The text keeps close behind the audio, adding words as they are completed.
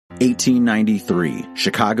1893,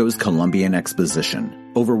 Chicago's Columbian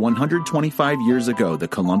Exposition. Over 125 years ago, the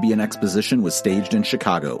Columbian Exposition was staged in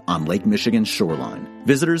Chicago on Lake Michigan's shoreline.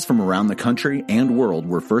 Visitors from around the country and world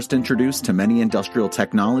were first introduced to many industrial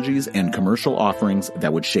technologies and commercial offerings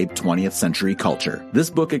that would shape 20th century culture.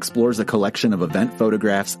 This book explores a collection of event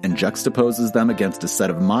photographs and juxtaposes them against a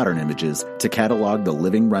set of modern images to catalog the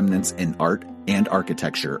living remnants in art and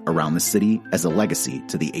architecture around the city as a legacy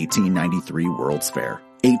to the 1893 World's Fair.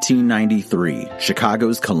 1893,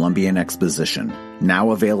 Chicago's Columbian Exposition,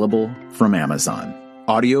 now available from Amazon.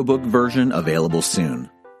 Audiobook version available soon.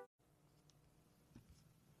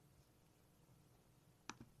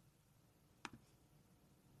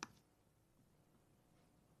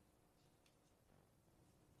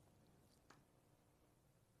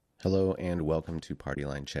 Hello and welcome to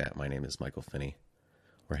Partyline Chat. My name is Michael Finney.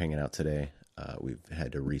 We're hanging out today. We've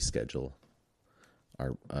had to reschedule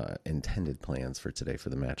our intended plans for today for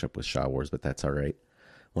the matchup with Shaw Wars, but that's all right.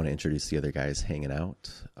 I want to introduce the other guys hanging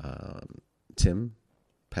out. Tim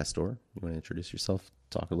Pastor, you want to introduce yourself?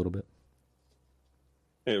 Talk a little bit.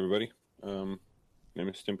 Hey, everybody. My name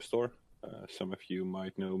is Tim Pastor. Some of you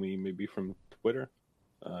might know me maybe from Twitter.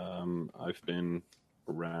 I've been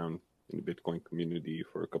around in the Bitcoin community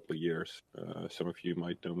for a couple of years. Some of you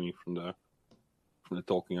might know me from the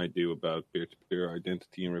talking I do about peer-to-peer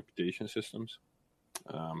identity and reputation systems.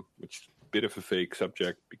 Which is a bit of a vague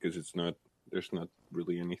subject because there's not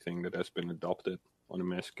really anything that has been adopted on a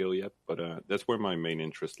mass scale yet, but that's where my main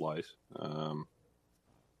interest lies.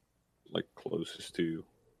 Like closest to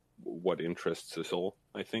what interests us all,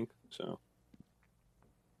 I think. So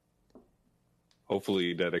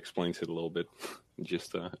hopefully that explains it a little bit,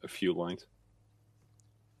 just a few lines.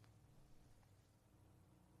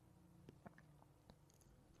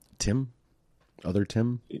 Tim? Other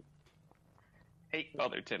Tim? Hey,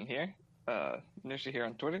 other Tim here. Nisha here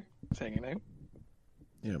on Twitter. Just hanging out.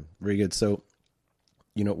 Yeah, very good. So,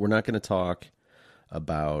 we're not going to talk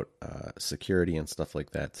about security and stuff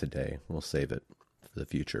like that today. We'll save it for the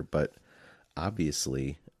future. But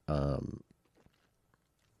obviously, I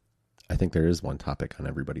think there is one topic on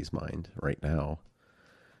everybody's mind right now.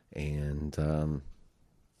 And,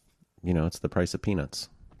 it's the price of peanuts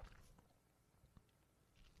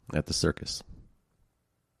at the circus.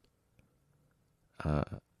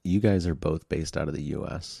 You guys are both based out of the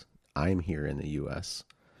U.S. I'm here in the U.S.,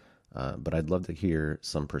 but I'd love to hear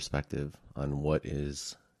some perspective on what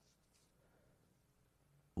is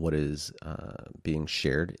being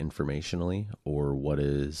shared informationally, or what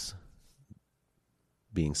is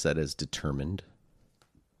being said as determined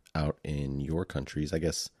out in your countries. I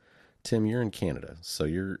guess, Tim, you're in Canada, so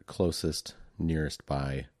you're closest, nearest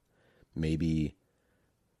by. Maybe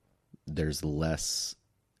there's less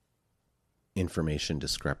information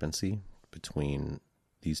discrepancy between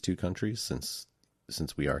these two countries since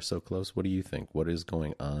we are so close. What do you think? What is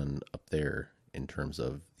going on up there in terms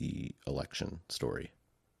of the election story?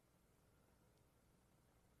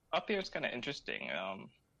 Up here, it's kind of interesting.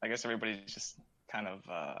 I guess everybody's just kind of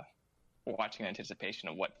watching in anticipation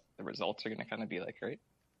of what the results are going to kind of be like, right?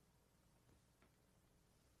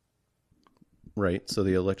 Right. So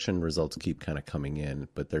the election results keep kind of coming in,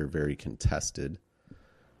 but they're very contested.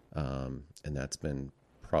 And that's been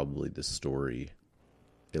probably the story,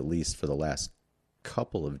 at least for the last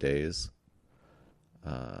couple of days.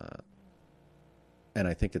 And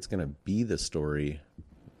I think it's going to be the story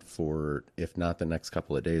for, if not the next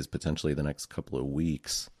couple of days, potentially the next couple of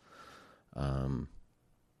weeks.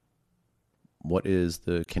 What is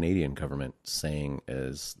the Canadian government saying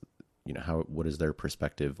as, what is their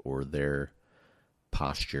perspective or their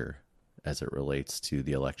posture as it relates to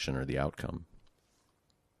the election or the outcome?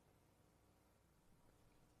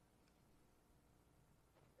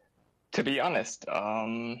 To be honest,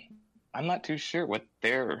 I'm not too sure what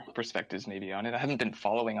their perspectives may be on it. I haven't been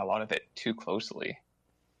following a lot of it too closely.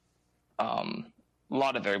 A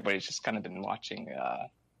lot of everybody's just kind of been watching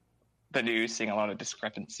the news, seeing a lot of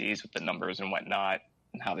discrepancies with the numbers and whatnot,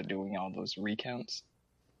 and how they're doing all those recounts.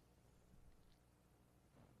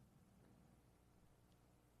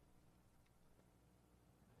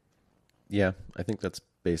 Yeah, I think that's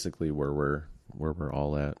basically where we're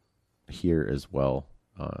all at here as well.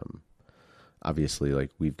 Obviously,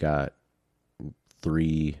 like, we've got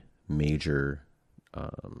 3 major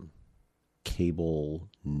cable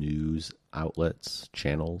news outlets,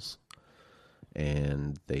 channels,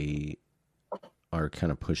 and they are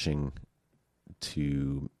kind of pushing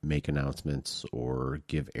to make announcements or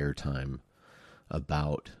give airtime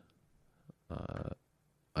about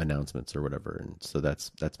announcements or whatever. And so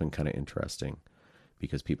that's been kind of interesting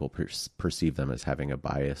because people perceive them as having a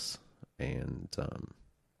bias, and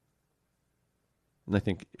And I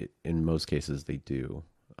think in most cases they do.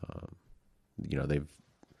 They've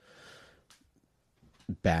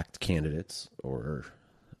backed candidates or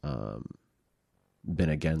been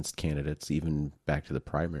against candidates, even back to the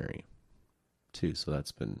primary, too. So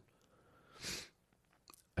that's been,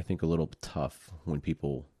 I think, a little tough when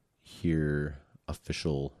people hear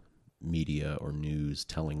official media or news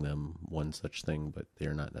telling them one such thing, but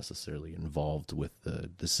they're not necessarily involved with the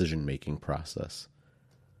decision-making process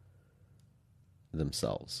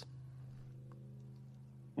themselves.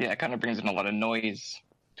 Yeah, it kind of brings in a lot of noise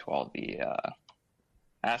to all the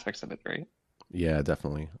aspects of it, right? Yeah,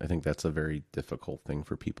 definitely. I think that's a very difficult thing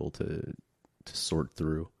for people to sort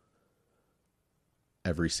through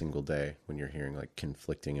every single day when you're hearing like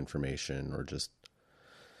conflicting information or just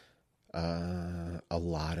a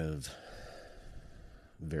lot of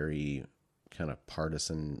very kind of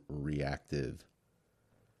partisan reactive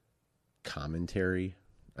commentary.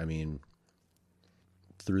 I mean,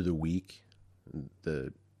 through the week,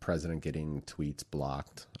 the president getting tweets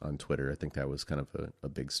blocked on Twitter, I think that was kind of a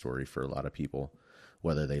big story for a lot of people.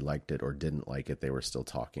 Whether they liked it or didn't like it, they were still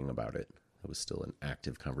talking about it. It was still an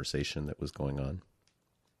active conversation that was going on.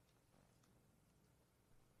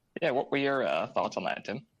 Yeah, what were your thoughts on that,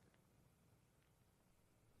 Tim?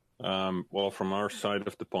 Well, from our side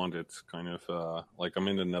of the pond, it's kind of like I'm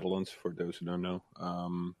in the Netherlands, for those who don't know.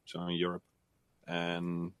 So in Europe.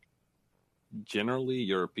 And generally,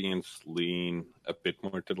 Europeans lean a bit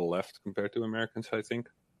more to the left compared to Americans, I think.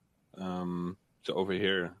 So over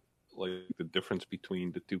here, like the difference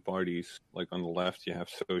between the two parties, like on the left, you have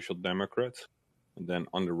Social Democrats, and then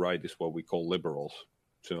on the right is what we call liberals.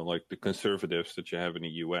 So like the conservatives that you have in the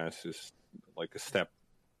US is like a step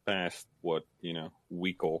past what,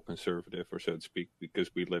 we call conservative, or so to speak,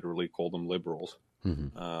 because we literally call them liberals.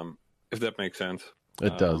 Mm-hmm. If that makes sense.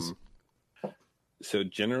 It does. So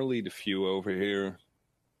generally the view over here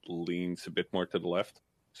leans a bit more to the left.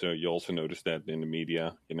 So you also notice that in the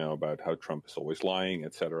media, about how Trump is always lying,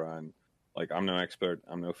 etc. And like, I'm no expert,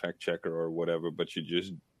 I'm no fact checker or whatever, but you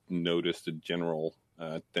just notice the general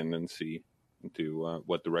tendency into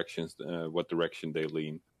what direction they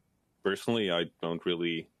lean. Personally, I don't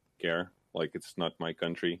really care. Like, it's not my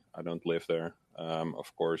country. I don't live there.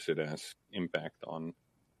 Of course, it has impact on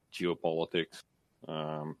geopolitics.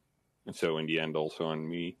 And so in the end, also on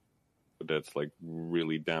me. But that's like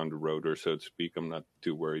really down the road, or so to speak. I'm not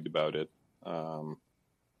too worried about it.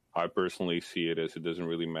 I personally see it as it doesn't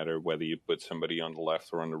really matter whether you put somebody on the left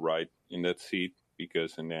or on the right in that seat,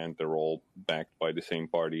 because in the end, they're all backed by the same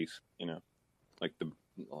parties, like the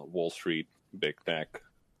Wall Street, big tech.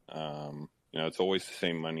 It's always the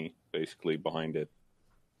same money basically behind it.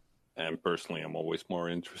 And personally, I'm always more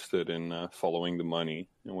interested in following the money.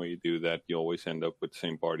 And when you do that, you always end up with the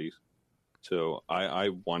same parties. So I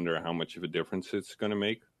wonder how much of a difference it's going to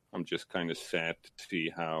make. I'm just kind of sad to see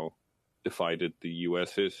how divided the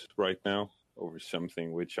U.S. is right now over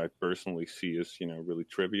something which I personally see as, really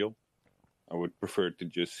trivial. I would prefer to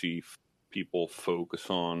just see people focus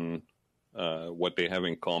on what they have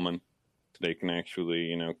in common, so they can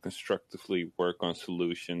actually, constructively work on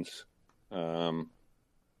solutions,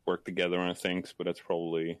 work together on things. But that's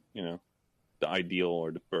probably, the ideal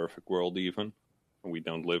or the perfect world even. We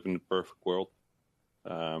don't live in the perfect world.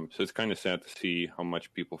 So it's kind of sad to see how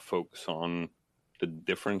much people focus on the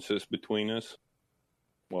differences between us.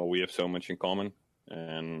 Well, we have so much in common.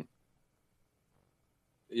 And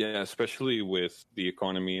yeah, especially with the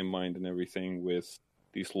economy in mind and everything, with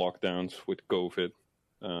these lockdowns, with COVID,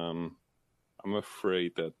 I'm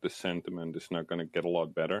afraid that the sentiment is not going to get a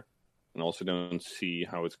lot better. And also don't see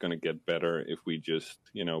how it's going to get better if we just,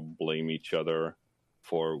 blame each other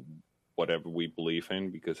for whatever we believe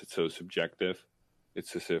in, because it's so subjective.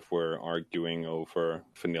 It's as if we're arguing over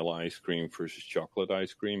vanilla ice cream versus chocolate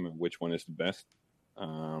ice cream and which one is the best.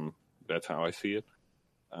 That's how I see it.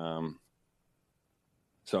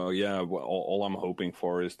 So yeah, all I'm hoping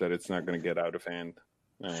for is that it's not going to get out of hand,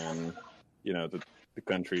 and the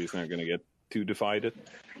country is not going to get too divided,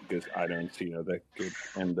 because I don't see how that could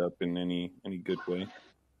end up in any good way.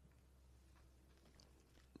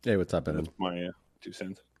 Hey, what's up, Evan? That's my 2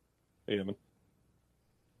 cents. Hey, Evan.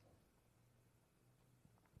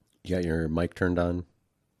 You got your mic turned on?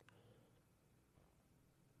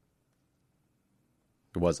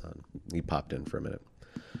 It was on. He popped in for a minute.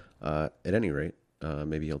 At any rate,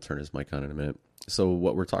 maybe he'll turn his mic on in a minute. So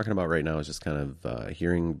what we're talking about right now is just kind of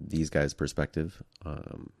hearing these guys' perspective,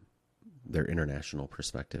 their international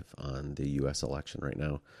perspective on the U.S. election right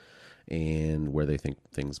now, and where they think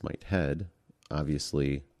things might head.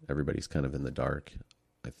 Obviously, everybody's kind of in the dark,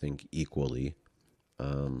 I think, equally.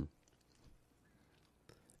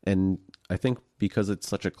 And I think because it's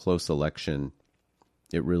such a close election,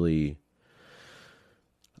 it really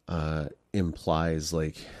implies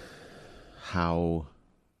like how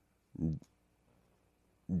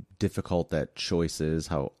difficult that choice is,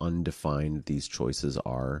 how undefined these choices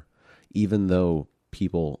are, even though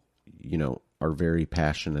people, are very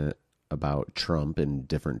passionate about Trump in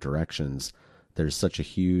different directions. There's such a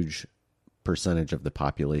huge percentage of the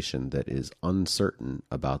population that is uncertain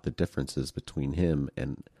about the differences between him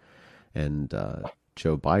and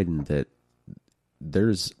Joe Biden that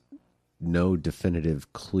there's no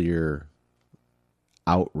definitive, clear,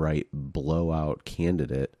 outright blowout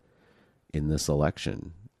candidate in this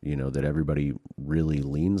election, that everybody really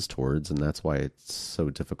leans towards. And that's why it's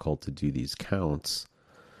so difficult to do these counts.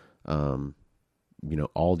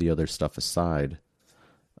 All the other stuff aside,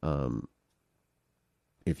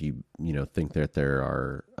 if you, think that there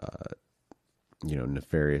are,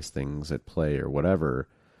 nefarious things at play or whatever,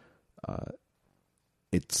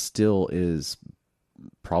 it still is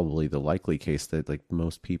probably the likely case that like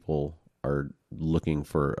most people are looking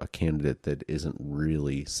for a candidate that isn't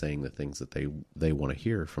really saying the things that they want to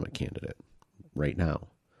hear from a candidate right now.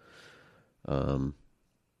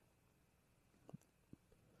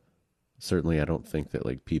 Certainly I don't think that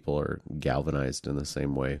like people are galvanized in the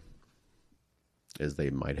same way as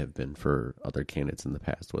they might have been for other candidates in the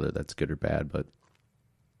past, whether that's good or bad, but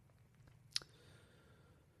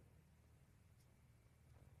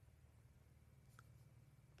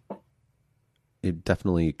it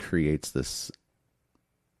definitely creates this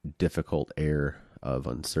difficult air of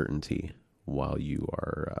uncertainty while you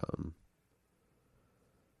are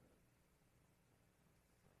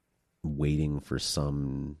waiting for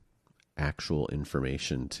some actual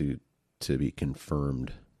information to be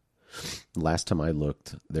confirmed. Last time I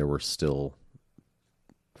looked, there were still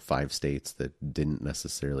 5 states that didn't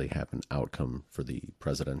necessarily have an outcome for the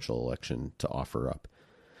presidential election to offer up,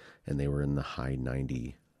 and they were in the high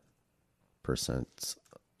 90%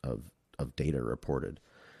 of data reported.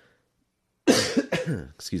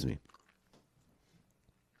 Excuse me.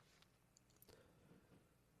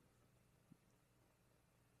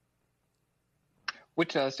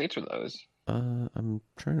 Which states are those? I'm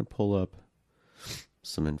trying to pull up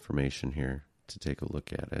some information here to take a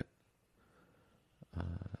look at it.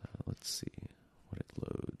 Let's see what it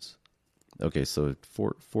loads. Okay, so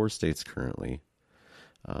four states currently,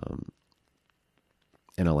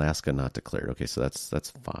 and Alaska not declared. Okay, so that's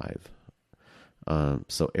 5.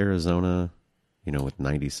 So Arizona, with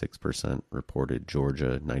 96% reported,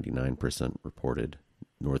 Georgia 99% reported,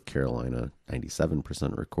 North Carolina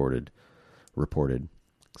 97% reported.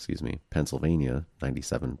 Excuse me, Pennsylvania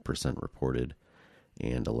 97% reported,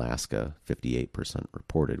 and Alaska 58%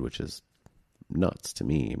 reported, which is nuts to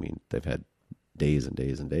me. I mean, they've had days and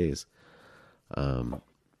days and days.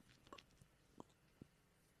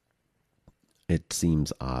 It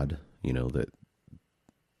seems odd, that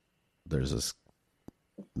there's this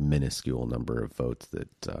minuscule number of votes that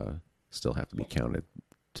still have to be counted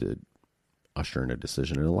to usher in a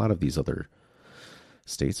decision. And a lot of these other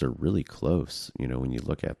states are really close. When you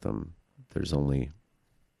look at them, there's only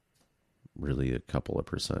really a couple of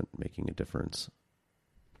percent making a difference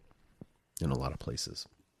in a lot of places.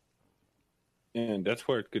 And that's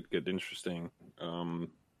where it could get interesting.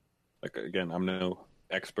 Again, I'm no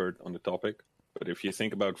expert on the topic, but if you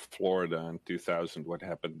think about Florida in 2000, what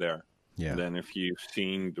happened there? Yeah. Then if you've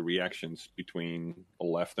seen the reactions between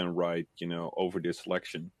left and right, over this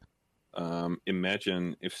election,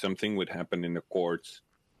 imagine if something would happen in the courts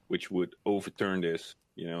which would overturn this,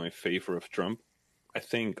 in favor of Trump. I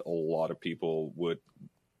think a lot of people would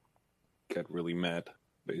get really mad,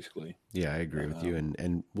 basically. Yeah, I agree with you.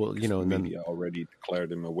 And well, the and then media already declared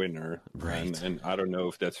him a winner. Right. And I don't know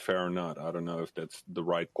if that's fair or not. I don't know if that's the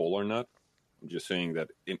right call or not. I'm just saying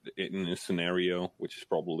that in a scenario, which is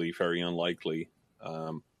probably very unlikely,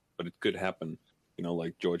 but it could happen.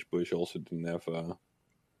 Like George Bush also didn't have the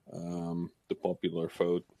popular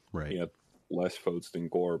vote. right. He had less votes than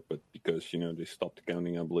Gore, but because, they stopped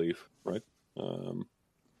counting, I believe, right?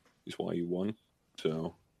 Is why he won.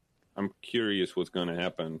 So I'm curious what's going to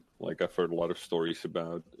happen. Like, I've heard a lot of stories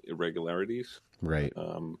about irregularities. Right.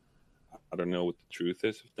 I don't know what the truth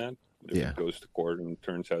is of that. If Yeah. it goes to court and it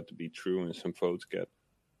turns out to be true and some votes get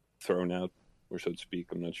thrown out, or so to speak,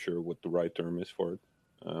 I'm not sure what the right term is for it,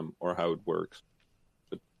 or how it works.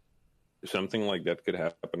 But if something like that could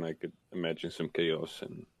happen, I could imagine some chaos.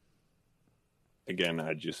 And again,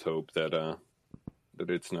 I just hope that that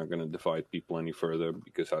it's not going to divide people any further,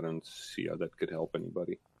 because I don't see how that could help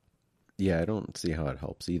anybody. Yeah, I don't see how it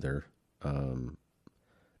helps either. And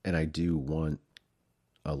I do want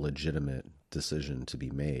a legitimate decision to be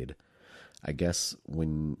made. I guess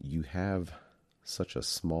when you have such a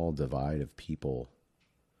small divide of people,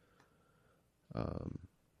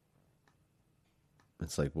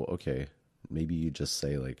 it's like, well, okay, maybe you just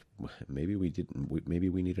say like, maybe maybe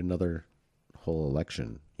we need another whole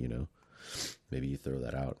election, you know? Maybe you throw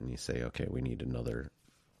that out and you say, okay, we need another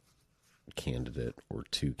candidate or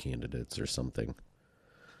two candidates or something.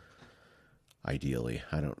 Ideally,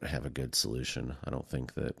 I don't have a good solution. I don't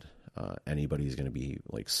think that anybody's going to be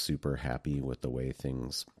like super happy with the way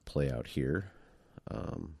things play out here.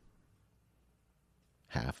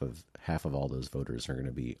 Half of all those voters are going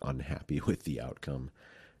to be unhappy with the outcome,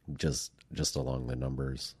 just along the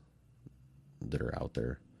numbers that are out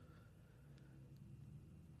there.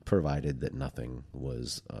 Provided that nothing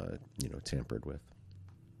was, tampered with.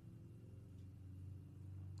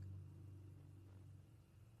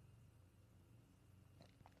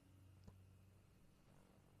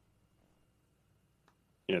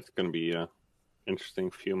 Yeah, it's going to be an interesting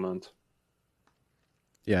few months.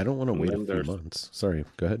 Yeah, I don't want to wait a few months. Sorry,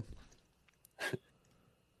 go ahead.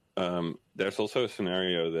 There's also a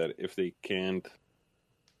scenario that if they can't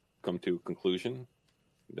come to a conclusion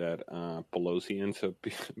that Pelosi ends up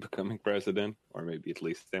becoming president, or maybe at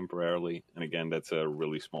least temporarily, and again, that's a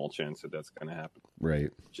really small chance that that's going to happen. Right.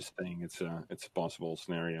 Just saying it's a possible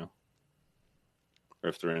scenario. Or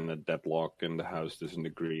if they're in a deadlock and the House doesn't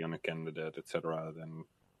agree on a candidate, etc., then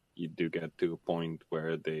you do get to a point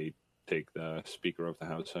where they take the Speaker of the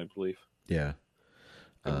House, I believe. Yeah.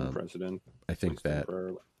 President. I think that.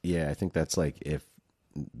 Yeah, I think that's like if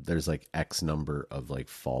there's like X number of like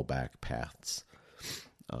fallback paths.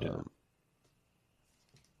 Yeah.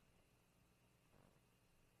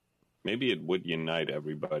 Maybe it would unite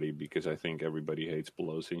everybody because I think everybody hates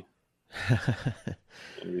Pelosi.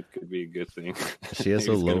 Maybe it could be a good thing. She has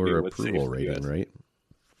a lower approval rating, right?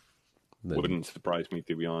 Wouldn't surprise me,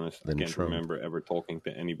 to be honest. I can't remember ever talking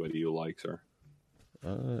to anybody who likes her.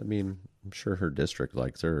 I mean, I'm sure her district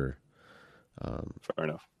likes her. Fair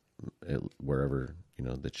enough. Wherever,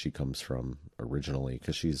 that she comes from originally,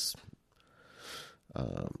 because she's...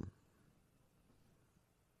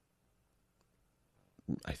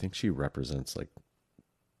 I think she represents like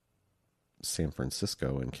San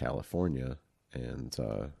Francisco and California, and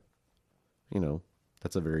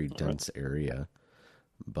that's a very dense area,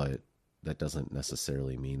 but that doesn't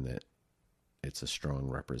necessarily mean that it's a strong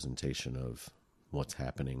representation of what's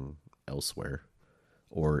happening elsewhere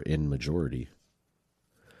or in majority.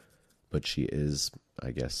 But she is,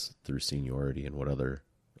 I guess, through seniority and what other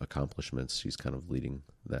accomplishments, she's kind of leading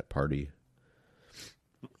that party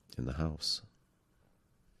in the House.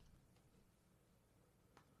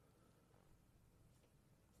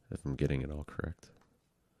 If I'm getting it all correct.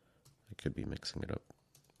 I could be mixing it up.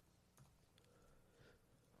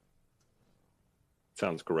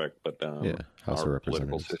 Sounds correct, but House of our Representatives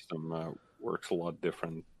political system works a lot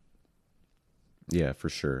different. Yeah, for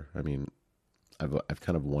sure. I mean, I've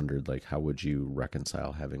kind of wondered, like, how would you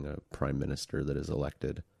reconcile having a prime minister that is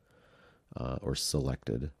elected or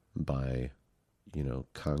selected by,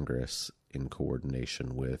 Congress in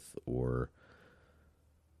coordination with or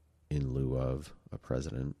in lieu of a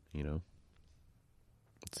president, It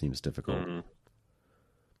seems difficult. Mm-hmm.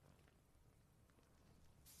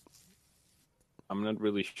 I'm not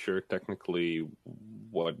really sure technically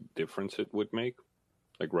what difference it would make.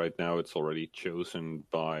 Like right now, it's already chosen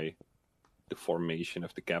by the formation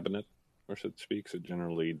of the cabinet, or so to speak. So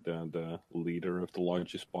generally, the leader of the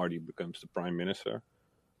largest party becomes the prime minister.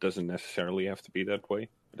 Doesn't necessarily have to be that way,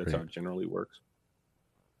 but that's how it generally works.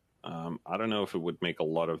 I don't know if it would make a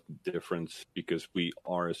lot of difference because we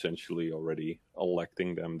are essentially already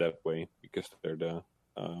electing them that way because they're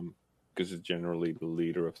because it's generally the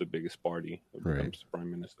leader of the biggest party that becomes the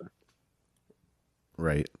prime minister.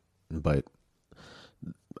 Right, but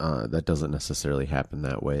that doesn't necessarily happen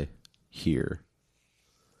that way here.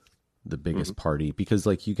 The biggest party, because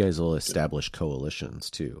like you guys will establish coalitions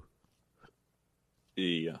too.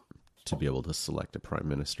 Yeah. To be able to select a prime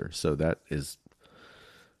minister. So that is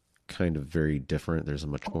kind of very different. There's a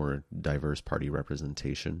much more diverse party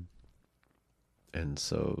representation. And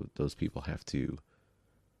so those people have to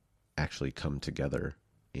actually come together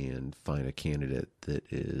and find a candidate that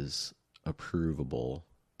is approvable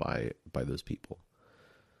by those people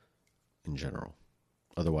in general.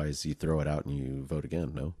 Otherwise, you throw it out and you vote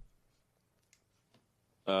again, no?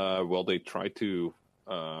 Well, they try to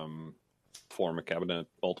form a cabinet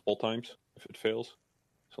multiple times if it fails.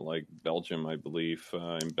 So like Belgium, I believe,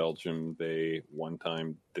 in Belgium, they one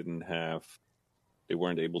time they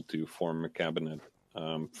weren't able to form a cabinet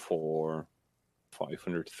for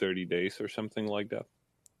 530 days or something like that.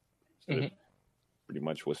 So they pretty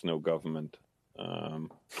much was no government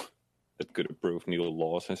that could approve new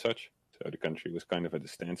laws and such. So the country was kind of at a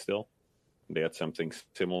standstill. They had something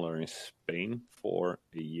similar in Spain for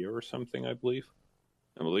a year or something, I believe.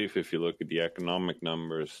 I believe if you look at the economic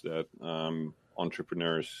numbers, that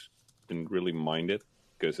entrepreneurs didn't really mind it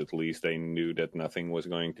because at least they knew that nothing was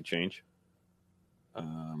going to change. But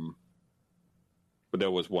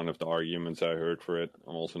that was one of the arguments I heard for it.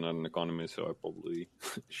 I'm also not an economist, so I probably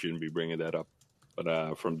shouldn't be bringing that up. But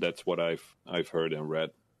that's what I've heard and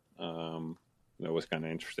read. That was kind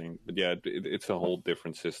of interesting. But yeah, it's a whole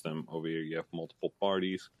different system. Over here, you have multiple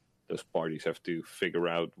parties. Those parties have to figure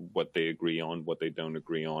out what they agree on, what they don't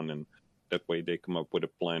agree on, and that way they come up with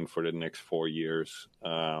a plan for the next 4 years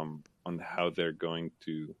on how they're going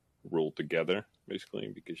to rule together, basically,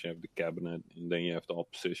 because you have the cabinet and then you have the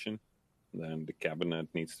opposition. Then the cabinet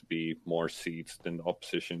needs to be more seats than the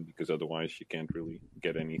opposition, because otherwise you can't really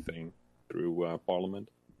get anything through parliament.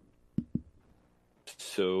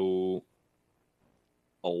 So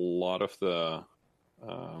a lot of the,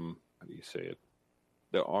 how do you say it?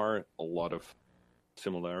 There are a lot of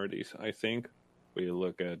similarities, I think. When you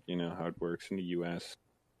look at, how it works in the U.S.,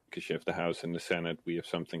 because you have the House and the Senate, we have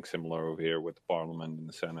something similar over here with the Parliament and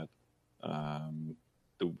the Senate.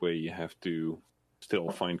 The way you have to still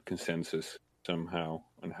find consensus somehow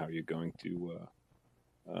on how you're going to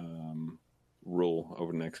rule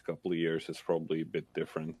over the next couple of years is probably a bit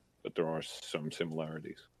different, but there are some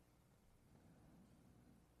similarities.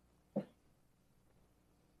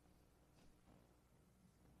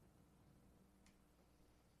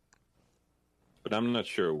 But I'm not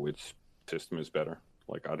sure which system is better.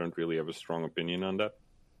 Like, I don't really have a strong opinion on that.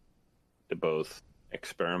 They're both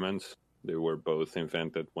experiments. They were both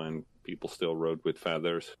invented when people still rode with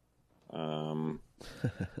feathers. And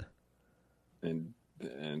in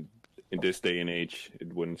this day and age,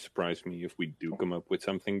 it wouldn't surprise me if we do come up with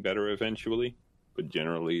something better eventually. But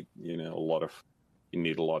generally, you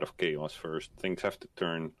need a lot of chaos first. Things have to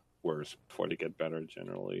turn worse before they get better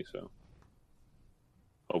generally, so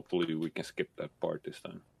hopefully we can skip that part this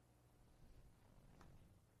time.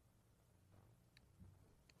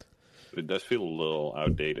 But it does feel a little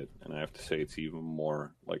outdated, and I have to say it's even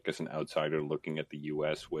more, like, as an outsider looking at the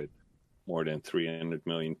U.S. with more than 300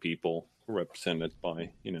 million people represented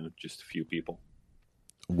by, just a few people.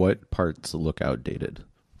 What parts look outdated?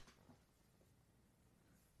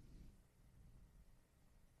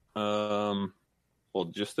 Well,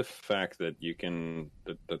 just the fact that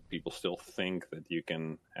that people still think that you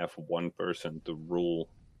can have one person to rule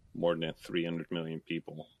more than 300 million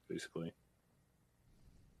people, basically.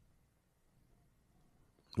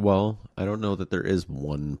 Well, I don't know that there is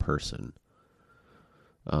one person.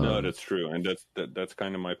 No, that's true, and that's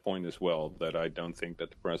kind of my point as well. That I don't think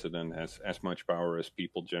that the president has as much power as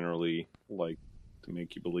people generally like to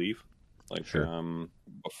make you believe. Like, sure.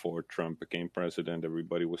 Before Trump became president,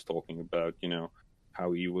 everybody was talking about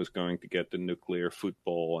how he was going to get the nuclear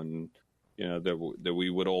football, and that we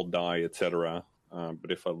would all die, etc.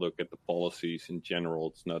 But if I look at the policies in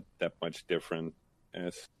general, it's not that much different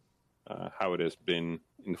as how it has been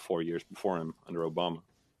in the 4 years before him under Obama.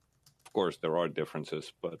 Of course, there are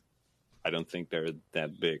differences, but I don't think they're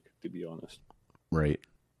that big, to be honest. Right.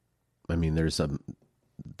 I mean, there's a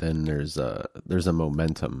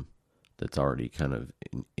momentum that's already kind of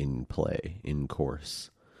in play, in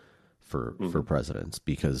course for presidents,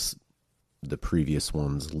 because the previous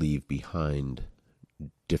ones leave behind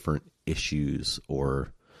different issues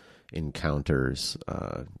or encounters,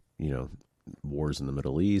 wars in the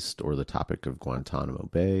Middle East or the topic of Guantanamo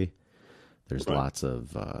Bay. There's lots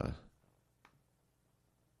of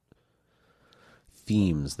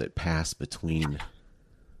themes that pass between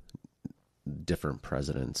different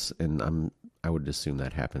presidents, and I would assume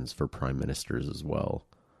that happens for prime ministers as well.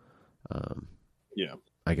 Yeah,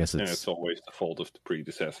 I guess it's always the fault of the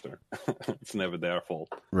predecessor. It's never their fault,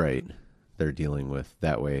 right? They're dealing with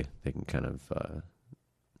that way. They can kind of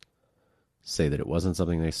say that it wasn't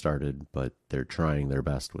something they started, but they're trying their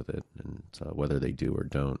best with it, and so whether they do or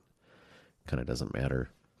don't kind of doesn't matter,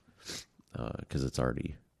 because it's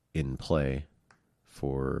already in play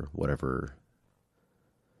for whatever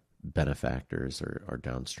benefactors are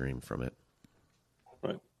downstream from it.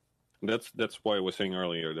 Right. That's why I was saying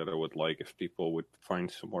earlier that I would like if people would find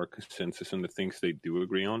some more consensus in the things they do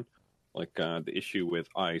agree on, like the issue with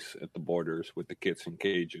ICE at the borders with the kids in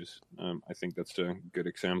cages. I think that's a good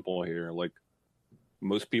example here. Like,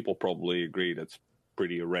 most people probably agree that's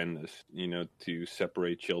pretty horrendous, to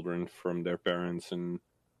separate children from their parents, and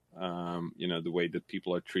the way that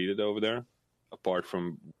people are treated over there. Apart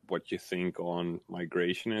from what you think on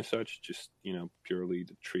migration and such, just purely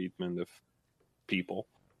the treatment of people.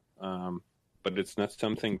 But it's not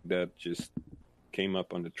something that just came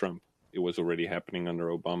up under Trump. It was already happening under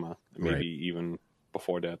Obama, and maybe even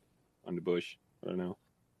before that under Bush. I don't know.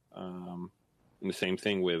 And the same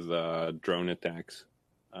thing with drone attacks,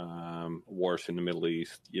 wars in the Middle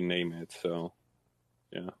East, you name it. So,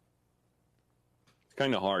 yeah. It's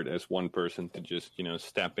kind of hard as one person to just,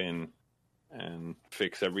 step in and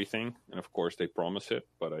fix everything. And of course, they promise it,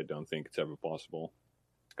 but I don't think it's ever possible.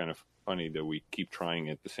 It's kind of funny that we keep trying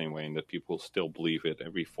it the same way and that people still believe it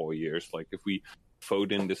every 4 years. Like, if we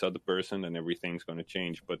vote in this other person, then everything's going to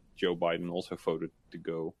change. But Joe Biden also voted to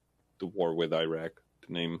go to war with Iraq,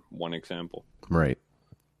 to name one example. Right.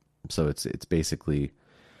 So it's basically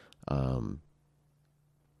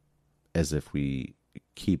as if we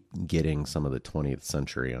keep getting some of the 20th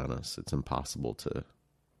century on us. It's impossible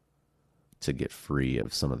to get free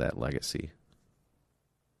of some of that legacy.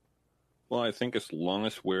 Well, I think as long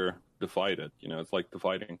as we're divided, it's like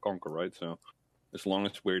divide and conquer, right? So as long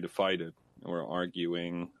as we're divided and we're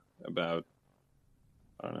arguing about,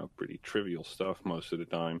 I don't know, pretty trivial stuff most of the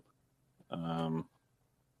time,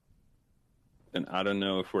 then I don't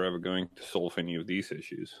know if we're ever going to solve any of these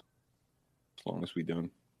issues. As long as we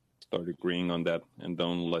don't start agreeing on that and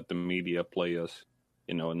don't let the media play us,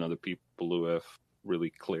 and other people who have really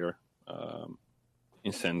clear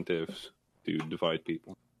incentives to divide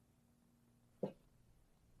people.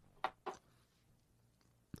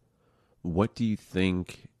 What do you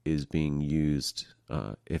think is being used,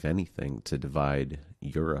 if anything, to divide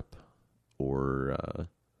Europe or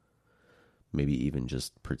maybe even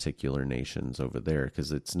just particular nations over there?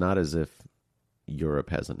 Because it's not as if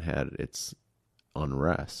Europe hasn't had its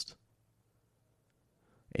unrest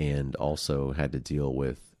and also had to deal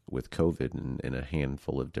with COVID in a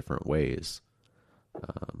handful of different ways.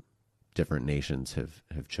 Different nations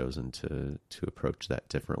have chosen to approach that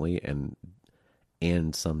differently,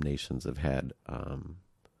 and some nations have had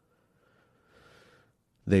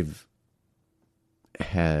they've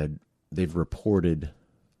reported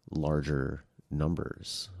larger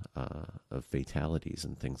numbers of fatalities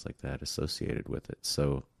and things like that associated with it.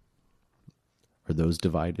 So are those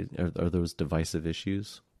divisive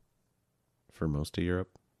issues for most of Europe?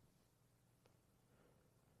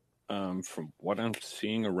 From what I'm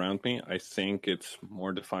seeing around me, I think it's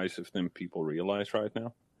more divisive than people realize right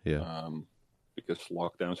now. Yeah. Because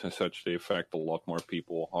lockdowns and such, they affect a lot more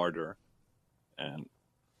people harder and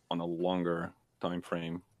on a longer time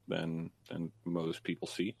frame than most people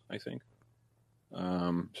see, I think.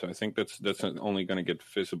 So I think that's only going to get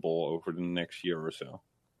visible over the next year or so,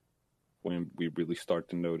 when we really start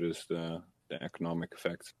to notice the economic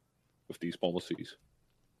effects of these policies.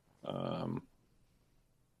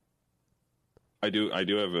 I do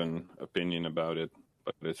have an opinion about it,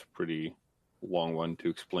 but it's a pretty long one to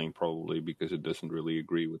explain, probably because it doesn't really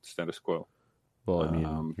agree with status quo. Well, I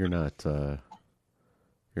mean, you're not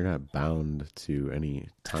bound to any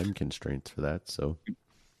time constraints for that, so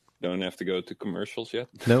don't have to go to commercials yet.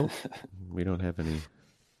 No, we don't have any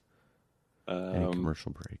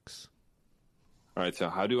commercial breaks. All right, so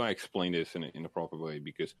how do I explain this in a proper way?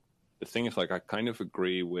 Because the thing is, like, I kind of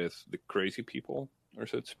agree with the crazy people, or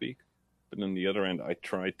so to speak, but on the other end, I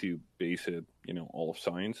try to base it, all of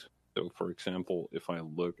science. So, for example, if I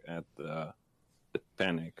look at the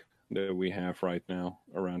panic that we have right now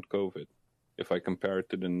around COVID, if I compare it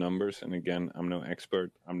to the numbers, and again, I'm no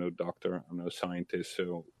expert, I'm no doctor, I'm no scientist,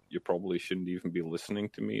 so you probably shouldn't even be listening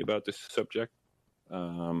to me about this subject.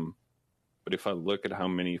 But if I look at how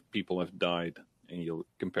many people have died and you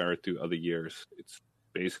compare it to other years, it's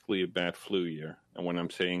basically a bad flu year. And when I'm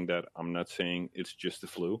saying that, I'm not saying it's just the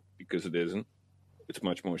flu, because it isn't. It's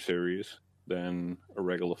much more serious than a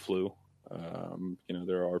regular flu.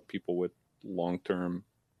 There are people with long-term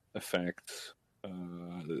effects.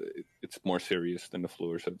 It's more serious than the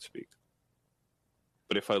flu, so to speak.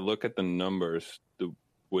 But if I look at the numbers, the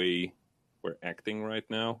way we're acting right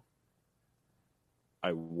now,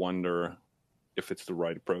 I wonder if it's the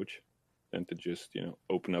right approach than to just,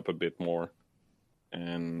 open up a bit more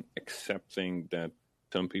and accepting that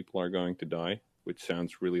some people are going to die, which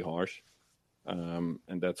sounds really harsh. And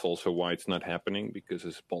that's also why it's not happening, because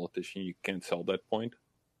as a politician, you can't sell that point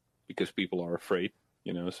because people are afraid,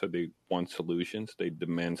 so they want solutions, they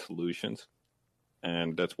demand solutions.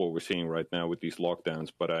 And that's what we're seeing right now with these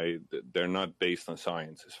lockdowns, but they're not based on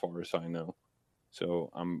science as far as I know. So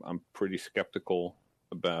I'm pretty skeptical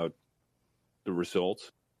about the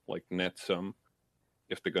results, like net sum,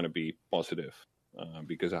 if they're going to be positive,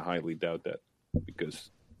 because I highly doubt that.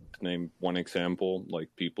 Because to name one example, like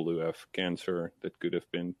people who have cancer that could have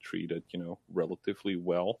been treated, relatively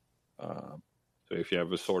well. So if you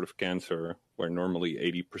have a sort of cancer where normally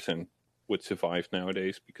 80% would survive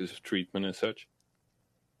nowadays because of treatment and such,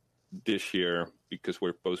 this year, because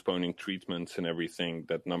we're postponing treatments and everything,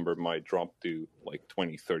 that number might drop to like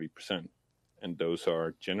 20-30%. And those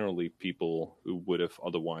are generally people who would have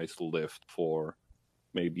otherwise lived for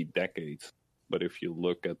maybe decades. But if you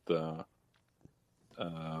look at the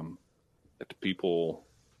people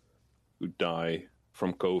who die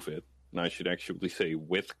from COVID, and I should actually say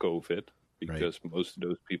with COVID, because most of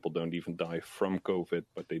those people don't even die from COVID,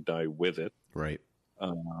 but they die with it. Right.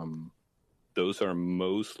 Those are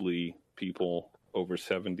mostly people over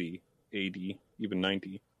 70, 80, even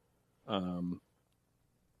 90. So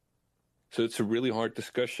it's a really hard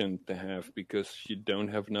discussion to have because you don't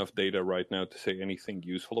have enough data right now to say anything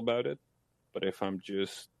useful about it. But if I'm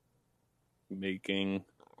just making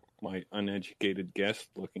my uneducated guess,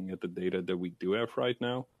 looking at the data that we do have right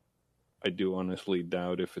now, I do honestly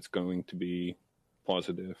doubt if it's going to be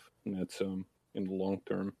positive. And that's in the long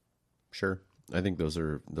term. Sure. I think those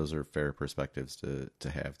are fair perspectives to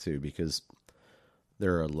have too, because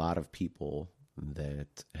there are a lot of people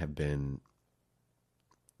that have been,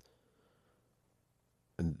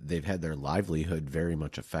 they've had their livelihood very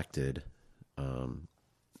much affected,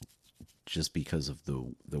 just because of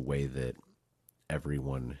the way that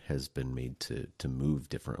everyone has been made to move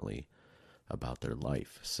differently about their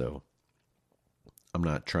life. So I'm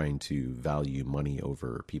not trying to value money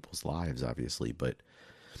over people's lives, obviously, but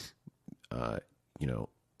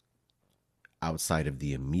outside of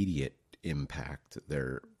the immediate impact,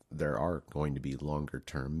 there are going to be longer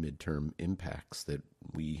term, midterm impacts that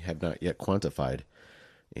we have not yet quantified.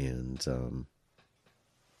 And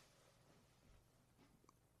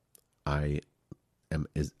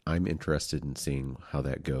I'm interested in seeing how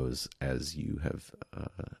that goes, as you have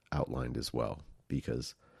outlined as well,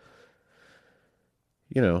 because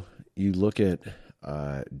you look at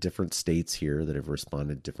different states here that have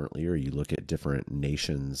responded differently, or you look at different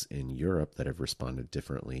nations in Europe that have responded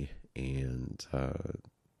differently, and I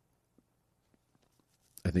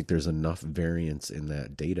think there's enough variance in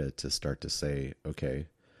that data to start to say, okay,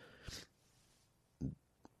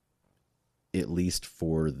 at least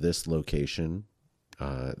for this location,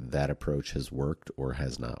 that approach has worked or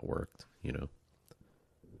has not worked,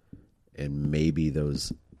 and maybe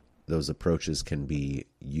those approaches can be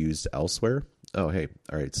used elsewhere. Oh, hey,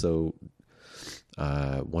 all right. So,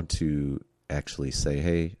 want to actually say,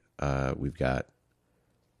 hey, we've got.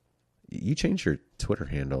 You changed your Twitter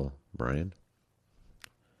handle, Brian.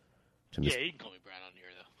 Yeah, you can call me Brian on here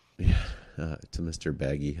though. Yeah, to Mr.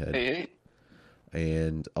 Baggyhead. Hey.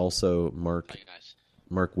 And also Mark. Hi, guys.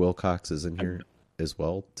 Mark Wilcox is in here as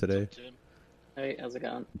well today. What's up, Tim? Hey, how's it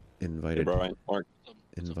going? Invited Brian, Mark.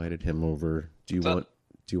 Invited him over. Do you want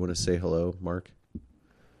to say hello, Mark?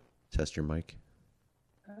 Test your mic.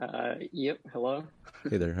 Yep, hello.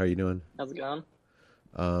 Hey there, how you doing? How's it going?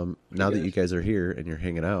 Now that you guys are here and you're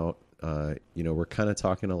hanging out, we're kind of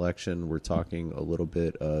talking election. We're talking a little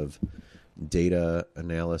bit of data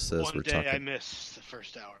analysis. One day I missed the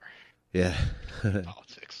first hour. Yeah.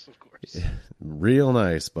 Politics, of course. Yeah. Real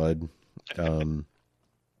nice, bud.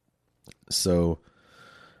 So,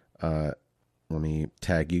 let me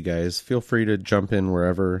tag you guys. Feel free to jump in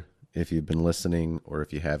wherever, if you've been listening or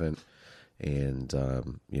if you haven't. And,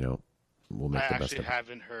 we'll make the best of it. I actually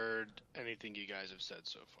haven't heard anything you guys have said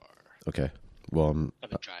so far. Okay. Well, I've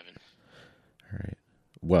been driving. All right.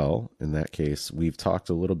 Well, in that case, we've talked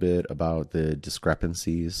a little bit about the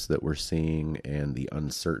discrepancies that we're seeing and the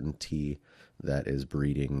uncertainty that is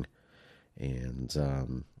breeding.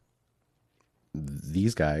 And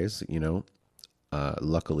these guys,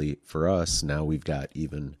 luckily for us, now we've got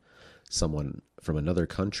even someone from another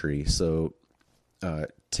country. So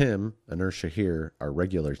Tim, Inertia here, our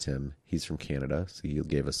regular Tim, he's from Canada, so he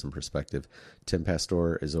gave us some perspective. Tim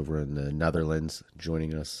Pastor is over in the Netherlands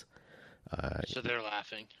joining us. So they're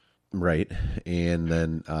laughing. Right. And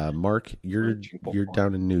then Mark, you're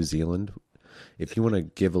down in New Zealand. If you want to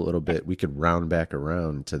give a little bit, we could round back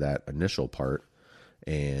around to that initial part.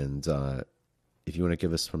 And if you want to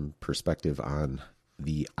give us some perspective on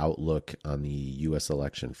the outlook on the U.S.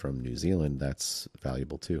 election from New Zealand, that's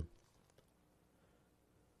valuable too.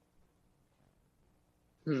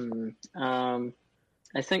 I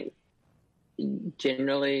think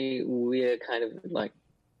generally we're kind of like,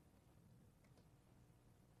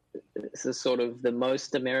 this is sort of the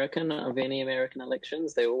most American of any American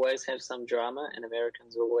elections. They always have some drama, and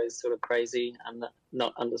Americans are always sort of crazy and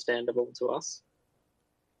not understandable to us.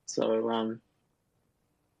 So I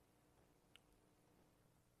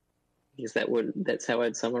guess that's how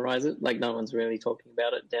I'd summarize it. Like, no one's really talking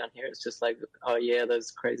about it down here. It's just like, oh yeah,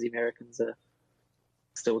 those crazy Americans are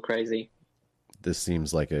still crazy. This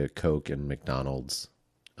seems like a Coke and McDonald's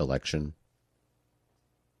election.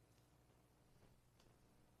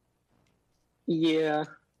 Yeah.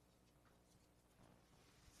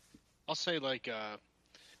 I'll say like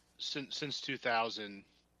since 2000,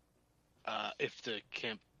 if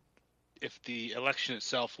the election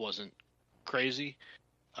itself wasn't crazy,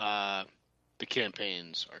 the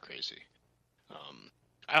campaigns are crazy.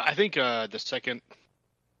 I think the second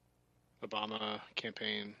Obama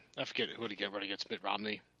campaign, I forget who to get run against Mitt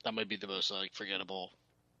Romney. That might be the most like forgettable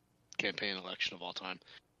campaign election of all time.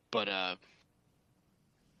 But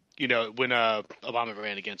when Obama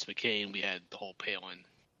ran against McCain, we had the whole Palin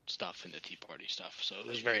stuff and the Tea Party stuff, so it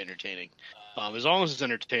was very entertaining. As long as it's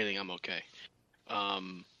entertaining, I'm okay.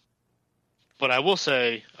 But I will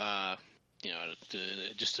say,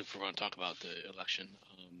 just if we want to talk about the election,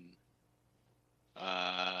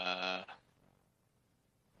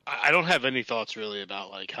 I don't have any thoughts really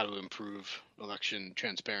about like how to improve election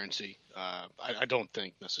transparency. I don't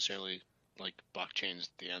think necessarily like blockchain is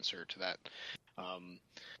the answer to that.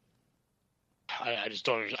 I just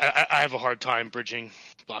don't. I have a hard time bridging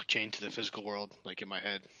blockchain to the physical world. Like in my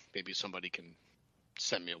head, maybe somebody can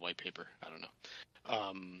send me a white paper. I don't know.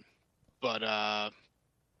 But I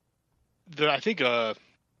think it's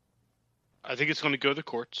going to go to the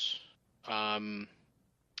courts. And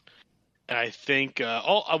I think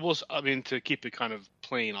to keep it kind of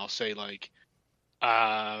plain, I'll say like,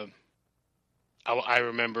 I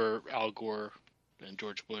remember Al Gore and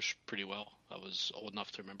George Bush pretty well. I was old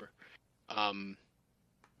enough to remember. And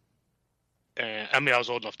I mean, I was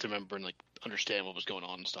old enough to remember and like understand what was going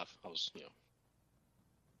on and stuff. I was,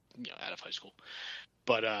 out of high school.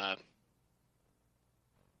 But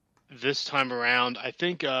this time around, I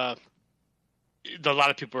think a lot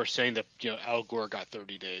of people are saying that Al Gore got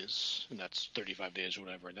 30 days, and that's 35 days or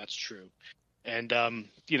whatever, and that's true. And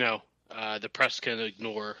the press can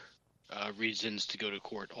ignore reasons to go to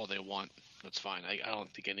court all they want. That's fine. I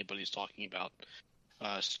don't think anybody's talking about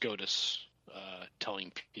SCOTUS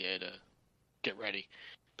telling PA to get ready,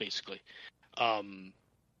 basically.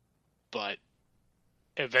 But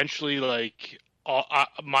eventually, like,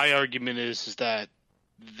 my argument is that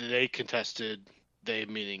they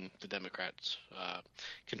meaning the Democrats,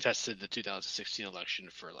 contested the 2016 election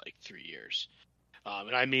for like 3 years.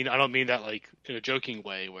 And I don't mean that like in a joking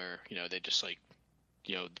way where, they just like,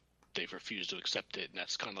 they've refused to accept it. And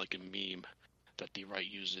that's kind of like a meme that the right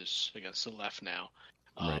uses against the left now.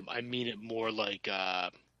 Right. I mean it more like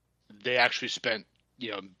they actually spent,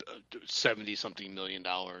 $70 something million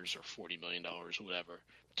or $40 million or whatever,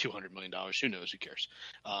 $200 million, who knows, who cares,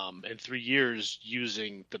 in 3 years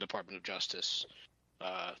using the Department of Justice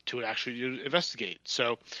to actually investigate.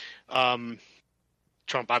 So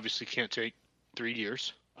Trump obviously can't take 3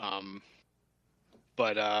 years,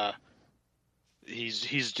 but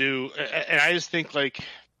he's due. And I just think like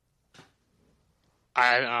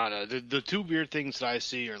I don't know. The two weird things that I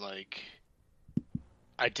see are like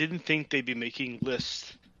I didn't think they'd be making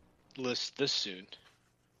lists this soon.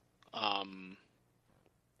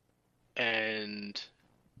 And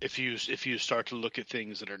if you start to look at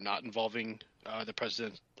things that are not involving the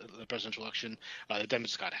presidential election, the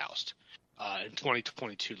Democrats got housed. And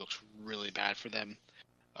 2022 looks really bad for them.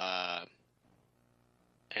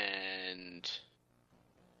 And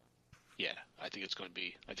yeah, I think it's going to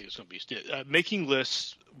be making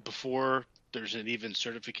lists before there's an even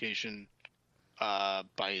certification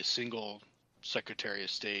by a single Secretary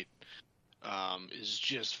of State is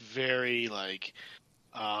just very like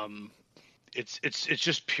it's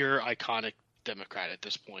just pure iconic Democrat at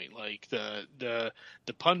this point. Like the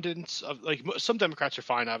pundits of like some Democrats are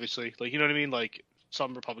fine, obviously. Like, you know what I mean? Like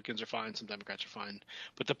some Republicans are fine, some Democrats are fine,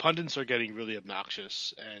 but the pundits are getting really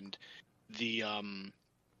obnoxious, and the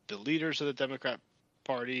leaders of the Democrat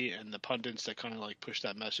Party and the pundits that kind of like push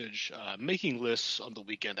that message, making lists on the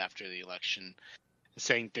weekend after the election,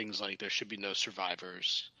 saying things like there should be no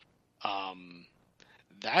survivors.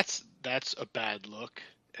 That's a bad look.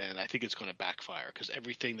 And I think it's going to backfire because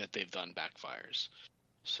everything that they've done backfires.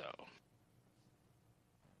 So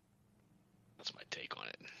that's my take on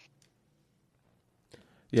it.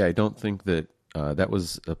 Yeah, I don't think that that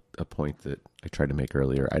was a point that I tried to make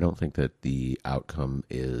earlier. I don't think that the outcome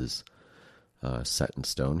is set in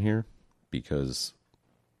stone here because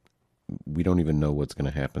we don't even know what's going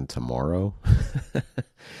to happen tomorrow.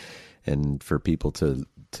 And for people to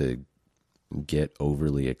get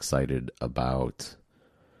overly excited about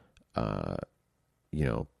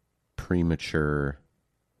premature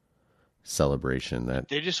celebration that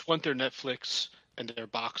they just want their Netflix and their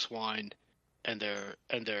box wine and their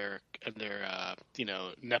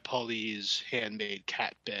Nepalese handmade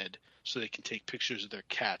cat bed, so they can take pictures of their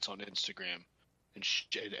cats on Instagram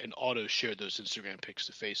and auto share those Instagram pics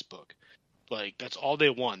to Facebook. Like, that's all they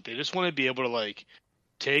want. They just want to be able to like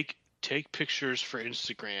take pictures for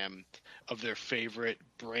Instagram of their favorite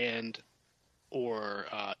brand or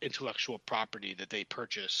intellectual property that they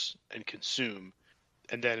purchase and consume,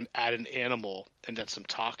 and then add an animal and then some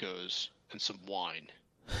tacos and some wine.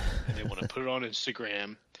 And they want to put it on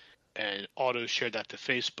Instagram and auto share that to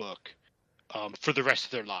Facebook for the rest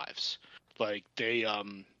of their lives. Like, they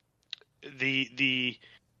the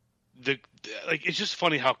like, it's just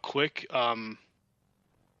funny how quick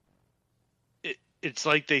it's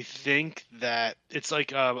like they think that it's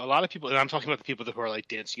like a lot of people, and I'm talking about the people who are like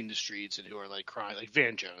dancing in the streets and who are like crying, like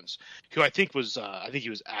Van Jones, who I think he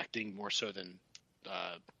was acting more so than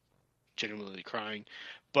genuinely crying.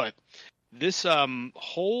 But this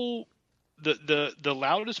whole the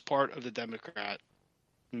loudest part of the Democrat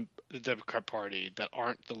Party that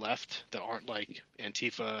aren't the left, that aren't like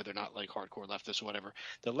Antifa, they're not like hardcore leftists or whatever.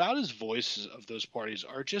 The loudest voices of those parties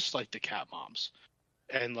are just like the cat moms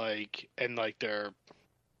and like their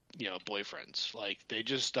boyfriends. Like, they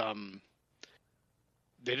just want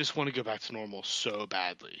to go back to normal so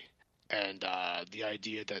badly, and the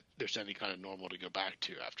idea that there's any kind of normal to go back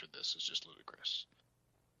to after this is just ludicrous.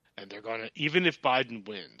 And they're gonna, even if Biden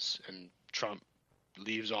wins and Trump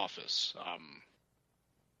leaves office,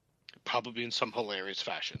 probably in some hilarious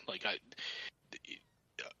fashion. Like,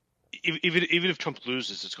 even if Trump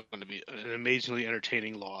loses, it's going to be an amazingly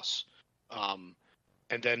entertaining loss.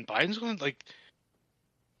 And then Biden's going to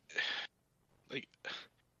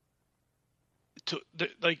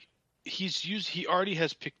he already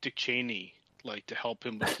has picked Dick Cheney to help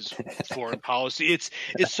him with his foreign policy. It's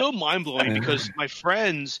so mind blowing because I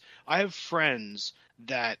have friends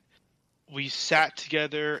that we sat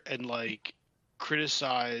together and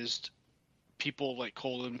criticized people like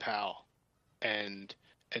Colin Powell and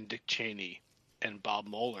Dick Cheney and Bob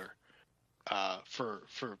Mueller for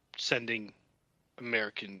sending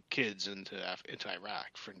American kids into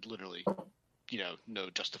Iraq for literally no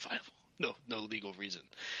justifiable, no legal reason.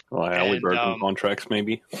 Well, Halliburton contracts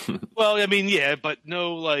maybe. Well, I mean, yeah, but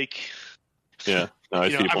no, yeah, no, I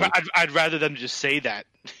see. I'd rather them just say that.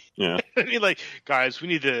 Yeah. I mean, guys, we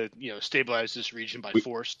need to stabilize this region by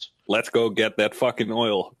force. Let's go get that fucking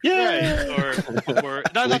oil. Yeah. Right. Or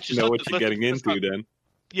not just know what you're getting into then.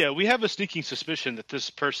 Yeah, we have a sneaking suspicion that this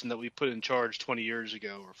person that we put in charge 20 years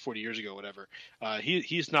ago or 40 years ago, whatever,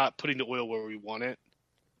 he's not putting the oil where we want it.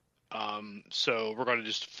 So we're going to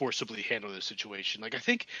just forcibly handle this situation. I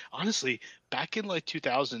think, honestly, back in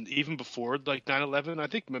 2000, even before 9/11, I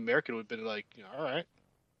think American would have been all right,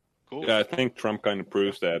 cool. Yeah, I think Trump kind of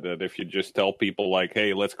proves that if you just tell people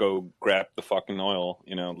hey, let's go grab the fucking oil,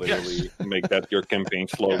 literally make that your campaign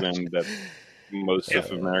slogan, that most of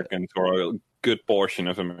Americans, or a good portion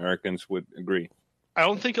of Americans, would agree. I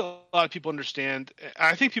don't think a lot of people understand.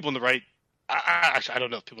 I think people on the right, actually, I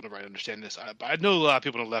don't know if people on the right understand this, but I know a lot of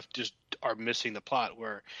people on the left just are missing the plot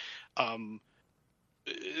where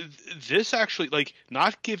this actually,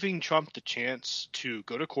 not giving Trump the chance to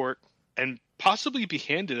go to court and possibly be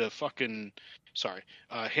handed a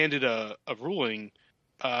ruling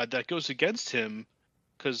that goes against him,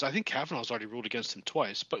 because I think Kavanaugh's already ruled against him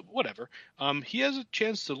twice, but whatever. He has a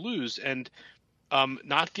chance to lose, and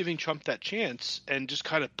not giving Trump that chance and just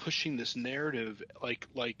kind of pushing this narrative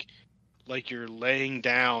like you're laying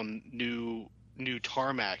down new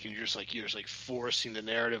tarmac, and you're just forcing the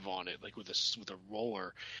narrative on it with a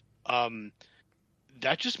roller.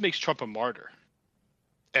 That just makes Trump a martyr.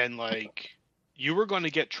 And you were going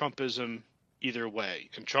to get Trumpism either way,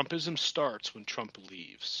 and Trumpism starts when Trump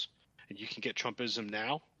leaves. And you can get Trumpism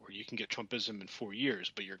now, or you can get Trumpism in 4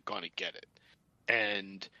 years, but you're going to get it.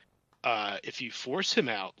 And if you force him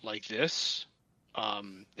out like this,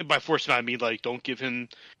 and by force him out, I mean don't give him,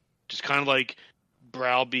 just kind of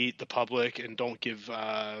browbeat the public, and don't give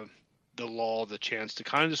the law the chance to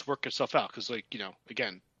kind of just work itself out. Because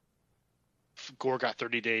again, Gore got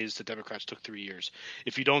 30 days, the Democrats took 3 years.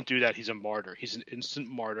 If you don't do that, he's a martyr. He's an instant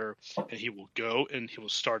martyr, and he will go and he will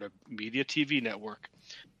start a media TV network.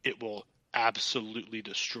 It will absolutely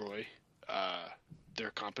destroy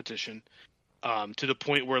their competition, to the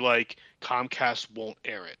point where Comcast won't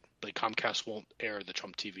air it. Comcast won't air the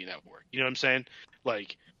Trump TV network. You know what I'm saying?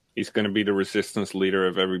 He's going to be the resistance leader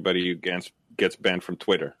of everybody who gets banned from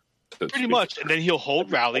Twitter. Pretty much, and then he'll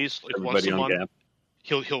hold rallies once a month. Gap.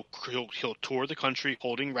 He'll tour the country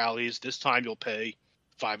holding rallies. This time you'll pay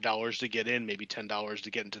 $5 to get in, maybe $10 to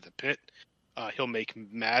get into the pit. He'll make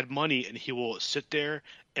mad money, and he will sit there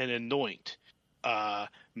and anoint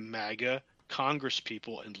MAGA Congress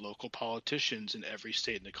people and local politicians in every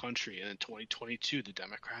state in the country. And in 2022, the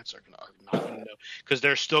Democrats are not going to know, because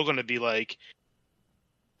they're still going to be like,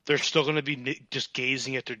 just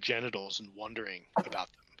gazing at their genitals and wondering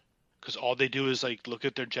about them, because all they do is like look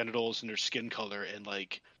at their genitals and their skin color and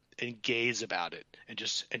gaze about it and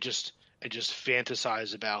just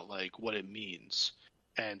fantasize about like what it means,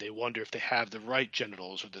 and they wonder if they have the right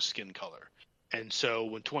genitals or the skin color. And so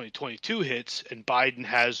when 2022 hits and Biden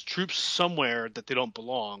has troops somewhere that they don't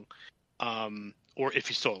belong, or if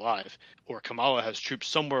he's still alive, or Kamala has troops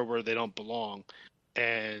somewhere where they don't belong,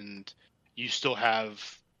 and you still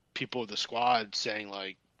have people of the squad saying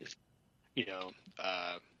like, you know,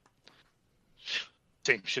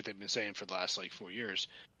 same shit they've been saying for the last like 4 years,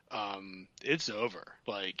 it's over.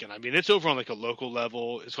 Like, and I mean, it's over on like a local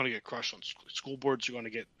level. It's going to get crushed on school boards. Are going to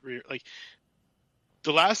get like,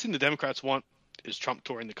 the last thing the Democrats want is Trump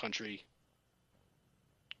touring the country,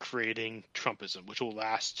 creating Trumpism, which will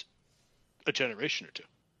last a generation or two.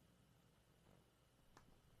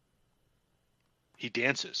 He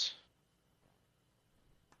dances.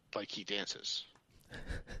 Like, he dances.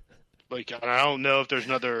 Like, I don't know if there's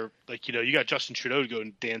another, like, you know, you got Justin Trudeau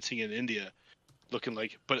going dancing in India, looking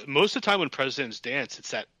like, but most of the time when presidents dance, it's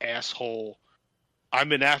that asshole,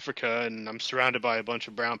 I'm in Africa and I'm surrounded by a bunch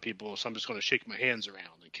of brown people, so I'm just going to shake my hands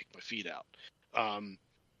around and kick my feet out.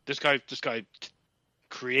 This guy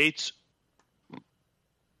creates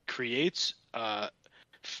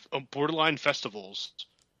borderline festivals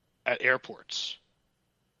at airports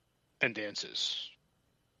and dances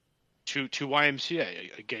to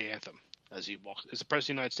YMCA, a gay anthem, as he walks as the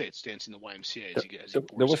president of the United States, dancing the YMCA as he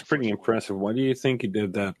That was pretty impressive. Why do you think he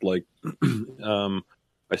did that? Like,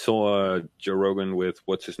 I saw Joe Rogan with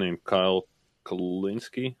what's his name, Kyle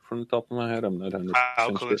Kalinske, from the top of my head. I'm not 100% Kyle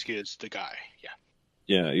sure. Kalinske is the guy.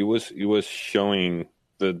 Yeah, he was showing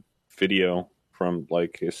the video from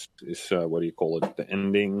like his what do you call it, the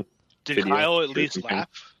ending. Did video Kyle at or least something. laugh?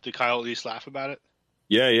 Did Kyle at least laugh about it?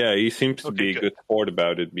 Yeah, he seems to Okay, be a good. good sport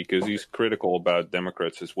about it because he's critical about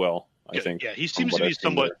Democrats as well. I Good. think. Yeah, he from seems what to be I've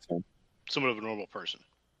seen there, so. somewhat of a normal person.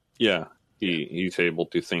 Yeah, he's able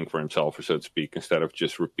to think for himself, so to speak, instead of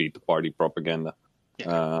just repeat the party propaganda.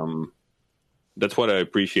 Yeah. That's what I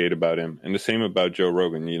appreciate about him, and the same about Joe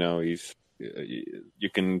Rogan. You know, you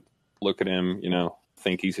can look at him, you know,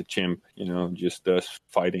 think he's a chimp, you know, just does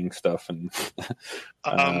fighting stuff, and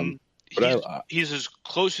he's as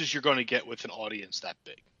close as you're going to get with an audience that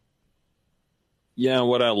big. yeah,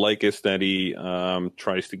 what I like is that he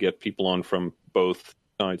tries to get people on from both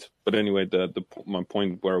sides. But anyway, my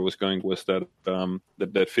point where I was going was that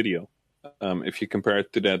that video. If you compare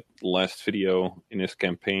it to that last video in his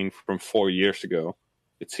campaign from 4 years ago,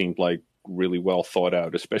 it seemed like really well thought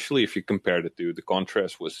out. Especially if you compared it to, the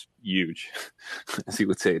contrast was huge, as he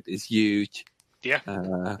would say, it is huge. Yeah.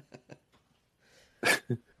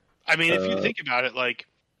 I mean, if you think about it, like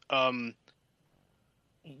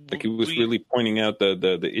he was really pointing out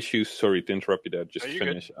the issues. Sorry to interrupt you there. Just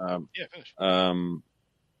finish. Finish.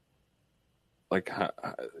 Like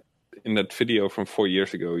in that video from 4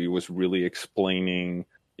 years ago, he was really explaining,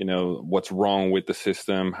 you know, what's wrong with the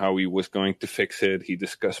system, how he was going to fix it. He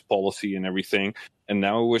discussed policy and everything. And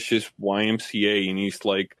now it was just YMCA, and he's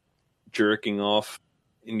like jerking off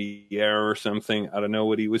in the air or something. I don't know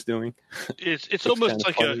what he was doing. It's almost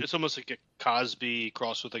like it's almost like a Cosby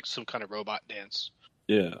cross with like some kind of robot dance.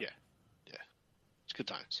 Yeah. It's good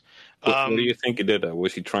times. What do you think he did?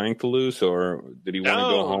 Was he trying to lose, or did he want to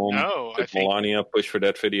go home? No, did Melania push for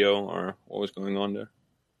that video, or what was going on there?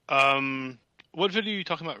 What video are you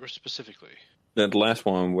talking about specifically? That last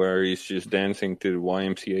one where he's just dancing to the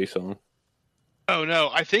YMCA song. Oh no,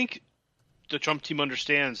 I think the Trump team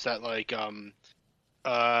understands that like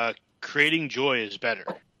creating joy is better.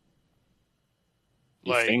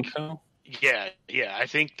 You think so? Yeah. I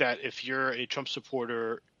think that if you're a Trump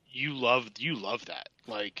supporter, you love that.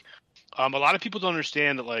 Like, a lot of people don't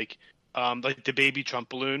understand that. Like the baby Trump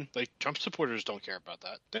balloon. Like, Trump supporters don't care about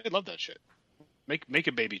that. They love that shit. Make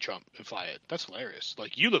a baby Trump and fly it. That's hilarious.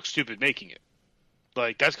 Like, you look stupid making it.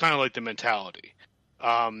 Like, that's kind of like the mentality.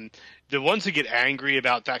 The ones that get angry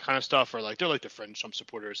about that kind of stuff are like, they're like the fringe Trump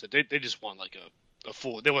supporters that they just want like a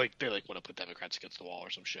full. They want to put Democrats against the wall or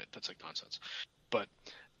some shit. That's like nonsense. But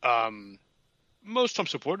most Trump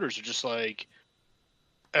supporters are just like,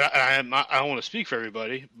 I don't want to speak for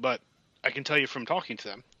everybody, but I can tell you from talking to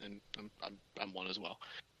them, and I'm one as well.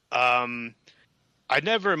 I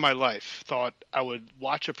never in my life thought I would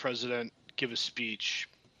watch a president give a speech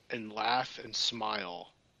and laugh and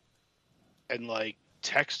smile and like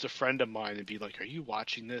text a friend of mine and be like, "Are you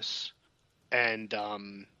watching this?" And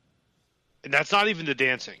And that's not even the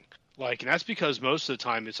dancing. Like, and that's because most of the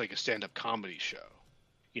time it's like a stand-up comedy show.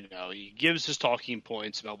 You know, he gives his talking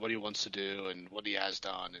points about what he wants to do and what he has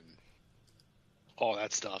done and all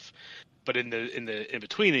that stuff. But in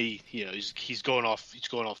between, he's going off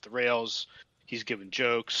the rails. He's giving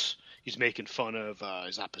jokes. He's making fun of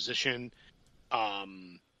his opposition.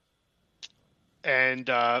 And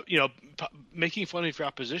making fun of your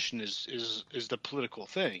opposition is the political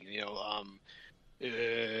thing.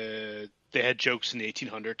 They had jokes in the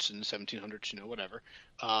 1800s and 1700s, whatever.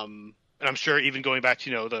 And I'm sure even going back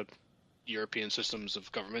to the European systems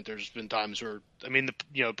of government, there's been times where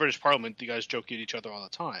the British Parliament, you guys joke at each other all the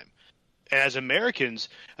time. And as Americans,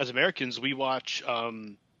 we watch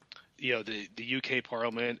the UK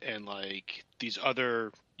Parliament and like these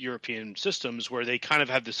other European systems where they kind of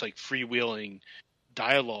have this like freewheeling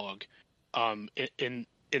dialogue in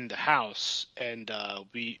the House, and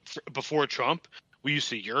before Trump, we used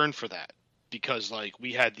to yearn for that because like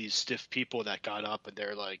we had these stiff people that got up and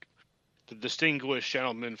they're like, the distinguished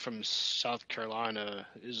gentleman from South Carolina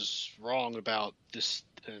is wrong about this,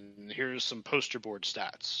 and here's some poster board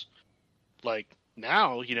stats. Like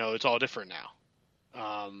now, it's all different now.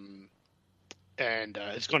 And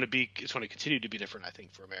it's going to continue to be different, I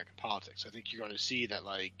think, for American politics. I think you're going to see that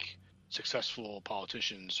like successful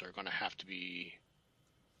politicians are going to have to be,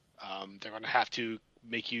 they're going to have to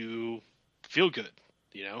make you feel good,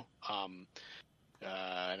 and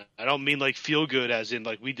I don't mean like feel good as in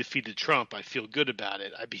like we defeated Trump, I feel good about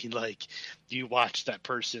it. I mean like you watch that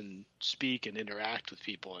person speak and interact with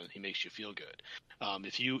people and he makes you feel good.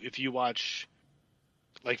 If you watch,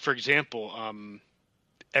 like for example,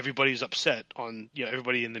 everybody's upset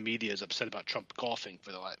everybody in the media is upset about Trump golfing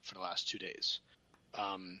for the last 2 days.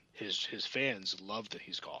 His fans love that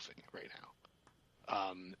he's golfing right now.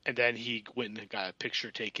 And then he went and got a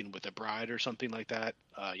picture taken with a bride or something like that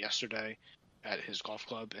yesterday at his golf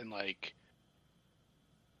club, and like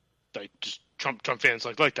just Trump fans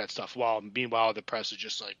like that stuff. While meanwhile the press is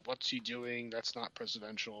just like, what's he doing? That's not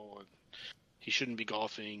presidential. And he shouldn't be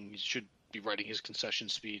golfing. He should be writing his concession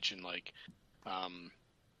speech. And like,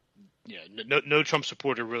 no Trump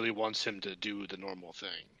supporter really wants him to do the normal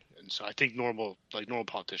thing. And so I think normal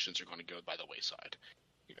politicians are going to go by the wayside,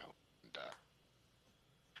 And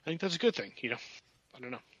I think that's a good thing, I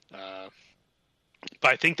don't know.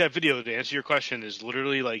 But I think that video, to answer your question, is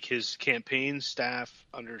literally like his campaign staff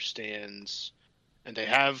understands, and they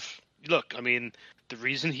have. Look, I mean, the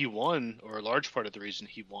reason he won, or a large part of the reason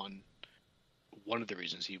he won, one of the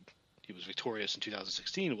reasons he was victorious in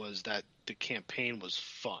 2016 was that the campaign was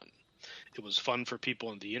fun. It was fun for people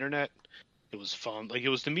on the internet. It was fun, like it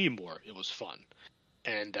was the meme war. It was fun,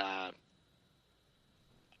 and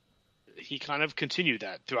he kind of continued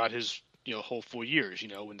that throughout his whole 4 years.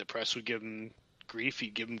 When the press would give him grief,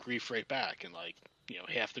 he'd give him grief right back. And like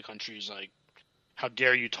half the country's like, how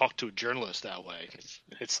dare you talk to a journalist that way?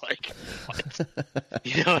 It's like, what?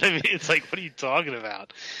 You know what I mean? It's like, what are you talking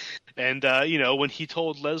about? And when he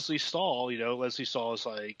told Leslie Stahl, Leslie Stahl is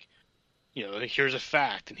like, here's a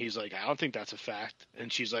fact, and he's like, I don't think that's a fact.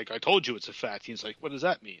 And she's like, I told you it's a fact. He's like, what does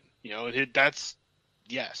that mean? That's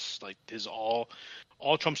yes, like his all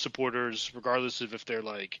Trump supporters, regardless of if they're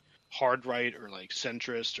like hard right or like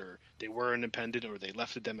centrist or they were independent or they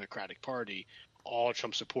left the Democratic Party, all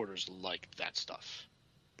Trump supporters like that stuff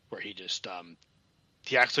where he just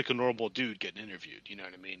he acts like a normal dude getting interviewed. You know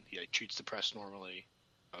what I mean? He like treats the press normally.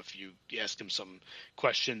 If you ask him some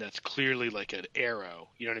question that's clearly like an arrow,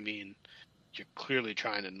 you know what I mean? You're clearly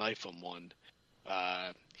trying to knife him one.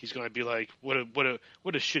 He's going to be like, what a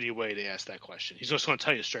shitty way to ask that question. He's just going to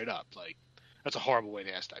tell you straight up, like, that's a horrible way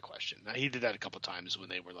to ask that question. Now, he did that a couple times when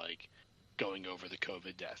they were like going over the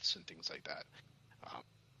COVID deaths and things like that. I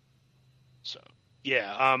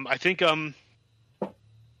think I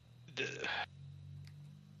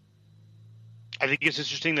think it's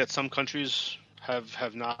interesting that some countries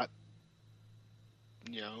have not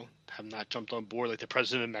jumped on board. Like the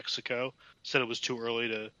president of Mexico said it was too early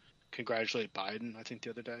to congratulate Biden, I think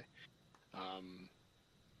the other day. I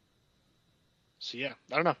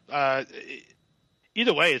don't know.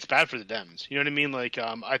 Either way, it's bad for the Dems. You know what I mean? Like,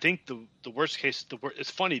 I think the worst case, it's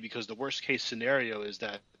funny because the worst case scenario is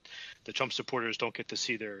that the Trump supporters don't get to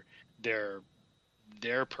see their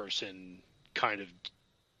person kind of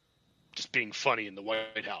just being funny in the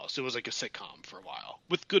White House. It was like a sitcom for a while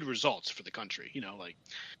with good results for the country,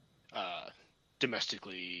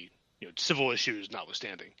 domestically, civil issues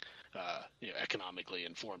notwithstanding, economically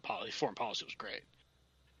and foreign policy was great,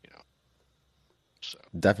 so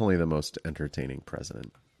definitely the most entertaining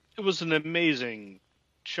president. It was an amazing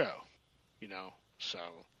show, so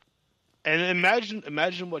And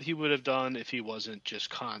imagine what he would have done if he wasn't just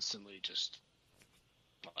constantly just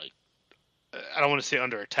like, I don't want to say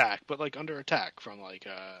under attack, but like under attack from like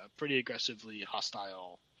a pretty aggressively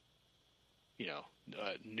hostile,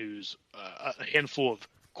 news, a handful of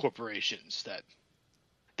corporations that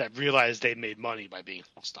realized they made money by being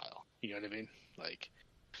hostile. You know what I mean? Like,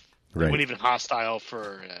 they Right. weren't even hostile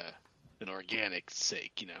for an organic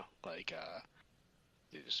sake. Like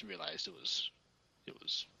they just realized it was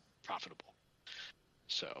profitable.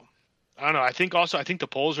 So I don't know. I think the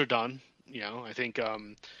polls are done. I think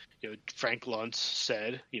Frank Luntz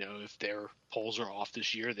said, if their polls are off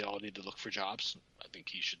this year, they all need to look for jobs. I think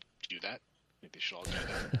he should do that. I think they should all do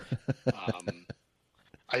that.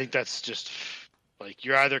 I think that's just like,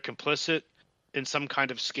 you're either complicit in some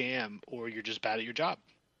kind of scam or you're just bad at your job.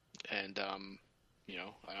 And I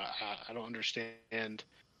don't understand.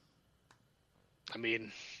 I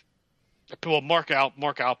mean, well, Mark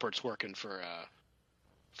Alpert's working for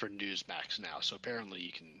Newsmax now, so apparently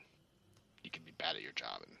you can be bad at your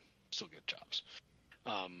job and still get jobs.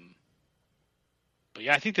 But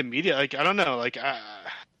yeah, I think the media, like, I don't know, like,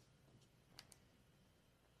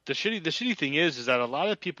 the shitty thing is that a lot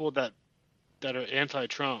of people that are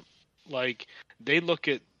anti-Trump, like,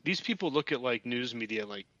 these people look at like news media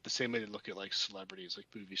like the same way they look at like celebrities, like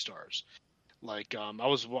movie stars. Like,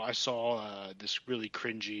 I saw this really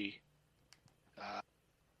cringy,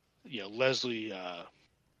 Leslie,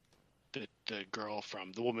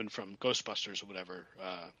 the woman from Ghostbusters or whatever,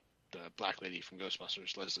 the black lady from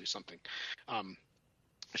Ghostbusters, Leslie something.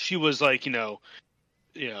 She was like,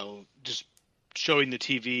 just showing the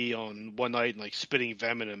TV on one night and like spitting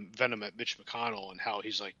venom at Mitch McConnell and how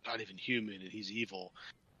he's like not even human and he's evil.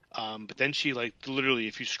 But then she, like, literally,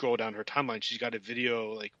 if you scroll down her timeline, she's got a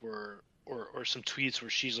video like or some tweets where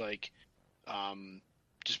she's like,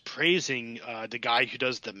 just praising the guy who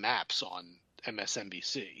does the maps on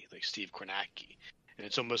MSNBC, like Steve Kornacki, and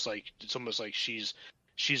it's almost like she's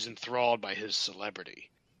enthralled by his celebrity,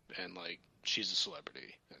 and like she's a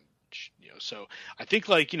celebrity, and so I think,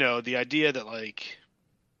 like, the idea that like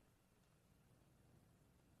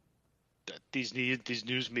that these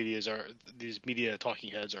media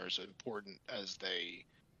talking heads are as important as they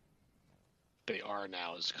are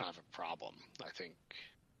now is kind of a problem. I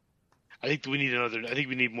think we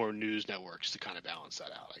need more news networks to kind of balance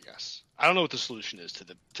that out, I guess. I don't know what the solution is to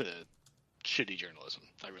the shitty journalism.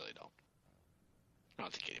 I really don't. I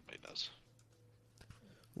don't think anybody does.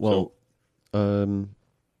 Well,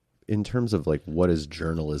 in terms of like, what is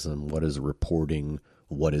journalism, what is reporting,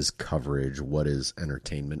 what is coverage, what is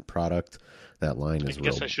entertainment product, that line is I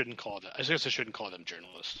guess I shouldn't call them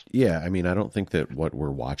journalists. Yeah, I mean, I don't think that what we're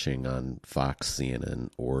watching on Fox,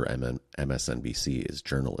 CNN, or MSNBC is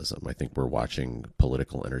journalism. I think we're watching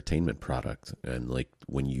political entertainment product. And like,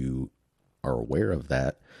 when you are aware of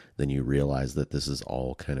that, then you realize that this is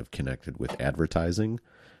all kind of connected with advertising.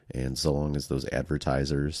 And so long as those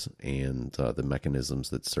advertisers and the mechanisms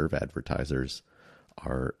that serve advertisers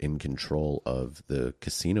are in control of the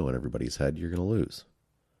casino in everybody's head, you're going to lose.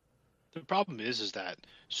 The problem is that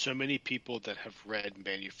so many people that have read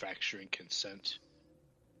Manufacturing Consent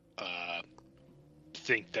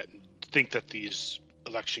think that these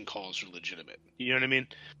election calls are legitimate. You know what I mean?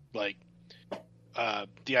 Like,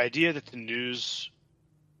 the idea that the news,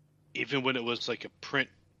 even when it was like a print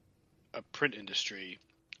industry,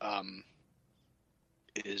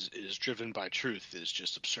 is driven by truth is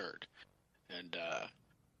just absurd, and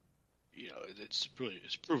it's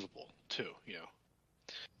provable too.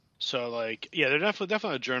 So like, yeah, they're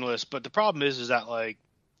definitely a journalist, but the problem is that, like,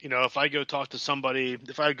 if I go talk to somebody,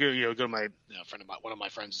 if I go to my one of my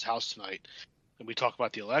friends' house tonight, and we talk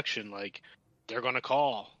about the election, like, they're gonna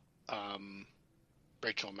call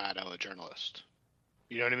Rachel Maddow a journalist.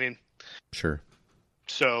 You know what I mean? Sure.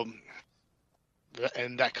 So,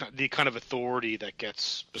 and the kind of authority that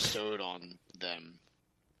gets bestowed on them.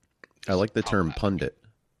 I like the term pundit.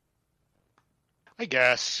 I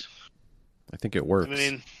guess. I think it works. I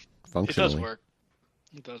mean, functionally.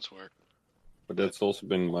 It does work. But that's also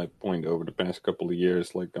been my point over the past couple of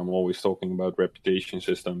years. Like, I'm always talking about reputation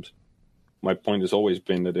systems. My point has always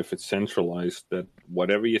been that if it's centralized, that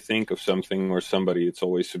whatever you think of something or somebody, it's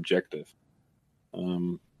always subjective.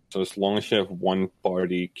 So as long as you have one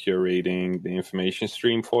party curating the information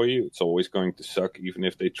stream for you, it's always going to suck, even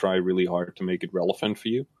if they try really hard to make it relevant for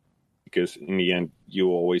you. Because in the end, you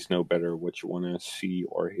always know better what you want to see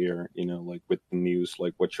or hear. Like with the news,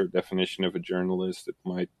 like, what's your definition of a journalist? It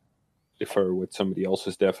might differ with somebody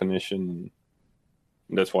else's definition.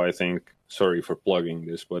 And that's why I think, sorry for plugging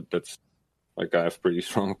this, but that's, like, I have pretty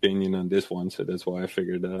strong opinion on this one. So that's why I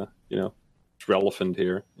figured, relevant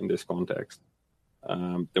here in this context,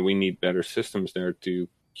 then we need better systems there to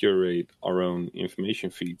curate our own information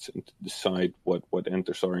feeds and to decide what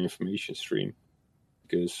enters our information stream.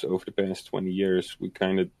 Because over the past 20 years, we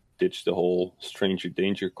kind of ditched the whole stranger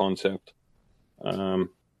danger concept.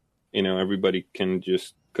 Everybody can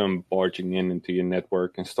just come barging into your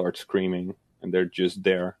network and start screaming, and they're just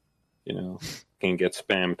there. Can get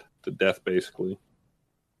spammed to death, basically.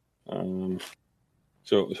 So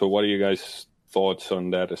what are you guys' thoughts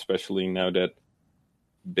on that, especially now that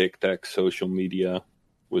big tech social media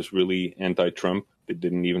was really anti-Trump? They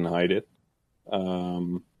didn't even hide it.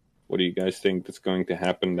 What do you guys think that's going to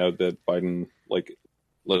happen now that Biden,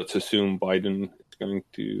 let's assume Biden is going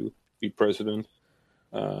to be president?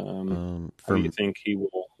 How do you think he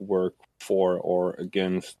will work for or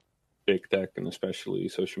against big tech and especially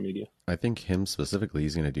social media? I think him specifically,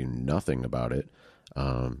 he's going to do nothing about it.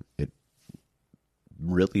 It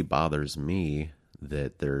really bothers me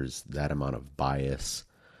that there's that amount of bias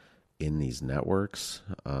in these networks.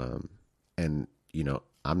 And,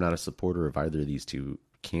 I'm not a supporter of either of these two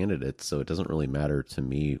candidates, so it doesn't really matter to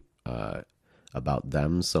me about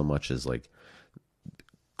them so much as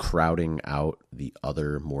crowding out the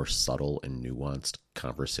other more subtle and nuanced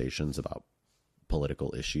conversations about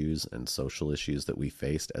political issues and social issues that we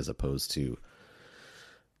faced, as opposed to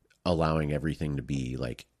allowing everything to be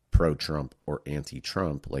pro-Trump or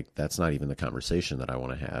anti-Trump. That's not even the conversation that I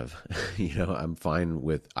want to have. I'm fine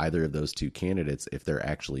with either of those two candidates if they're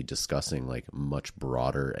actually discussing much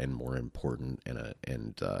broader and more important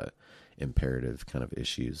and imperative kind of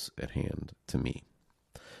issues at hand to me.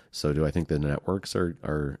 So do I think the networks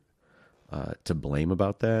are to blame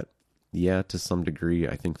about that? Yeah, to some degree,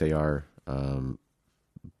 I think they are.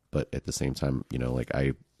 But at the same time,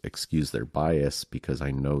 I excuse their bias because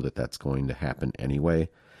I know that that's going to happen anyway.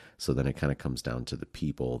 So then it kind of comes down to the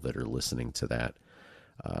people that are listening to that.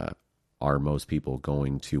 Are most people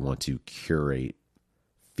going to want to curate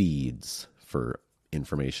feeds for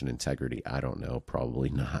information integrity? I don't know. Probably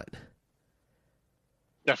not.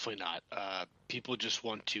 Definitely not. People just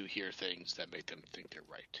want to hear things that make them think they're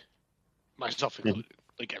right. Myself included,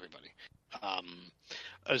 like everybody.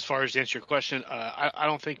 As far as to answer your question, I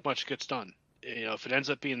don't think much gets done. If it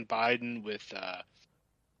ends up being Biden with,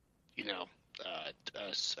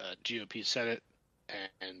 GOP Senate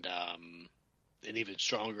and an even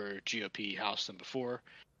stronger GOP House than before,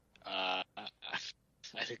 I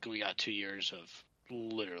think we got 2 years of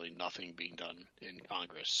literally nothing being done in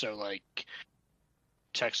Congress. So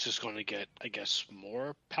tech's just going to get, I guess,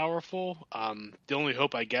 more powerful. The only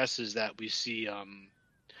hope, I guess, is that we see,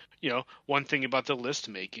 one thing about the list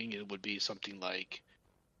making, it would be something like,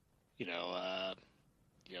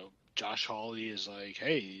 Josh Hawley is like,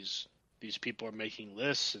 hey, these people are making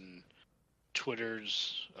lists and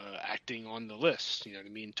Twitter's acting on the list. You know what I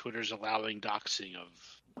mean? Twitter's allowing doxing of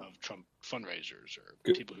Trump fundraisers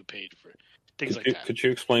or people who paid for things like that. Could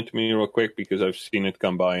you explain to me real quick, because I've seen it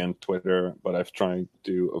come by on Twitter, but I've tried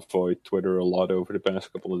to avoid Twitter a lot over the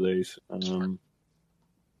past couple of days.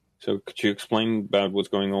 So could you explain about what's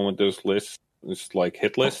going on with those lists? It's like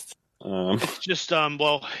hit lists? It's just,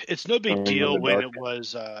 it's no big deal when it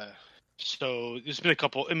was, so there's been a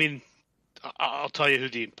couple, I'll tell you who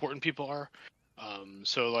the important people are.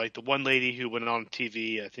 So the one lady who went on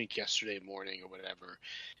TV, I think yesterday morning or whatever,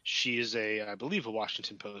 she is I believe a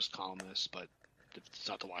Washington Post columnist, but it's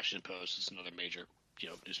not the Washington Post, it's another major,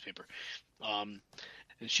 newspaper. And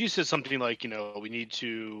she said something like, we need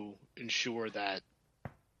to ensure that,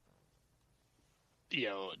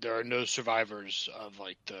 there are no survivors of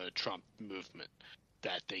the Trump movement,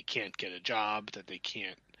 that they can't get a job, that they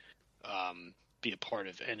can't be a part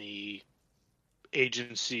of any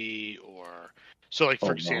agency or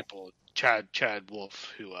for example, Chad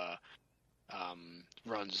Wolf, who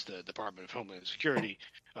runs the Department of Homeland Security,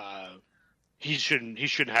 he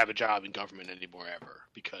shouldn't have a job in government anymore ever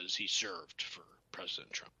because he served for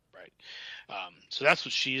President Trump, right? So that's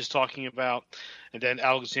what she is talking about. And then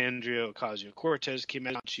Alexandria Ocasio-Cortez came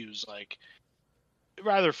out. She was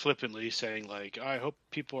rather flippantly saying I hope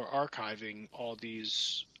people are archiving all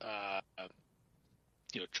these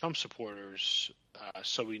Trump supporters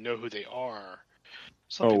so we know who they are.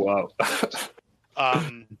 Something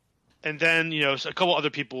and then a couple other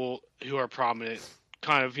people who are prominent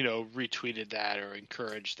kind of retweeted that or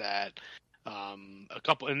encouraged that. A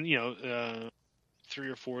couple, and 3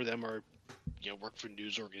 or 4 of them are work for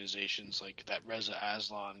news organizations, like that Reza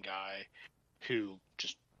Aslan guy who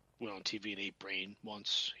just went on TV and ate brain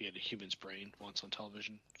once. He had a human's brain once on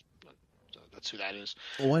television. But, that's who that is.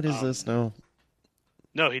 What is this now?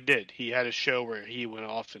 No, he did. He had a show where he went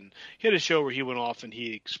off and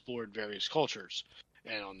he explored various cultures.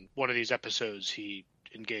 And on one of these episodes, he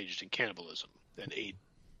engaged in cannibalism and ate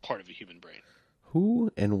part of a human brain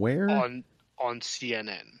Who and where? on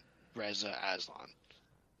CNN. Reza Aslan.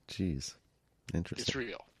 Jeez, interesting. It's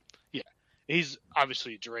real. Yeah, he's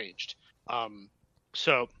obviously deranged.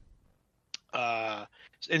 So,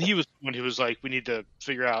 and he was when he was like, we need to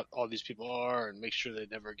figure out all these people are and make sure they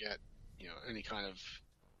never get, any kind of,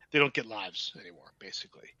 they don't get lives anymore,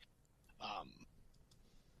 basically.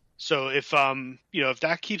 So if if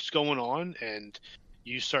that keeps going on and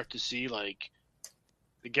you start to see like,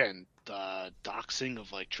 again, the doxing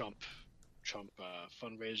of like Trump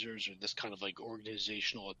fundraisers or this kind of like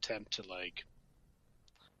organizational attempt to like,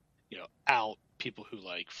 out people who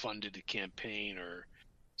like funded the campaign or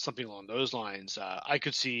something along those lines, I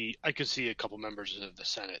could see a couple members of the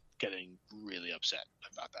Senate getting really upset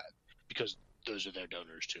about that because those are their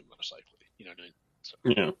donors too, most likely. You know what I mean? So,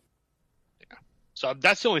 Yeah. So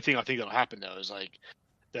that's the only thing I think that'll happen though is like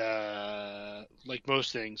like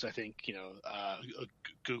most things, I think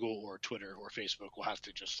Google or Twitter or Facebook will have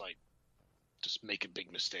to just make a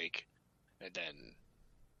big mistake, and then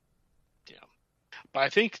But I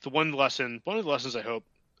think one of the lessons I hope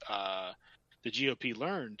the GOP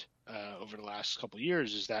learned over the last couple of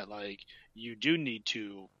years is that like you do need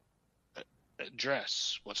to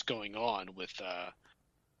address what's going on with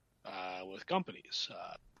companies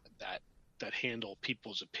that handle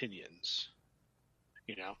people's opinions,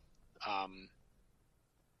 and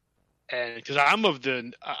because I'm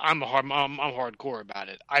hardcore about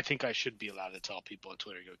it. I think I should be allowed to tell people on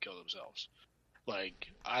Twitter to go kill themselves.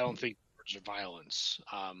 Like, I don't think words are violence.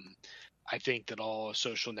 I think that all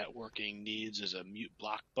social networking needs is a mute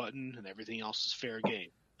block button, and everything else is fair game.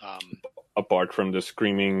 Apart from the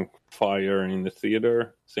screaming fire in the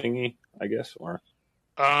theater thingy, I guess, or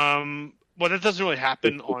well, that doesn't really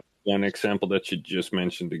happen on. One example that you just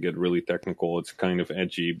mentioned, to get really technical, it's kind of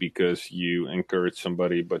edgy because you encourage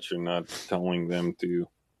somebody, but you're not telling them to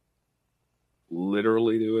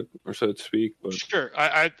literally do it, or so to speak. But Sure,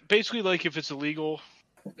 I basically, like, if it's illegal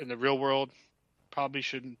in the real world, probably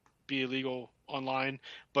shouldn't be illegal online.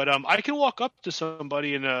 But I can walk up to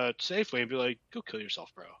somebody in a safe way and be like, "Go kill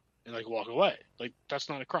yourself, bro," and like walk away. Like, that's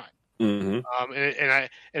not a crime. mm-hmm. And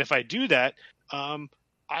if I do that,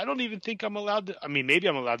 I don't even think I'm allowed to. I mean, maybe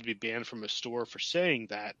I'm allowed to be banned from a store for saying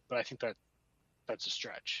that, but I think that's a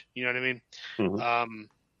stretch. You know what I mean? Mm-hmm.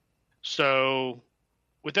 So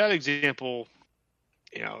with that example,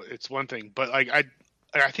 it's one thing, but like I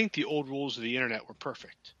think the old rules of the internet were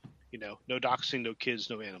perfect. No doxing, no kids,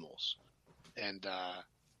 no animals, and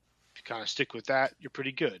if you kind of stick with that, you're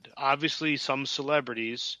pretty good. Obviously, some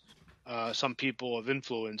celebrities, some people of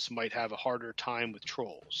influence might have a harder time with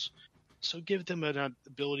trolls. So give them an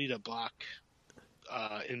ability to block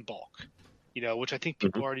in bulk, which I think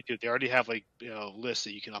people already do. They already have like lists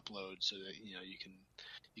that you can upload so that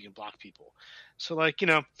you can block people. So like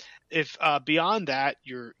if beyond that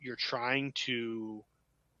you're trying to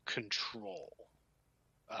control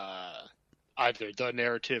either the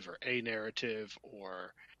narrative or a narrative,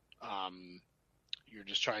 or you're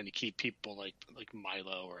just trying to keep people like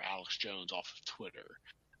Milo or Alex Jones off of Twitter.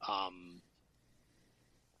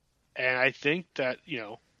 And I think that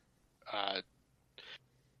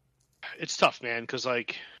it's tough, man, because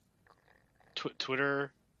like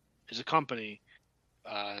Twitter is a company,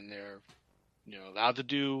 and they're allowed to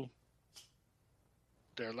do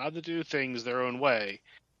things their own way,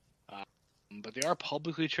 but they are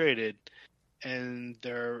publicly traded, and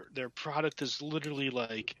their product is literally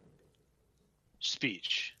like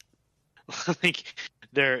speech. Like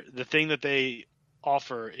the thing that they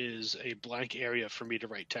offer is a blank area for me to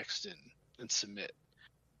write text in and submit.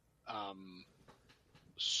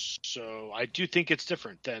 So I do think it's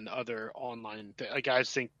different than other online like, I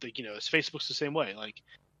think that Facebook's the same way. Like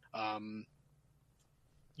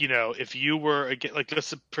if you were like,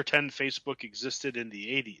 let's pretend Facebook existed in the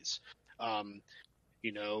 80s.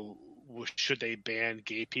 Should they ban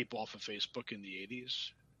gay people off of Facebook in the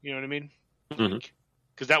 80s? You know what I mean? Mm-hmm.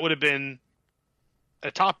 Because that would have been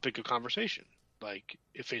a topic of conversation. Like,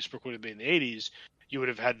 if Facebook would have been in the 80s, you would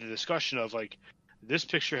have had the discussion of like, this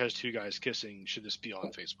picture has two guys kissing. Should this be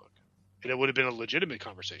on Facebook? And it would have been a legitimate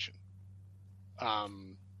conversation.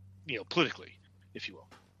 Politically, if you will.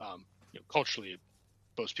 Culturally,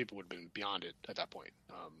 most people would have been beyond it at that point.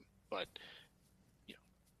 But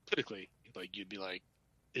politically, like, you'd be like,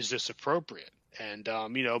 is this appropriate? And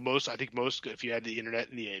most, if you had the internet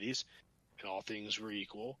in the 80s and all things were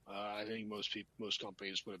equal, I think most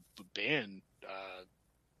companies would ban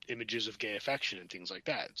images of gay affection and things like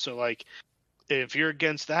that. So like, if you're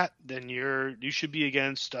against that, then you should be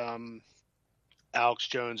against Alex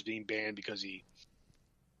Jones being banned because he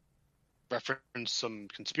referenced some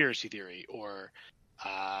conspiracy theory, or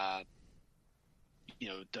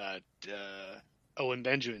Owen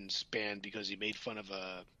Benjamin's banned because he made fun of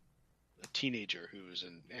a teenager who was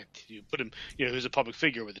you put him, who's a public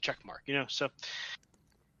figure with a check mark, so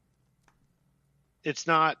it's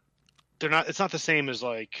not the same as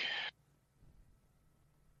like,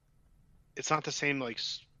 it's not the same like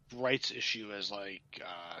rights issue as like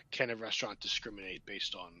can a restaurant discriminate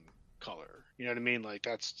based on color? You know what I mean? Like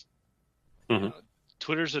that's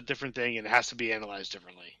Twitter's a different thing, and it has to be analyzed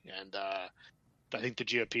differently. And I think the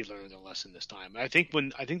GOP learned their lesson this time. I think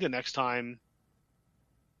the next time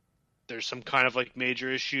there's some kind of like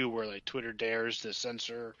major issue where like Twitter dares to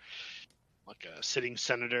censor like a sitting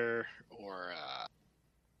senator, or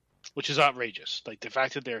which is outrageous. Like the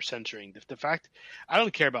fact that they're censoring the fact, I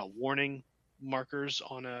don't care about warning markers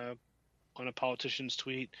on a politician's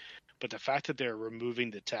tweet, but the fact that they're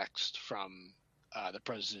removing the text from the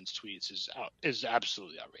president's tweets is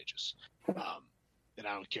absolutely outrageous. And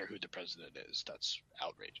I don't care who the president is. That's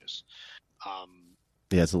outrageous.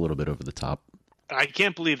 Yeah, it's a little bit over the top. I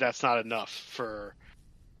can't believe that's not enough for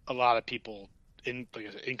a lot of people in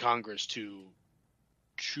Congress to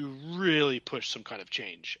really push some kind of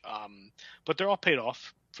change. But they're all paid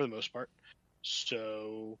off for the most part.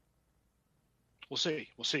 So we'll see.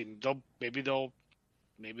 Maybe they'll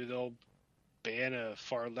ban a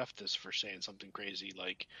far leftist for saying something crazy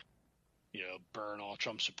like, burn all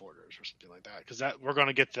Trump supporters or something like that. Because we're going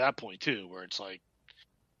to get to that point too, where it's like,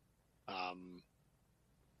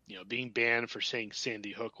 being banned for saying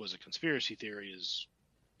Sandy Hook was a conspiracy theory is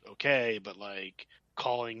okay, but like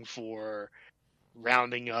calling for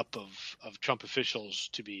rounding up of Trump officials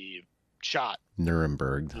to be shot,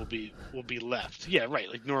 Nuremberg will be left. Yeah, right.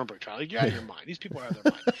 Like Nuremberg trial. Like, you're out of your mind. These people are out of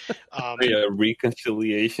their mind.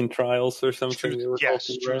 Reconciliation trials or something. Yes.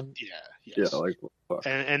 Yeah, like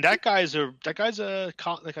and that guy's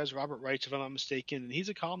Robert Wright, if I'm not mistaken, and he's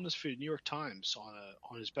a columnist for the New York Times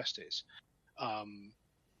on his best days.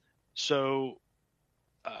 So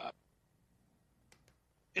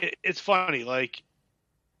it's funny. Like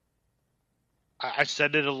I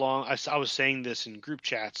said it I was saying this in group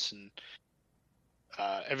chats, and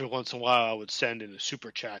every once in a while I would send in a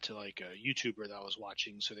super chat to like a YouTuber that I was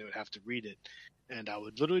watching, so they would have to read it. And I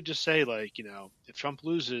would literally just say, like, if Trump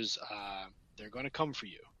loses, they're going to come for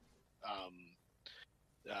you.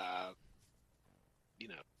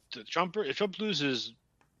 If Trump loses,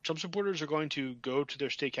 Trump supporters are going to go to their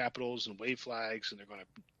state capitals and wave flags, and they're going to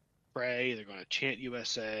pray, they're going to chant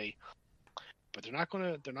USA, but they're not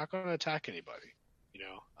going to attack anybody.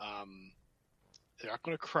 They're not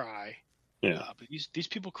going to cry. Yeah. But these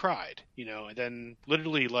people cried, and then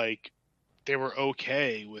literally like they were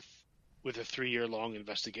okay with a 3-year long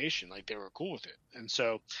investigation. Like they were cool with it. And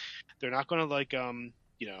so they're not going to like, they're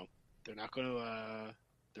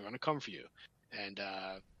going to come for you. And,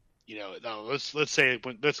 now let's say,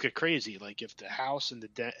 let's get crazy. Like if the House and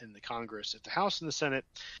the Congress, if the House and the Senate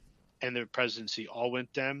and the presidency all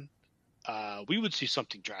went Dem, we would see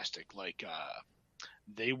something drastic. Like,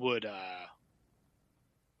 they would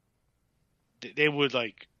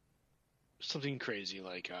like something crazy,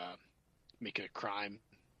 like make it a crime,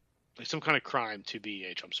 like some kind of crime to be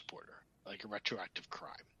a Trump supporter, like a retroactive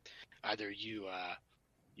crime. Either you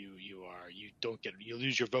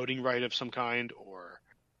lose your voting right of some kind, or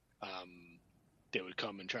they would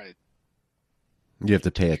come and try to. You have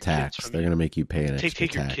to pay a tax. They're going to make you pay an extra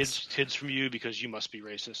take your tax. kids from you because you must be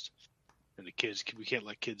racist, and we can't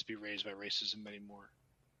let kids be raised by racism anymore.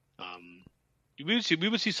 We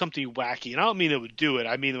would see something wacky, and I don't mean it would do it.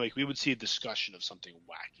 I mean, like, we would see a discussion of something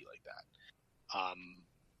wacky like that.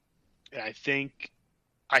 And I think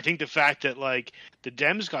the fact that like the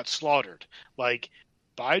Dems got slaughtered, like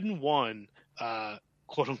Biden won,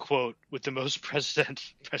 quote unquote, with the most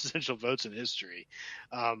presidential votes in history,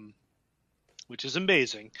 which is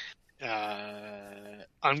amazing.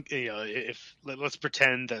 If let's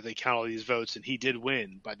pretend that they count all these votes and he did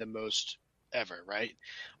win by the most ever, right?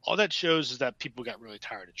 All that shows is that people got really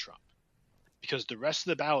tired of Trump, because the rest of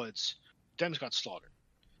the ballots, Dems got slaughtered.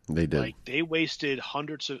 They did. Like they wasted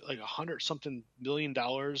 $100 something million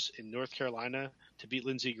in North Carolina to beat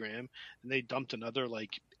Lindsey Graham, and they dumped another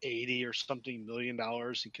like $80 or something million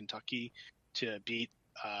in Kentucky to beat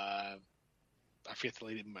I forget the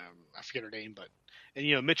lady, I forget her name, but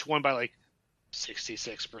Mitch won by like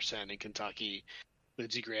 66% in Kentucky.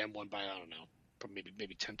 Lindsey Graham won by, I don't know,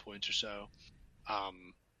 maybe 10 points or so.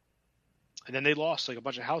 And then they lost like a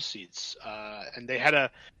bunch of House seats. And they had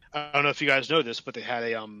I don't know if you guys know this, but they had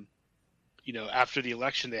after the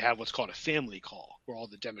election, they have what's called a family call, where all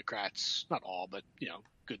the Democrats, not all, but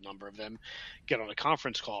good number of them, get on a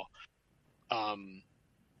conference call. And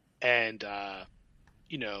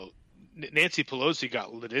Nancy Pelosi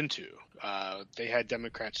got lit into. They had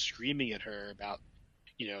Democrats screaming at her about,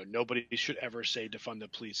 nobody should ever say defund the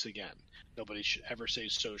police again. Nobody should ever say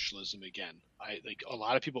socialism again. A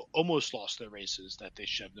lot of people almost lost their races that they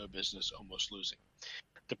should have no business almost losing.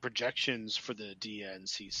 The projections for the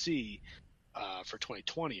DNCC for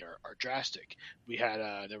 2020 are drastic. We had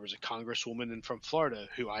there was a congresswoman from Florida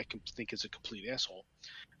who I think is a complete asshole.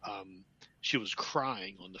 She was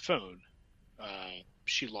crying on the phone.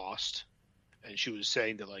 She lost, and she was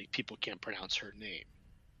saying that people can't pronounce her name.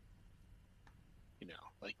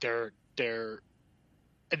 They're,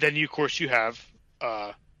 and then of course you have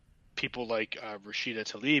people like Rashida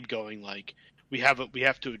Tlaib going we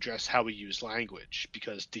have to address how we use language,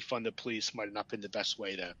 because defund the police might have not been the best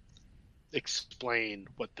way to explain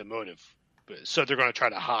what the motive is. So they're going to try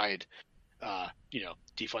to hide,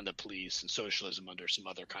 defund the police and socialism under some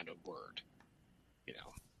other kind of word,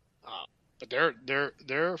 but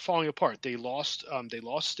they're falling apart. They lost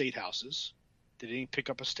state houses. They didn't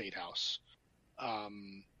pick up a state house.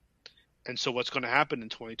 And so what's going to happen in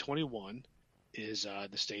 2021 is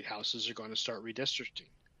the state houses are going to start redistricting,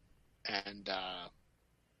 and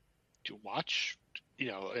to watch,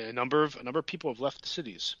 a number of people have left the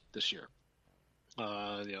cities this year.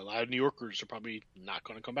 A lot of New Yorkers are probably not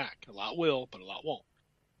going to come back. A lot will, but a lot won't.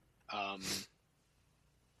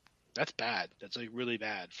 That's bad. That's really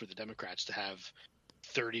bad for the Democrats to have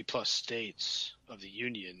 30 plus states of the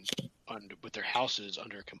union with their houses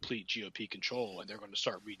under complete GOP control, and they're going to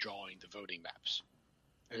start redrawing the voting maps.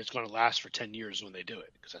 And it's going to last for 10 years when they do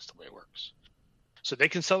it, because that's the way it works. So they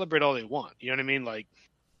can celebrate all they want. You know what I mean?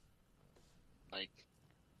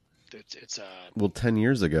 It's Well, 10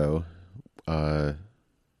 years ago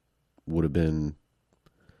would have been,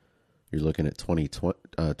 you're looking at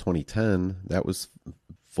 2010. That was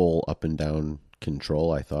full up and down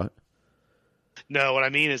control, I thought. No, what I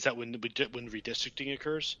mean is that when redistricting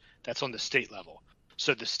occurs, that's on the state level.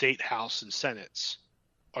 So the state House and Senates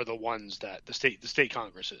are the ones that the state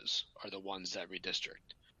Congresses are the ones that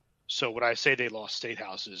redistrict. So when I say they lost state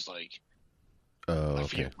houses, I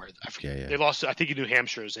forget. Yeah. They lost. I think in New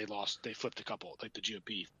Hampshire, they flipped a couple, the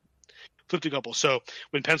GOP flipped a couple. So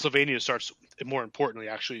when Pennsylvania starts, more importantly,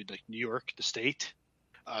 actually, New York, the state,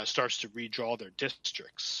 starts to redraw their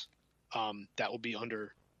districts, that will be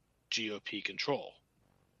under GOP control.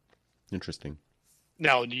 Interesting.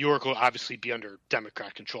 Now, New York will obviously be under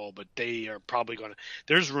Democrat control, but they are probably going to –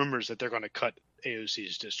 there's rumors that they're going to cut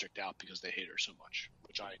AOC's district out because they hate her so much,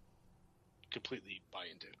 which I completely buy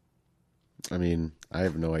into. I mean, I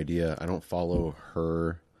have no idea. I don't follow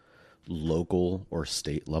her local or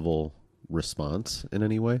state level response in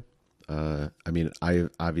any way. I mean, I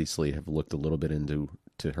obviously have looked a little bit into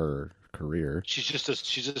her career. She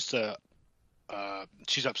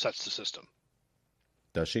upsets the system.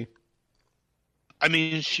 Does she? I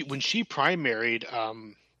mean, when she primaried,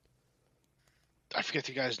 I forget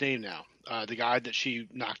the guy's name now. The guy that she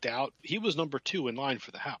knocked out, he was number 2 in line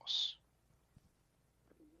for the House.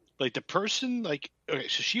 The person, okay,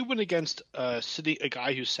 so she went against a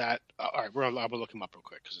guy who sat. All right, I'm gonna look him up real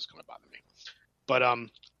quick because it's gonna bother me. But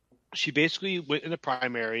she basically went in a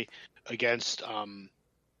primary against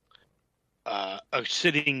a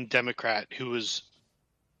sitting Democrat who was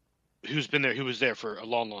there for a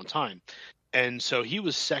long, long time. And so he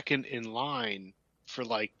was second in line for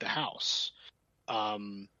the House.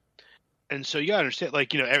 And so you gotta understand,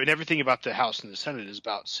 and everything about the House and the Senate is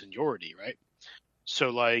about seniority, right?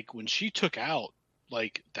 So when she took out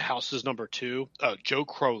the House's number 2, Joe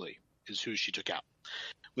Crowley is who she took out.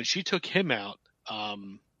 When she took him out,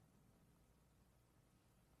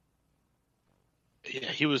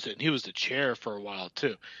 he was the chair for a while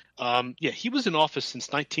too. He was in office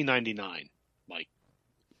since 1999, Mike.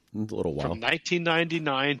 A little while. From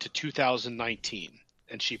 1999 to 2019,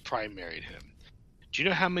 and she primaried him. Do you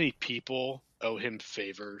know how many people owe him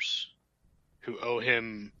favors? Who owe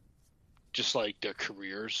him just their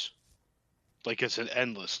careers? It's an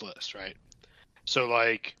endless list, right? So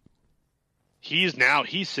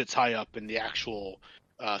he sits high up in the actual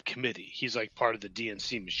committee. He's part of the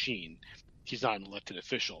DNC machine. He's not an elected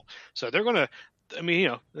official. So they're gonna, I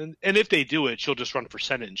mean, and if they do it, she'll just run for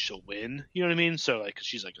Senate and she'll win. You know what I mean? So 'cause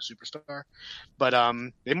she's a superstar. But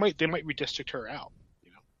they might redistrict her out.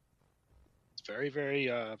 It's very, very,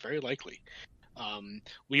 very likely.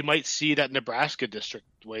 We might see that Nebraska district,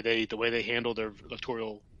 the way they handle their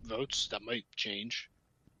electoral votes, that might change.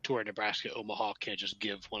 to where Nebraska, Omaha can't just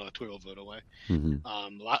give one electoral vote away. Mm-hmm.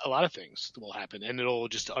 A lot of things will happen, and it'll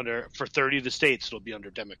just for 30 of the states, it'll be under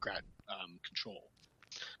Democrat control.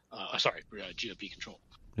 GOP control.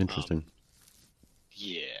 Interesting.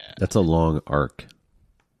 Yeah, That's a long arc.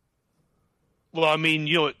 Well, I mean,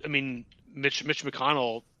 Mitch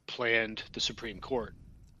McConnell planned the Supreme Court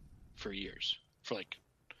for years, for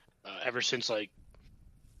ever since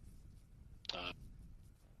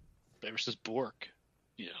Bork.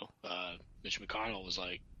 Mitch McConnell was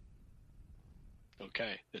like,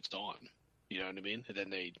 okay, it's on. You know what I mean? And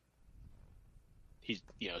then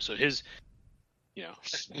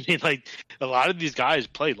a lot of these guys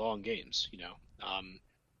play long games,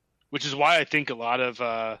 which is why I think a lot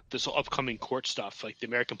of this upcoming court stuff, like the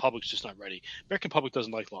American public's just not ready. American public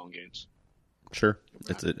doesn't like long games. Sure.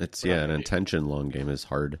 It's an intention long game is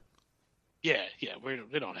hard. Yeah,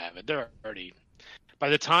 they don't have it. They're already by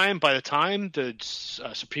the time the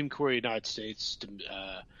Supreme Court of the United States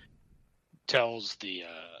tells the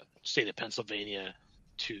state of Pennsylvania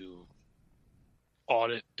to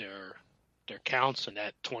audit their counts, and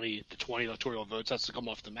that 20 electoral votes has to come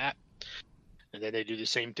off the map, and then they do the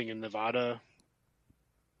same thing in Nevada.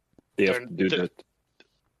 They have to do that.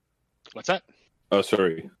 What's that? Oh,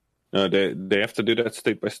 sorry. No, they have to do that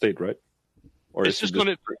state by state, right? Or it's just going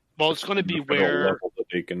to. Well, it's going to be where that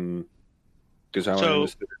they can. Because I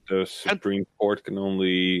understand the Supreme Court can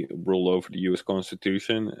only rule over the U.S.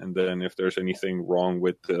 Constitution, and then if there's anything wrong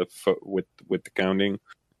with the counting,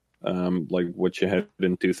 like what you had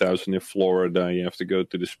in 2000 in Florida, you have to go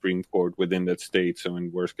to the Supreme Court within that state. So in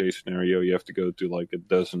worst case scenario, you have to go to like a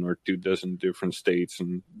dozen or 24 different states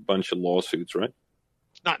and a bunch of lawsuits, right?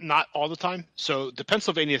 Not all the time. So the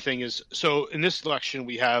Pennsylvania thing is, so in this election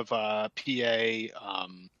we have PA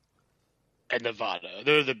and Nevada.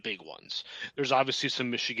 They're the big ones. There's obviously some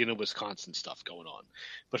Michigan and Wisconsin stuff going on,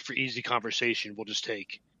 but for easy conversation,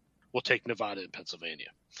 we'll take Nevada and Pennsylvania.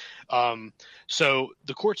 So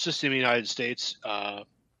the court system in the United States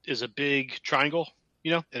is a big triangle,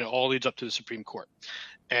 and it all leads up to the Supreme Court.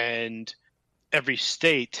 And every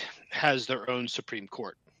state has their own Supreme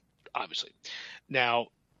Court, obviously. Now,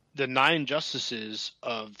 the 9 justices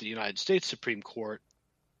of the United States Supreme Court,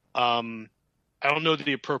 I don't know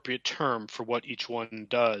the appropriate term for what each one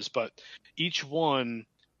does, but each one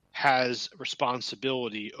has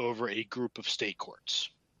responsibility over a group of state courts.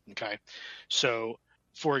 Okay. So,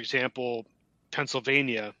 for example,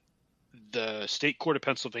 Pennsylvania, the state court of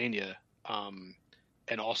Pennsylvania,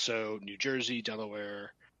 and also New Jersey,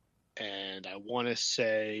 Delaware, and I want to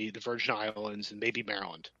say the Virgin Islands and maybe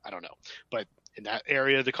Maryland. I don't know. But in that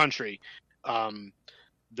area of the country,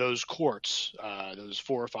 those courts, those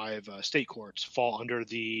 4 or 5 state courts, fall under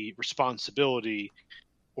the responsibility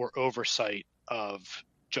or oversight of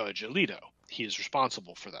Judge Alito. He is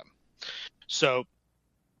responsible for them. So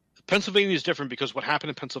Pennsylvania is different because what happened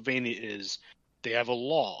in Pennsylvania is they have a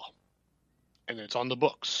law, and it's on the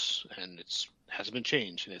books, and it hasn't been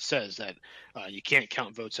changed, and it says that you can't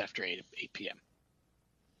count votes after 8 p.m.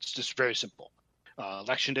 It's just very simple.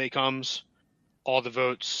 Election day comes, all the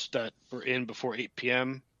votes that were in before 8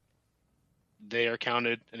 p.m., they are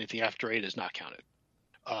counted. Anything after 8 is not counted.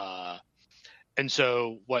 And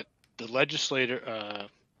so what the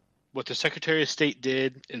Secretary of State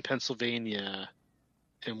did in Pennsylvania,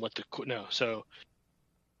 and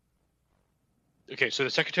so the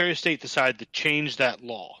Secretary of State decided to change that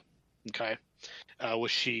law, okay,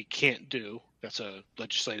 which she can't do. That's a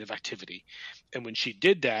legislative activity. And when she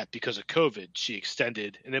did that, because of COVID, she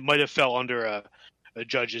extended, and it might have fell under a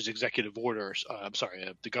judge's executive order.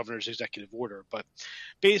 The governor's executive order. But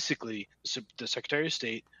basically, the Secretary of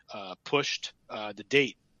State pushed the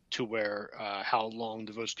date to where how long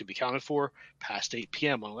the votes could be counted for past 8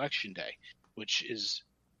 p.m. on Election Day, which is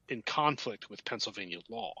in conflict with Pennsylvania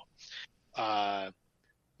law.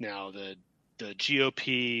 Now, the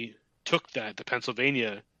GOP took that, the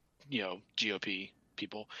Pennsylvania GOP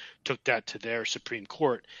people took that to their Supreme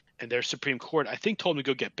Court, and their Supreme Court, I think, told them to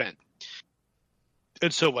go get bent.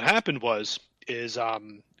 And so what happened is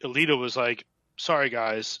Alito was like, sorry,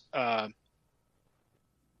 guys.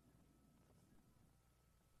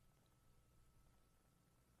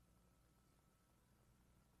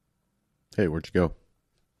 Hey, where'd you go?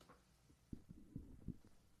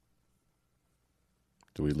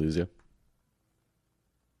 Did we lose you?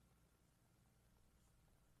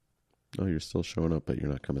 Oh, you're still showing up, but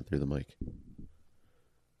you're not coming through the mic.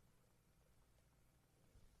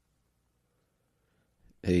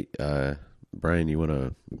 Hey, Brian, you want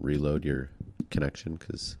to reload your connection?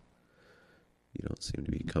 Because you don't seem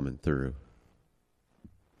to be coming through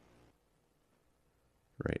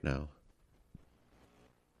right now.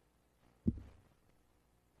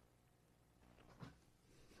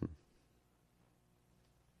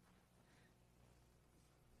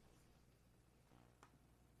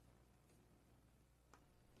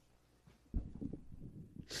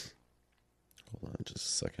 Just a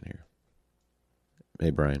second here.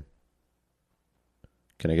 Hey, Brian.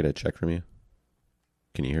 Can I get a check from you?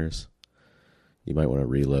 Can you hear us? You might want to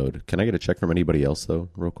reload. Can I get a check from anybody else, though,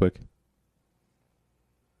 real quick?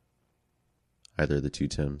 Either of the two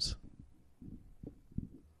Tims.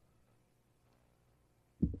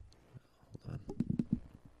 Hold on.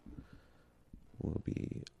 We'll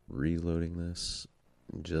be reloading this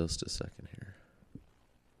in just a second here.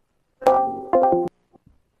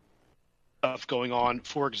 Stuff going on.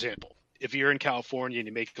 For example, if you're in California and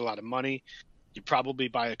you make a lot of money, you probably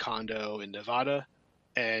buy a condo in Nevada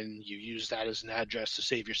and you use that as an address to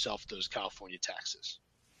save yourself those California taxes.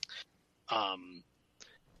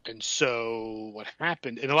 And so what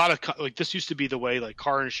happened, and a lot of like this used to be the way, like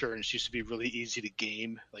car insurance used to be really easy to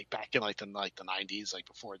game, like back in like the 90s, like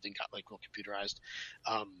before it got like real computerized.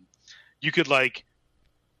 You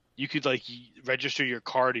could register your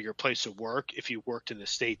car to your place of work if you worked in a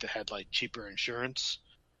state that had like cheaper insurance,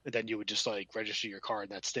 and then you would just like register your car in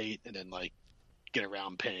that state and then like get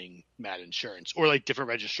around paying mad insurance, or like different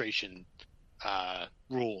registration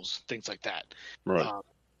rules, things like that. Right.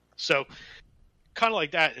 So kind of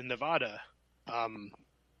like that in Nevada.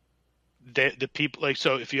 The people, like,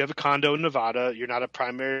 so if you have a condo in Nevada, you're not a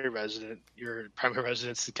primary resident, your primary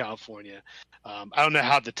residence in California. I don't know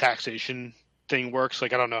how the taxation thing works.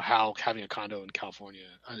 Like, I don't know how having a condo in California,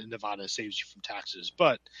 in Nevada, saves you from taxes,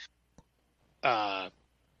 but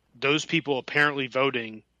those people apparently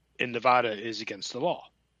voting in Nevada is against the law.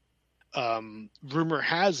 Rumor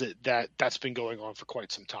has it that that's been going on for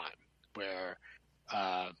quite some time, where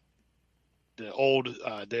the old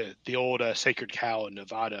sacred cow in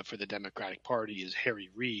Nevada for the Democratic Party is Harry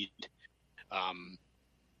Reid,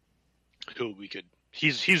 who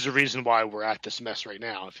he's the reason why we're at this mess right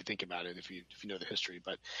now, if you think about it, if you know the history.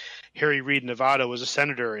 But Harry Reid in Nevada was a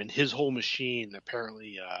senator, and his whole machine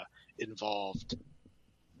apparently involved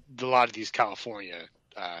a lot of these California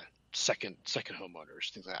second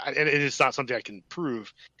homeowners, things like that. And it's not something I can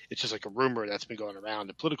prove. It's just like a rumor that's been going around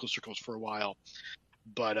in political circles for a while.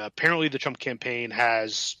 But apparently the Trump campaign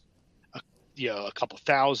has a couple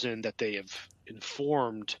thousand that they have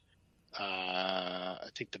informed I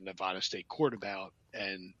think the Nevada State Court about,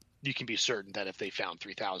 and you can be certain that if they found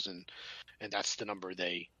 3,000 and that's the number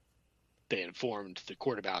they informed the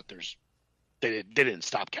court about, they didn't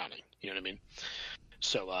stop counting, you know what I mean?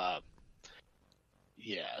 So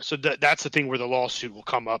so that's the thing where the lawsuit will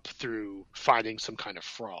come up through finding some kind of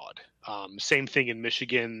fraud. Same thing in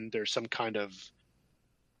Michigan. There's some kind of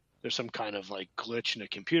like glitch in a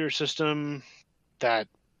computer system that,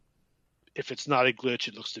 if it's not a glitch,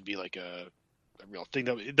 it looks to be like a real thing.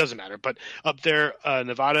 That it doesn't matter. But up there,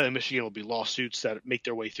 Nevada and Michigan will be lawsuits that make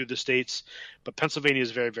their way through the states. But Pennsylvania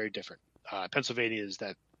is very, very different. Pennsylvania is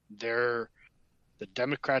that the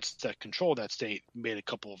Democrats that control that state made a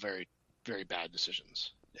couple of very, very bad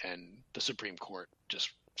decisions, and the Supreme Court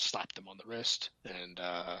just slapped them on the wrist. And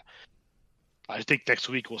I think next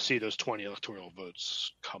week we'll see those 20 electoral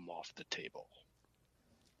votes come off the table.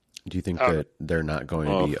 Do you think that they're not going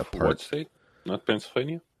to be a part? What state? Not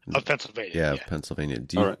Pennsylvania? Of Pennsylvania. Yeah, Pennsylvania.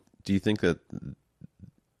 Do you think that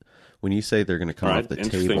when you say they're going to come off the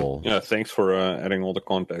table? Yeah, thanks for adding all the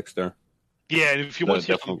context there. Yeah, and if you want to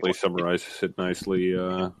definitely summarizes it nicely.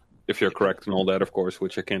 If you're correct and all that, of course,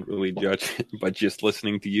 which I can't really judge by just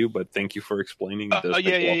listening to you. But thank you for explaining. It does make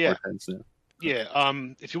a lot more sense now. Yeah.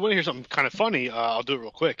 If you want to hear something kind of funny, I'll do it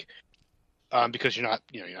real quick. Because you're not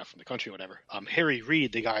from the country or whatever. Harry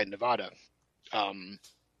Reid, the guy in Nevada,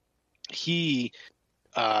 he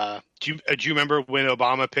do you remember when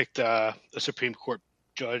Obama picked a Supreme Court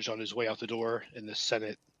judge on his way out the door, and the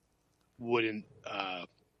Senate wouldn't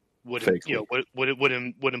put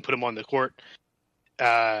him on the court?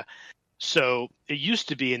 So it used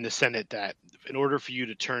to be in the Senate that in order for you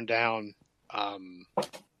to turn down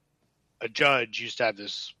a judge, used to have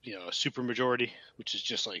this, a supermajority, which is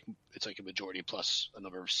just like, it's like a majority plus a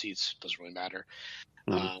number of seats. Doesn't really matter.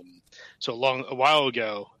 Mm-hmm. So a while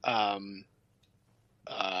ago,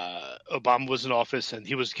 Obama was in office and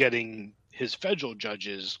he was getting his federal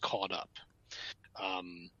judges caught up.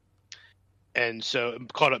 And so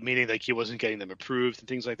caught up meaning like he wasn't getting them approved and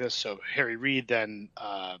things like this. So Harry Reid then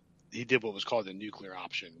he did what was called the nuclear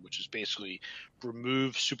option, which is basically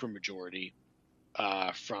remove supermajority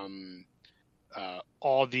from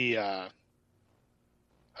all the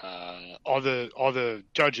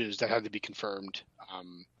judges that had to be confirmed,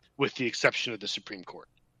 with the exception of the Supreme Court.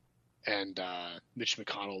 And Mitch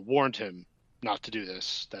McConnell warned him not to do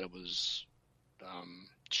this, that it was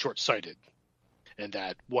short-sighted, and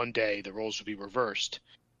that one day the roles would be reversed,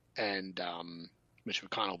 and Mitch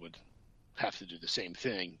McConnell would have to do the same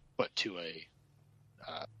thing, but to a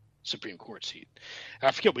Supreme Court seat.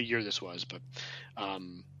 I forget what year this was, but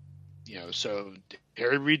so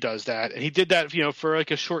Harry Reid does that, and he did that, for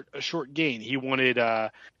like a short gain. He wanted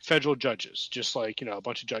federal judges, just like a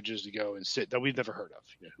bunch of judges to go and sit that we've never heard of,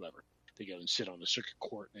 whoever they go and sit on the circuit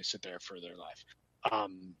court and they sit there for their life.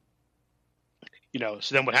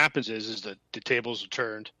 So then what happens is that the tables are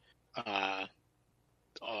turned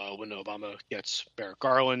when Obama gets Merrick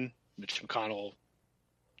Garland, Mitch McConnell,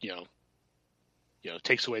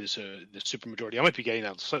 takes away the supermajority. I might be getting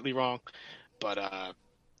that slightly wrong, but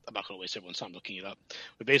I'm not going to waste everyone's time looking it up.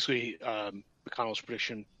 But basically, McConnell's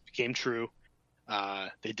prediction came true.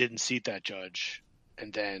 They didn't seat that judge,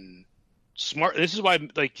 and then smart. This is why,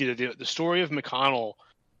 the story of McConnell,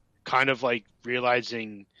 kind of like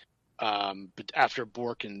realizing, but after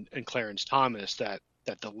Bork and Clarence Thomas, that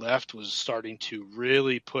the left was starting to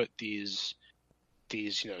really put these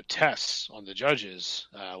tests on the judges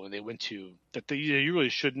when they went to that. You really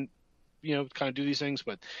shouldn't kind of do these things,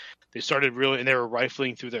 but they started really, and they were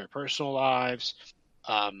rifling through their personal lives.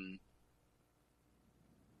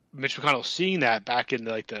 Mitch McConnell seeing that back in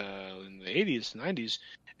the 80s, 90s,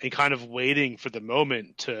 and kind of waiting for the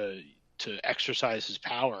moment to exercise his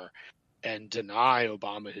power and deny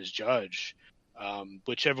Obama his judge,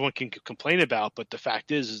 which everyone can complain about. But the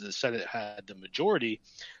fact is the Senate had the majority,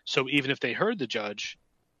 so even if they heard the judge,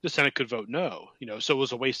 the Senate could vote no. So it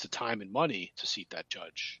was a waste of time and money to seat that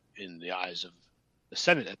judge in the eyes of the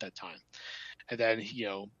Senate at that time. And then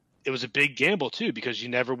it was a big gamble too, because you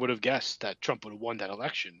never would have guessed that Trump would have won that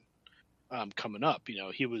election coming up.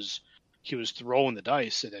 He was throwing the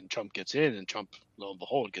dice, and then Trump gets in, and Trump, lo and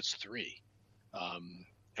behold, gets 3.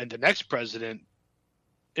 And the next president,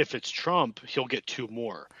 if it's Trump, he'll get 2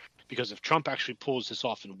 more, because if Trump actually pulls this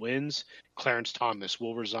off and wins, Clarence Thomas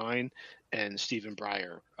will resign and Stephen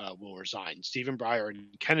Breyer will resign. Stephen Breyer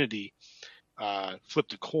and Kennedy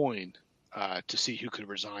flipped a coin to see who could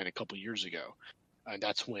resign a couple years ago, and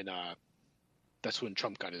that's when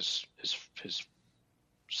Trump got his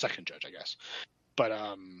second judge, I guess. But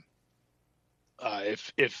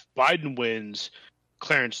if Biden wins,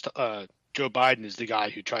 Joe Biden is the guy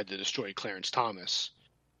who tried to destroy Clarence Thomas.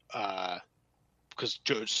 Because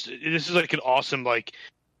this is like an awesome, like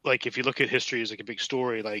if you look at history as like a big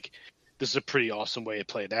story, like this is a pretty awesome way it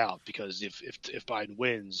played out, because if Biden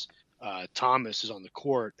wins, Thomas is on the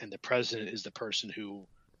court, and the president is the person who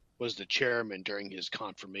was the chairman during his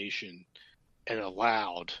confirmation and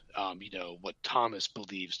allowed what Thomas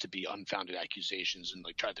believes to be unfounded accusations, and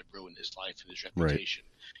like tried to ruin his life and his reputation.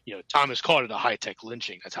 Right. Thomas called it a high-tech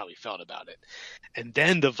lynching. That's how he felt about it. And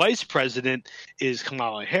then the vice president is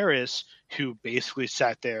Kamala Harris, who basically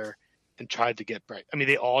sat there and tried to get Brett. I mean,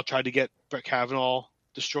 they all tried to get Brett Kavanaugh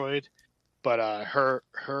destroyed, but her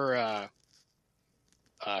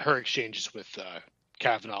exchanges with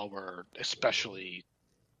Kavanaugh were especially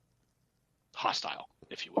hostile,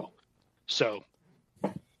 if you will. So,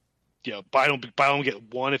 Biden will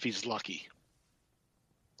get 1 if he's lucky,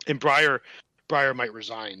 and Breyer might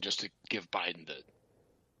resign just to give Biden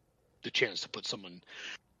the chance to put someone,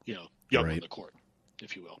 young on the court,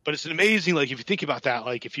 if you will. But it's an amazing, like if you think about that,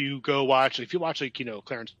 like if you watch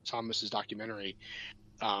Clarence Thomas's documentary,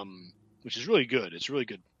 which is really good. It's a really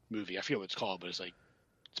good movie. I forget what it's called, but it's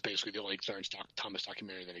basically the only Clarence Thomas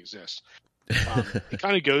documentary that exists. It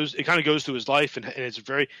kind of goes through his life, and it's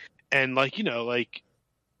very, and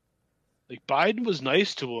Biden was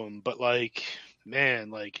nice to him, but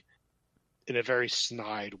man, in a very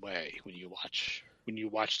snide way when you watch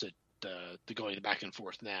the going back and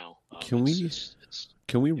forth now.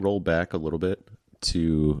 Can we roll back a little bit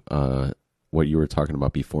to what you were talking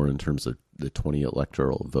about before in terms of the 20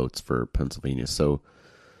 electoral votes for Pennsylvania? So,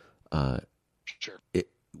 sure.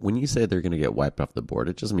 When you say they're going to get wiped off the board,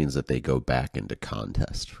 it just means that they go back into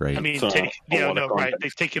contest, right? I mean, right.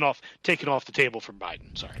 They've taken off the table from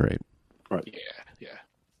Biden. Sorry. Right. Yeah.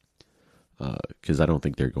 Because I don't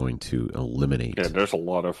think they're going to eliminate. Yeah, there's a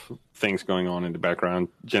lot of things going on in the background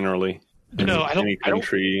generally. No, I don't. Any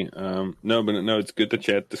country. No, it's good to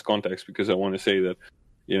chat this context, because I want to say that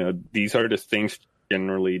these are the things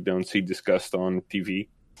generally don't see discussed on TV,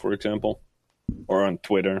 for example, or on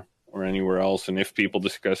Twitter or anywhere else. And if people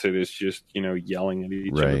discuss it, it's just yelling at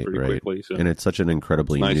each other pretty quickly. So and it's such an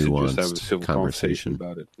incredibly nice nuanced to just have a civil conversation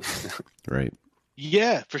about it. Right.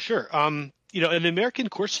 Yeah, for sure. An American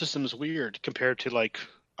court system is weird compared to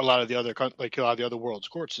a lot of the other world's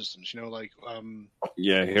court systems.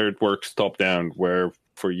 Yeah, here it works top down, where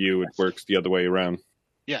for you it works the other way around.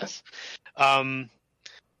 Yes, and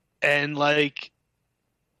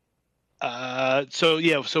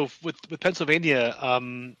so with Pennsylvania,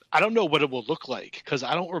 I don't know what it will look like, because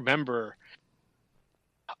I don't remember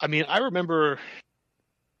I mean, I remember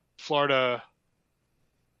Florida.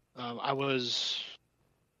 I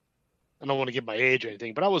don't want to give my age or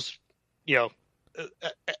anything, but I was, you know,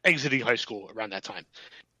 exiting high school around that time.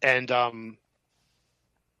 And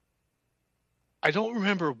I don't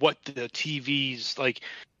remember what the TVs, like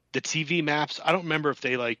the TV maps, I don't remember if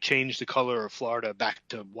they like changed the color of Florida back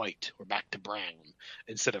to white or back to brown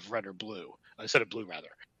instead of red or blue, instead of blue rather.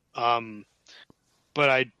 But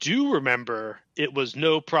I do remember it was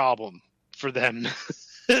no problem for them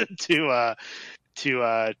to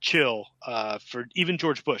chill for even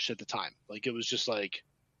George Bush at the time. Like it was just like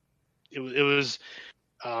it was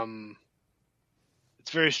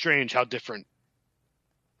it's very strange how different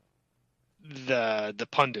the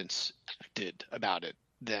pundits did about it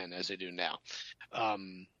then as they do now.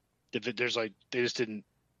 There's like they just didn't.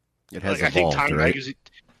 It has like, evolved, I think Time right? Magazine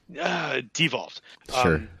devolved.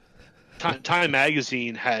 Sure. Time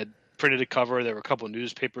Magazine had printed a cover. There were a couple of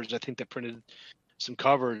newspapers I think that printed some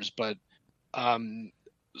covers, but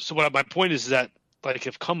so my point is that like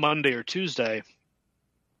if come Monday or Tuesday,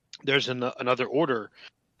 there's another order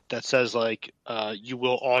that says like you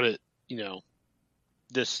will audit,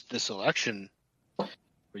 this election, or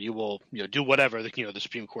you will do whatever the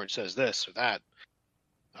Supreme Court says this or that.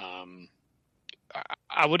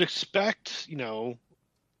 I would expect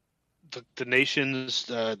the nations,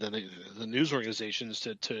 the news organizations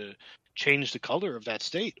to change the color of that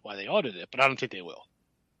state while they audit it, but I don't think they will.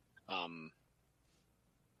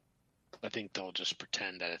 I think they'll just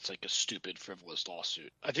pretend that it's like a stupid, frivolous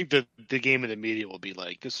lawsuit. I think the game of the media will be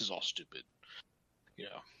like, this is all stupid,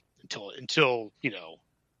 until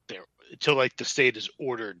like the state is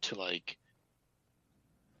ordered to like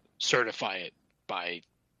certify it by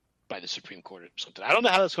the Supreme Court or something. I don't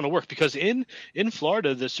know how that's going to work because in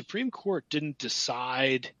Florida, the Supreme Court didn't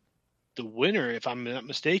decide the winner. If I'm not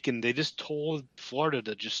mistaken, they just told Florida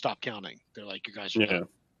to just stop counting. They're like, you guys are done.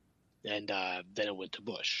 And then it went to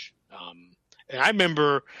Bush. And I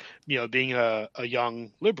remember, being a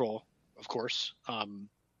young liberal, of course,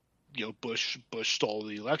 Bush stole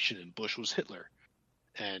the election and Bush was Hitler,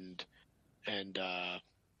 and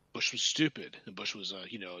Bush was stupid and Bush was a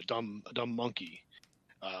dumb monkey,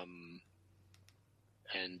 and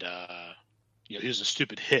he was a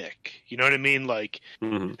stupid hick. You know what I mean? Like,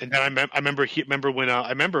 and then I remember when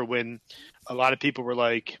a lot of people were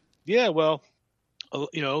like, yeah, well,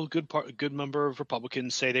 good number of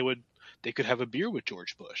Republicans say they could have a beer with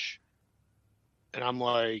George Bush, and I'm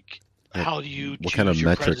like, how do you? What kind of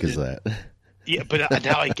metric is that? Yeah, but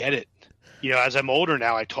now I get it. As I'm older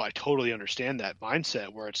now, I totally understand that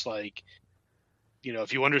mindset where it's like,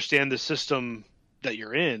 if you understand the system that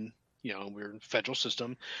you're in, we're in a federal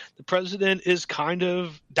system. The president is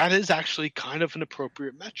actually kind of an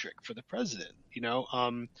appropriate metric for the president.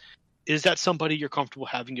 Is that somebody you're comfortable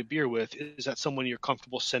having a beer with? Is that someone you're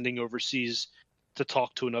comfortable sending overseas to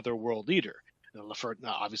talk to another world leader?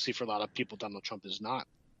 Obviously, for a lot of people, Donald Trump is not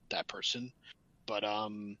that person. But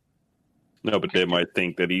no, but they might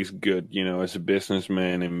think that he's good, as a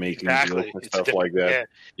businessman and making deals and stuff like that.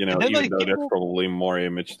 Yeah. Even though that's probably more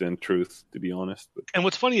image than truth, to be honest. But. And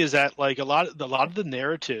what's funny is that like a lot of the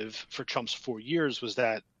narrative for Trump's 4 years was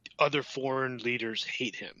that other foreign leaders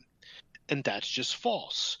hate him, and that's just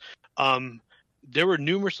false. There were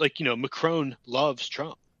numerous, Macron loves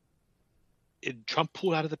Trump. Trump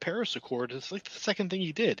pulled out of the Paris Accord. It's like the second thing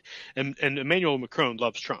he did. And Emmanuel Macron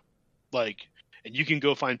loves Trump. Like, and you can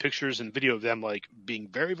go find pictures and video of them like being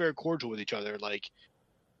very, very cordial with each other. Like,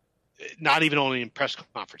 not even only in press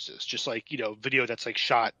conferences, just like, video that's like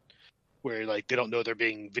shot where like they don't know they're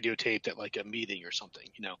being videotaped at like a meeting or something,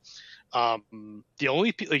 The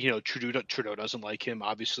only, Trudeau doesn't like him.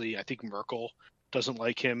 Obviously, I think Merkel doesn't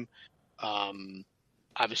like him.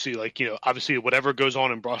 Obviously, obviously whatever goes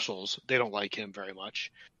on in Brussels, they don't like him very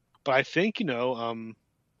much. But I think,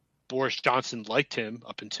 Boris Johnson liked him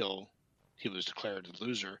up until he was declared a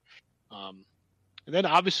loser. And then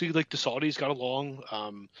obviously like the Saudis got along,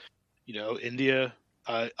 India,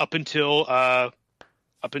 up until the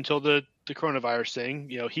coronavirus thing,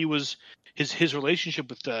 he was his relationship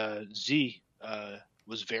with Xi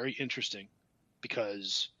was very interesting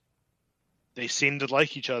because they seemed to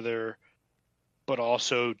like each other, but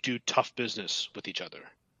also do tough business with each other.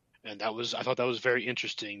 And I thought that was very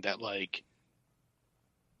interesting that like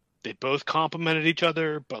they both complimented each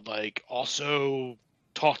other, but like also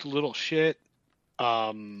talked a little shit.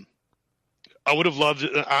 I would have loved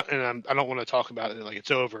it, and I don't want to talk about it like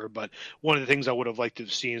it's over, but one of the things I would have liked to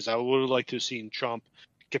have seen is I would have liked to have seen Trump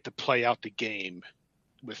get to play out the game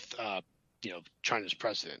with China's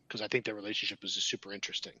president, because I think their relationship is just super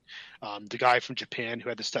interesting. The guy from Japan who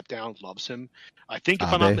had to step down loves him. I think,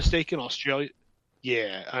 if I'm not Abe. mistaken, Australia.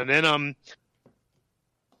 Yeah, and then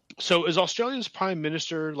so is Australia's prime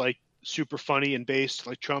minister like super funny and based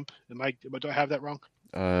like Trump? Do I have that wrong?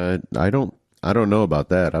 I don't know about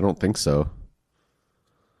that. I don't think so.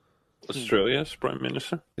 Australia's prime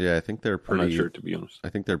minister? Yeah, I think they're I'm pretty. not sure, to be honest. I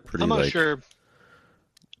think they're pretty I'm not like sure.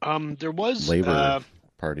 There was Labor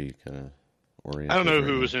Party kind of oriented. I don't know right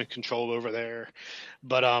who now. was in control over there,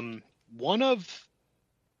 but one of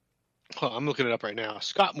I'm looking it up right now.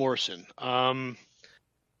 Scott Morrison.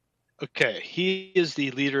 Okay, he is the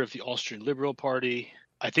leader of the Austrian Liberal Party.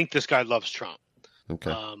 I think this guy loves Trump.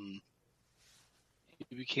 Okay.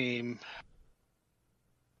 He became.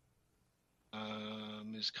 Let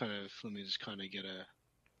me just kind of get a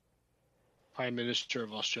Prime Minister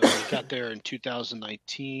of Australia. He got there in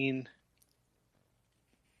 2019.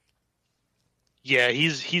 Yeah,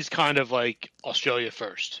 he's kind of like Australia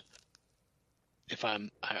first. I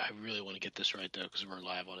really want to get this right though, because we're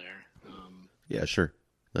live on air. Yeah, sure.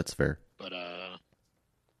 That's fair. But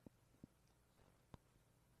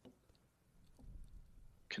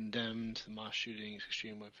condemned mass shootings,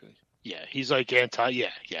 extreme weapons. Yeah, he's like anti. Yeah.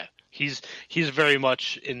 He's very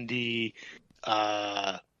much in the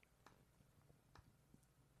Nigel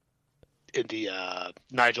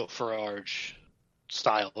Farage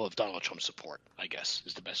style of Donald Trump support, I guess,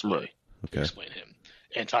 is the best way to Okay. explain him.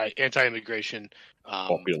 Anti-immigration.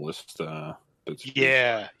 Populist.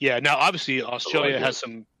 Yeah. Now, obviously, Australia has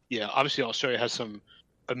some. Yeah, obviously, Australia has some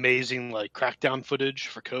amazing like crackdown footage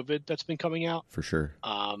for COVID that's been coming out. For sure.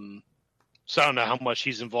 So I don't know how much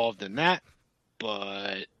he's involved in that,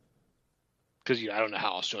 but because I don't know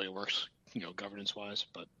how Australia works, governance-wise.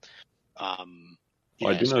 But I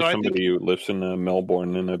do know somebody who lives in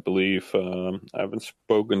Melbourne, and I believe I haven't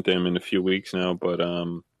spoken to him in a few weeks now, but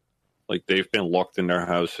like they've been locked in their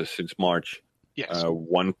houses since March. Yes.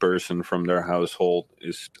 One person from their household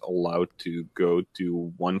is allowed to go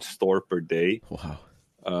to one store per day. Wow.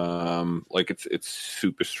 Like it's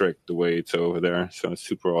super strict the way it's over there, so it's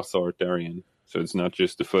super authoritarian. So it's not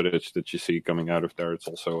just the footage that you see coming out of there. It's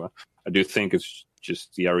also I do think it's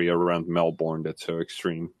just the area around Melbourne that's so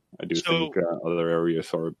extreme. I do think other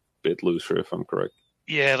areas are a bit looser, if I'm correct.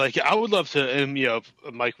 Yeah, like I would love to, and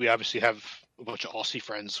Mike, we obviously have a bunch of Aussie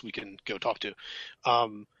friends we can go talk to.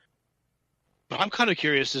 But I'm kind of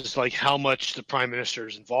curious as like how much the prime minister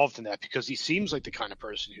is involved in that, because he seems like the kind of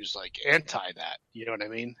person who's like anti that. You know what I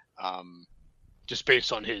mean? Just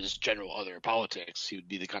based on his general other politics, he would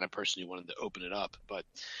be the kind of person who wanted to open it up. But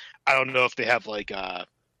I don't know if they have like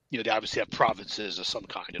they obviously have provinces of some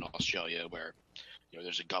kind in Australia where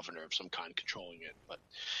there's a governor of some kind controlling it. But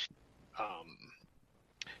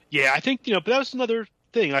yeah, I think but that was another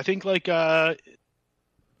thing. I think like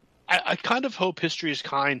I kind of hope history is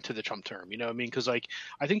kind to the Trump term. You know what I mean? Because like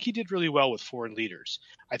I think he did really well with foreign leaders.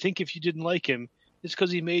 I think if you didn't like him, it's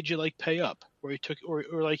because he made you like pay up, or he took, or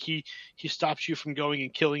like he stopped you from going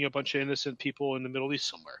and killing a bunch of innocent people in the Middle East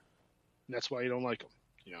somewhere, and that's why you don't like him.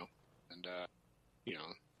 And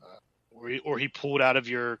or he pulled out of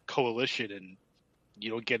your coalition and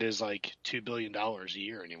you don't get his like $2 billion a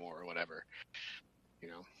year anymore or whatever.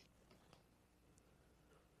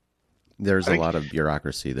 There's a lot of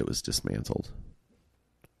bureaucracy that was dismantled.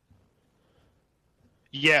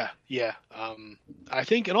 Yeah. I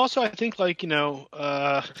think like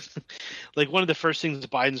like one of the first things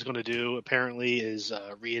Biden's going to do apparently is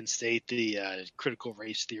reinstate the critical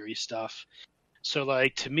race theory stuff. So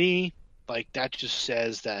like to me, like that just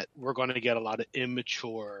says that we're going to get a lot of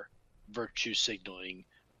immature virtue signaling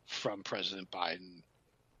from President Biden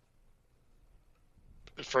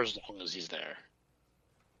for as long as he's there.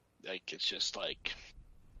 Like it's just like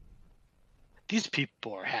these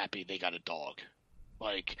people are happy they got a dog.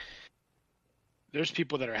 Like there's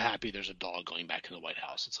people that are happy there's a dog going back to the White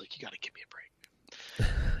House. It's like you got to give me a break.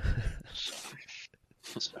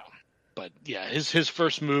 so but yeah, his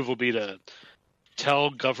first move will be to tell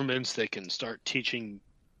governments they can start teaching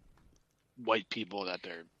white people that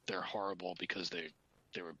they're horrible because they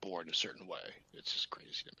were born a certain way. It's just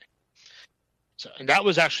crazy to me. So, and that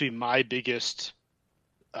was actually my biggest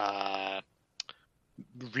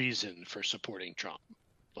reason for supporting Trump.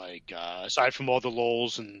 Like aside from all the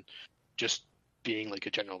lols and just being like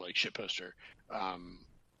a general like shit poster,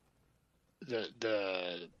 the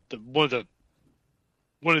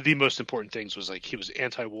one of the most important things was like he was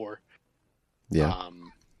anti-war. Yeah.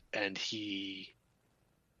 And he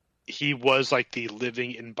was like the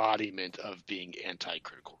living embodiment of being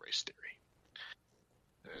anti-critical race theory.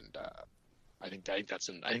 And I think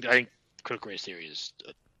critical race theory is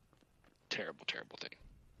a terrible, terrible thing.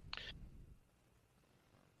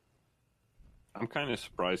 I'm kind of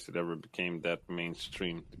surprised it ever became that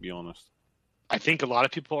mainstream, to be honest. I think a lot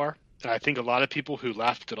of people are. And I think a lot of people who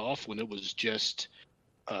laughed it off when it was just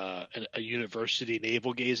a university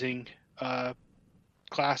navel gazing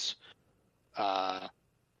class. But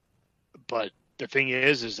the thing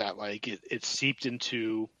is that like it seeped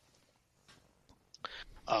into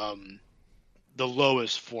the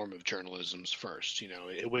lowest form of journalism's first. You know,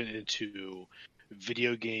 it went into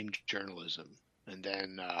video game journalism, and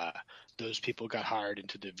then those people got hired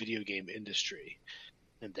into the video game industry,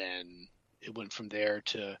 and then it went from there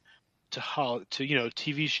to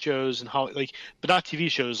TV shows and but not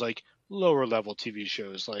TV shows, like lower level TV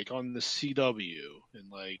shows like on the CW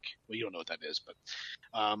and like, well, you don't know what that is, but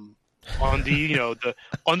on the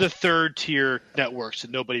on the third tier networks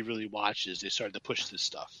that nobody really watches, they started to push this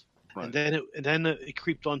stuff. Right. And then it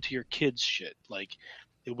creeped onto your kids shit. Like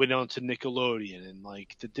it went on to Nickelodeon and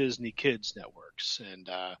like the Disney Kids networks, and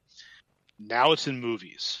now it's in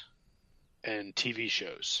movies and TV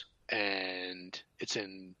shows, and it's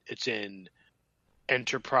in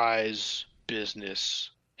enterprise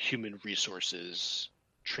business human resources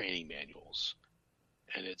training manuals,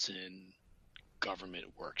 and it's in government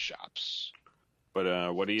workshops.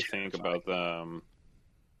 But what do you think about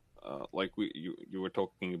like you were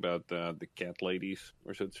talking about the cat ladies,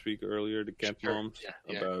 or so to speak, earlier, the cat moms,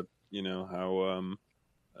 about how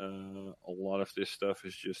a lot of this stuff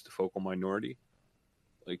is just the vocal minority.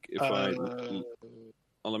 Like if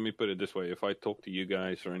let me put it this way: if I talk to you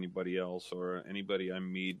guys or anybody else or anybody I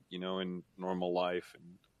meet, in normal life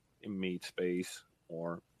and in meet space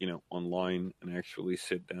or online, and actually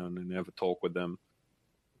sit down and have a talk with them,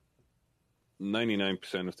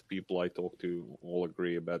 99% of the people I talk to all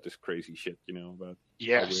agree about this crazy shit, about how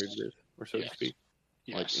weird it is, or so to speak.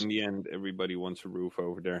 Yes. Like in the end, everybody wants a roof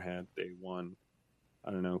over their head. They want,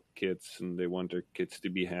 I don't know, kids, and they want their kids to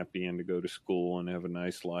be happy and to go to school and have a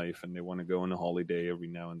nice life, and they want to go on a holiday every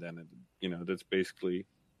now and then. And, that's basically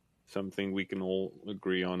something we can all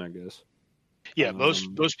agree on, I guess. Yeah,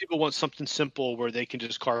 most people want something simple where they can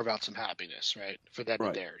just carve out some happiness, right, for them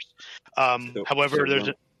and theirs. However,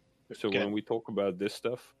 when we talk about this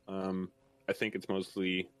stuff, I think it's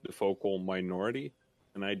mostly the vocal minority,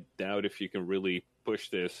 and I doubt if you can really push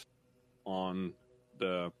this on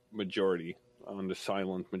the majority, on the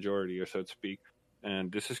silent majority, or so to speak.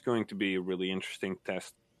 And this is going to be a really interesting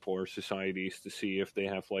test for societies to see if they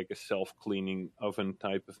have like a self-cleaning oven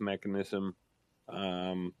type of mechanism,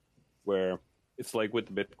 where it's like with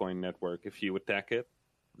the Bitcoin network. If you attack it,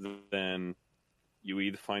 then you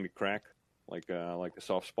either find a crack, like a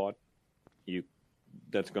soft spot,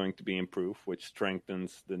 that's going to be improved, which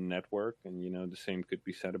strengthens the network. And the same could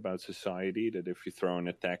be said about society, that if you throw an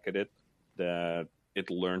attack at it, that it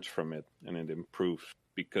learns from it and it improves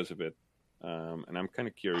because of it. And I'm kind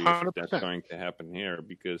of curious 100%. if that's going to happen here,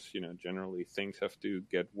 because generally things have to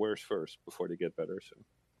get worse first before they get better. So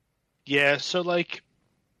yeah, so like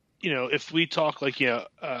if we talk like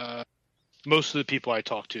most of the people I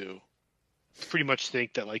talk to pretty much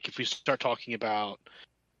think that like if we start talking about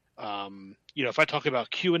if I talk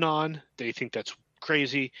about QAnon, they think that's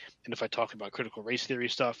crazy, and if I talk about critical race theory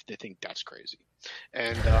stuff, they think that's crazy.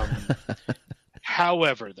 And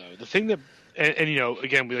however, though, the thing that and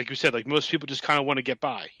again, like you said, like most people just kind of want to get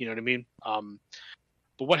by, you know what I mean?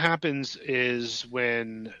 But what happens is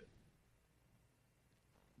when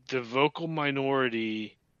the vocal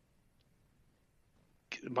minority,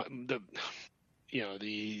 the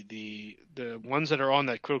ones that are on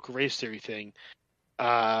that critical race theory thing,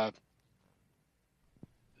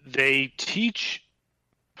 they teach,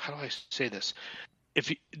 how do I say this?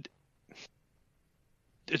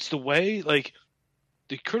 It's the way, like,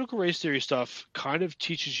 the critical race theory stuff kind of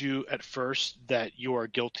teaches you at first that you are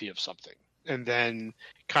guilty of something, and then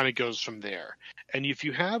kind of goes from there. And if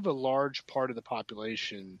you have a large part of the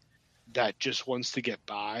population that just wants to get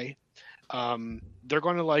by, they're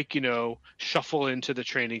going to shuffle into the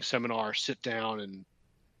training seminar, sit down, and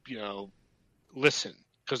listen,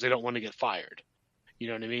 because they don't want to get fired. You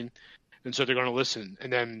know what I mean? And so they're going to listen.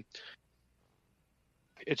 And then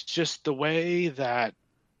it's just the way that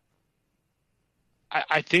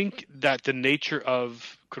I think that the nature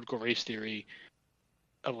of critical race theory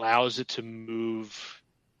allows it to move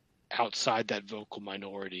outside that vocal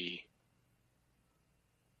minority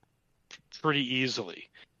pretty easily,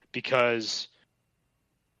 because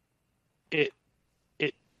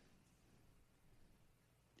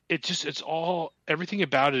everything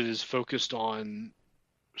about it is focused on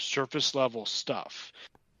surface level stuff.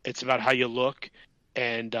 It's about how you look.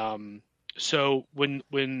 And so when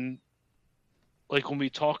we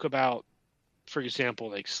talk about for example,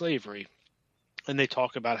 like slavery, and they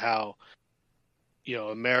talk about how,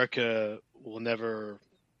 America will never,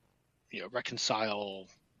 reconcile,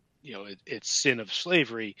 its sin of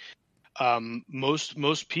slavery.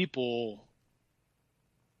 Most people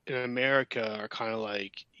in America are kind of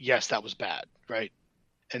like, yes, that was bad, right?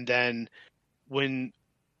 And then when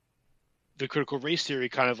the critical race theory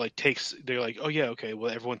kind of like they're like, oh yeah, okay,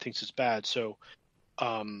 well everyone thinks it's bad, so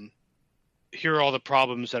um, here are all the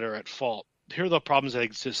problems that are at fault. Here are the problems that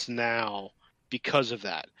exist now because of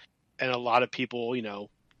that. And a lot of people,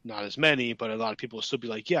 not as many, but a lot of people will still be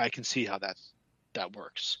like, yeah, I can see how that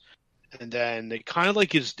works. And then it kind of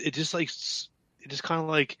like it just kind of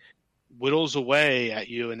like whittles away at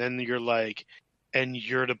you, and then you're like, and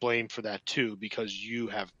you're to blame for that too because you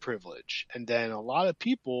have privilege. And then a lot of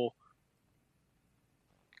people,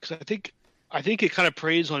 because I think it kind of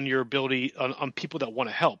preys on your ability on people that want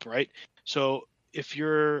to help, right? So if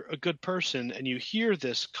you're a good person and you hear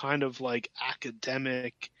this kind of like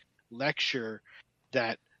academic lecture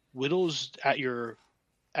that whittles at your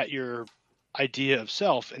idea of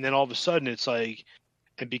self, and then all of a sudden it's like,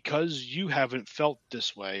 and because you haven't felt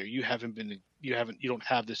this way, or you don't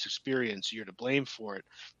have this experience, you're to blame for it.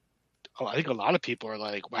 Oh, I think a lot of people are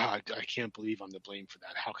like, wow, I can't believe I'm to blame for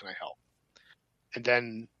that. How can I help? And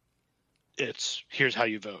then it's, here's how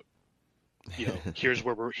you vote. Here's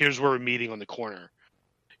where we're meeting on the corner.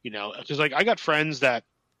 Because like I got friends that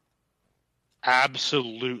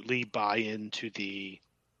absolutely buy into the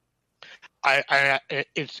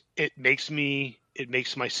it makes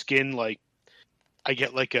my skin like, I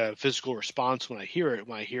get like a physical response when I hear it.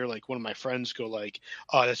 When I hear like one of my friends go like,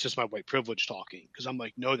 "Oh, that's just my white privilege talking," because I'm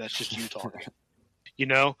like, "No, that's just you talking,"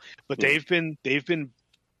 But Yeah. they've been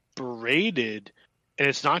berated, and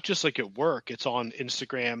it's not just like at work. It's on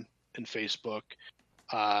Instagram and Facebook.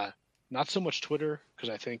 Not so much Twitter, because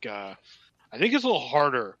I think it's a little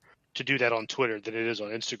harder to do that on Twitter than it is on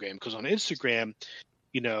Instagram. Because on Instagram,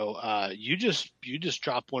 you just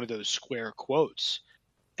drop one of those square quotes,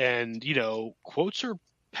 and quotes are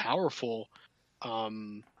powerful.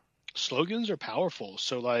 Slogans are powerful.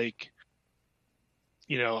 So like,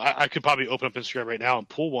 I could probably open up Instagram right now and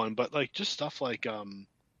pull one, but like just stuff like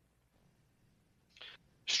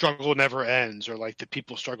struggle never ends, or like the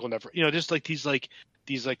people struggle never, just like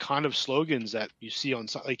these kind of slogans that you see on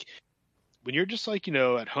like when you're just like,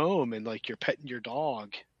 at home and like you're petting your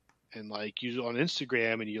dog, and like you on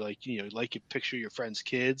Instagram and you like, like you picture your friends'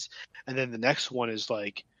 kids, and then the next one is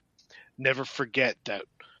like, never forget that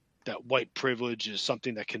white privilege is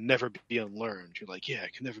something that can never be unlearned. You're like, yeah,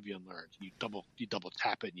 it can never be unlearned. You double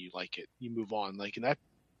tap it and you like it. You move on. Like, and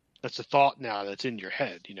that's a thought now that's in your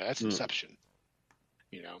head. That's inception.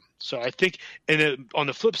 So I think, and on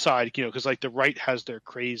the flip side, because like the right has their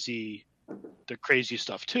crazy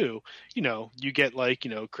stuff too. You get like,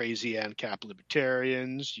 crazy ANCAP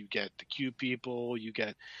libertarians. You get the Q people. You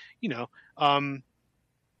get,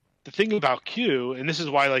 the thing about Q, and this is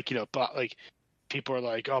why like, but like people are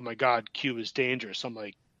like, oh my God, Q is dangerous. I'm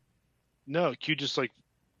like, no, Q just like,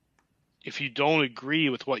 if you don't agree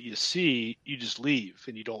with what you see, you just leave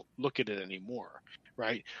and you don't look at it anymore,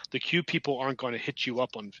 right? The Q people aren't going to hit you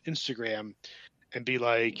up on Instagram and be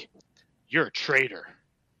like, you're a traitor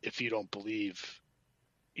if you don't believe,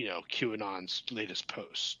 QAnon's latest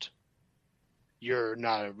post. You're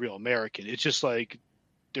not a real American. It's just like,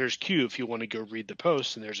 there's Q if you want to go read the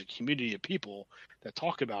post, and there's a community of people that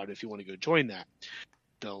talk about it if you want to go join that.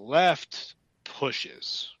 The left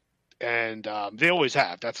pushes, and they always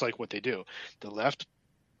have. That's like what they do. The left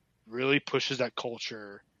really pushes that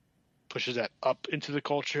culture, pushes that up into the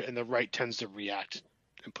culture, and the right tends to react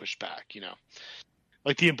and push back.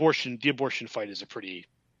 Like the abortion fight is a pretty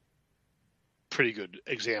good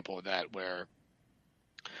example of that, where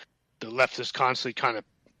the leftists constantly kind of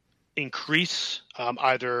increase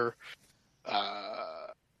either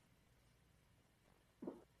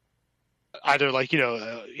like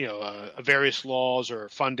various laws or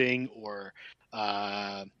funding, or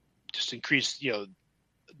just increase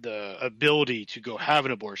the ability to go have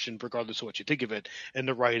an abortion regardless of what you think of it. And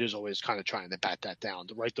the right is always kind of trying to bat that down.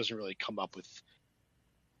 The right doesn't really come up with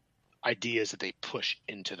ideas that they push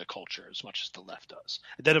into the culture as much as the left does.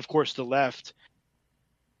 And then of course the left,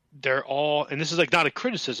 they're all, and this is like not a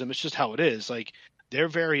criticism, it's just how it is, like they're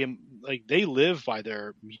very like, they live by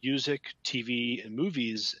their music, TV, and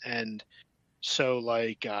movies. And so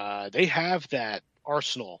like they have that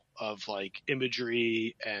arsenal of like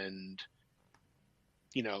imagery, and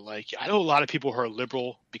like I know a lot of people who are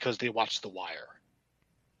liberal because they watch The Wire,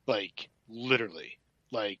 like literally,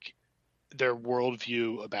 like their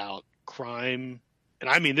worldview about crime, and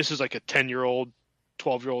I mean this is like a 10-year-old,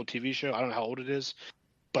 12-year-old TV show. I don't know how old it is,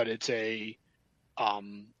 but it's a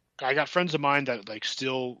I got friends of mine that like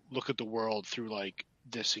still look at the world through like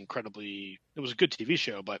this incredibly. It was a good TV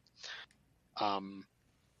show, but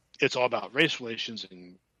it's all about race relations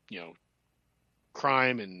and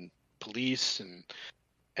crime and police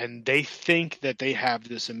and they think that they have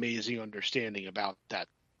this amazing understanding about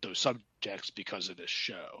those subjects because of this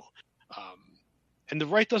show. And the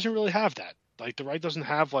right doesn't really have that. Like the right doesn't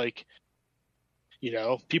have like,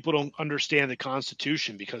 people don't understand the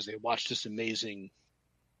Constitution because they watched this amazing,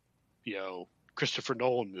 Christopher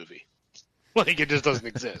Nolan movie. Like it just doesn't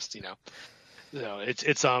exist,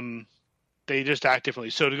 it's they just act differently.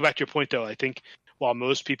 So to go back to your point though, I think while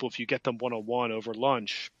most people, if you get them one-on-one over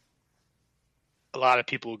lunch, a lot of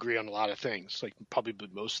people agree on a lot of things, like probably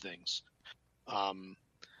most things. But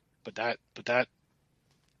that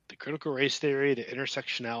the critical race theory, the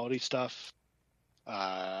intersectionality stuff,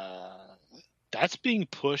 that's being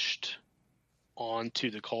pushed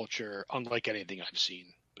onto the culture unlike anything I've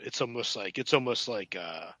seen. It's almost like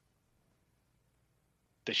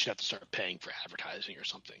they should have to start paying for advertising or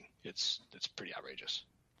something. It's pretty outrageous.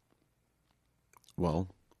 Well,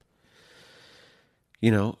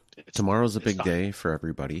 tomorrow's a big day for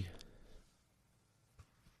everybody.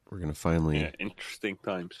 We're going to finally interesting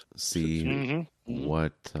times. See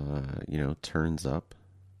what, turns up.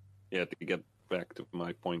 Yeah, to get back to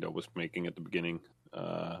my point I was making at the beginning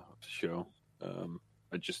of the show,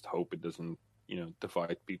 I just hope it doesn't,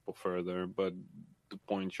 divide people further. But the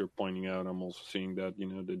points you're pointing out, I'm also seeing that,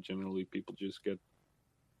 that generally people just get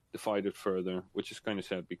divided further, which is kind of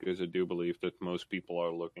sad because I do believe that most people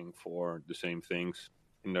are looking for the same things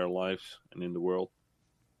in their lives and in the world.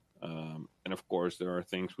 And of course, there are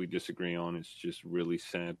things we disagree on. It's just really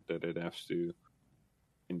sad that it has to,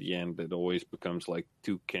 in the end, it always becomes like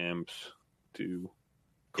two camps, two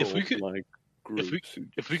groups.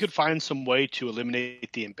 If we could find some way to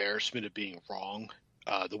eliminate the embarrassment of being wrong,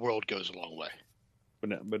 the world goes a long way.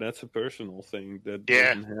 But that's a personal thing that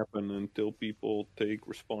doesn't happen until people take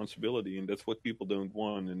responsibility, and that's what people don't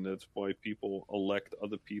want, and that's why people elect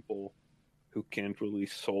other people who can't really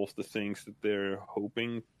solve the things that they're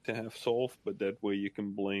hoping to have solved, but that way you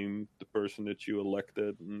can blame the person that you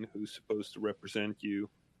elected and who's supposed to represent you,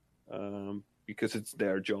 because it's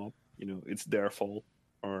their job, it's their fault.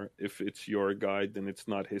 Or if it's your guy, then it's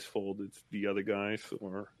not his fault, it's the other guy's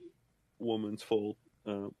or woman's fault.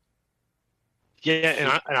 And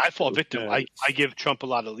I fall victim. I give Trump a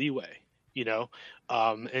lot of leeway,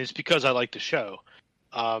 and it's because I like the show.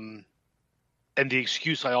 And the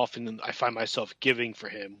excuse I find myself giving for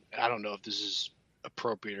him, I don't know if this is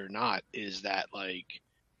appropriate or not, is that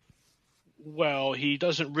he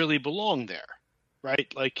doesn't really belong there,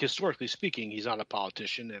 right? Like historically speaking, he's not a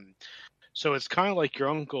politician. And so it's kind of like your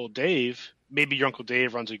Uncle Dave. Maybe your Uncle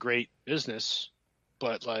Dave runs a great business,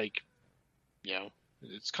 but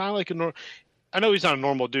it's kind of like I know he's not a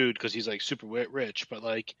normal dude because he's like super rich, but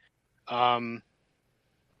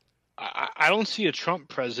I don't see a Trump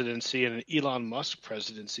presidency and an Elon Musk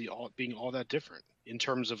presidency being all that different in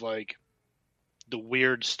terms of the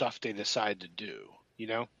weird stuff they decide to do,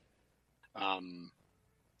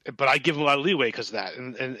 But I give them a lot of leeway because of that,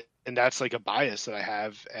 and that's like a bias that I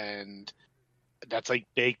have, and that's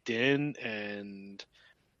baked in, and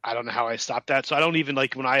I don't know how I stop that. So I don't even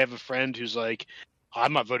when I have a friend who's like,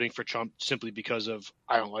 I'm not voting for Trump simply because of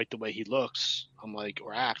I don't like the way he looks. I'm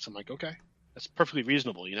or acts. I'm okay, that's perfectly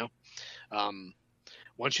reasonable,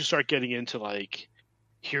 Once you start getting into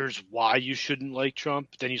here's why you shouldn't like Trump,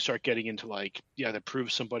 then you start getting into that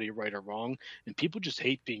proves somebody right or wrong, and people just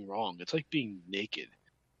hate being wrong. It's like being naked,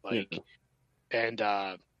 and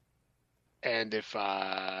if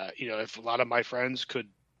if a lot of my friends could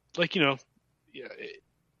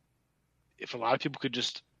if a lot of people could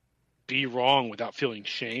just be wrong without feeling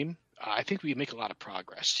shame, I think we make a lot of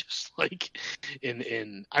progress. Just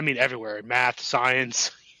in everywhere, in math,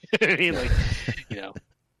 science.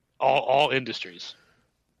 All industries.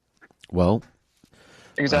 Well,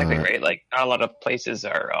 exactly right. Not a lot of places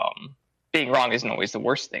are being wrong isn't always the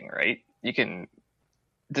worst thing, right? You can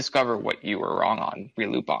discover what you were wrong on,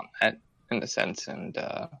 reloop on that in a sense, and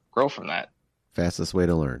grow from that. Fastest way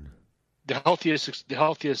to learn. The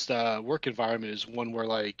healthiest work environment is one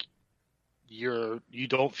where you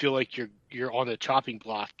don't feel like you're on the chopping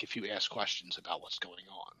block if you ask questions about what's going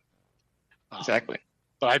on. Exactly.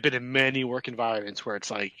 But I've been in many work environments where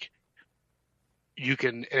it's you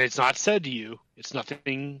can, and it's not said to you. It's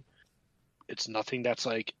nothing that's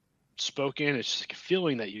spoken. It's just a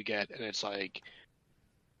feeling that you get, and it's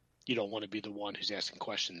you don't want to be the one who's asking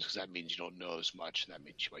questions because that means you don't know as much, and that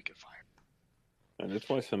means you might get fired. And that's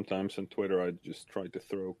why sometimes on Twitter I just try to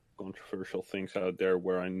throw controversial things out there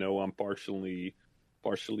where I know I'm partially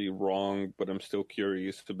wrong, but I'm still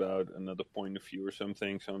curious about another point of view or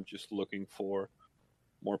something. So I'm just looking for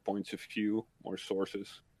more points of view, more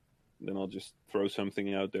sources. Then I'll just throw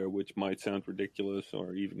something out there which might sound ridiculous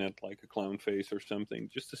or even at like a clown face or something,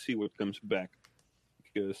 just to see what comes back.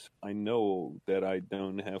 Because I know that I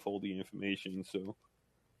don't have all the information, so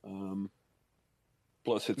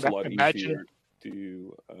plus it's a lot easier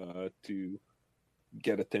to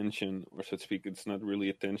get attention, or so to speak. It's not really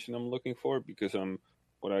attention I'm looking for, because I'm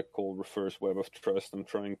what I call reverse web of trust. I'm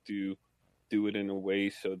trying to do it in a way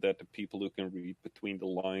so that the people who can read between the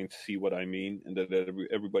lines see what I mean, and that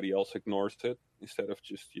everybody else ignores it, instead of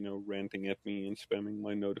just ranting at me and spamming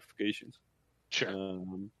my notifications. Sure.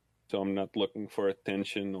 So I'm not looking for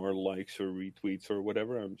attention or likes or retweets or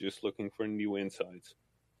whatever. I'm just looking for new insights.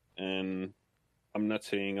 And I'm not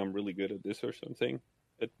saying I'm really good at this or something,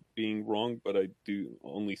 at being wrong, but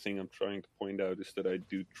only thing I'm trying to point out is that I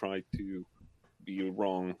do try to be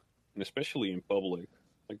wrong, and especially in public,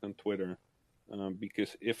 like on Twitter,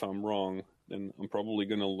 because if I'm wrong, then I'm probably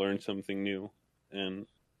going to learn something new. And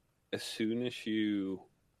as soon as you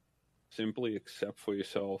simply accept for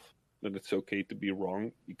yourself that it's okay to be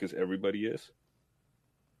wrong, because everybody is,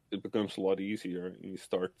 it becomes a lot easier, and you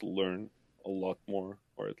start to learn a lot more,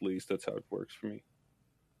 or at least that's how it works for me.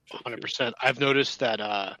 100%. I've noticed that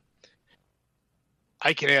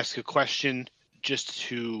I can ask a question just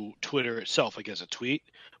to Twitter itself, like as a tweet,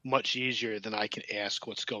 much easier than I can ask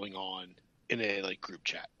what's going on in a group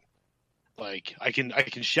chat. Like I can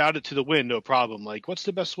shout it to the wind, no problem. Like, what's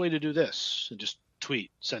the best way to do this? And just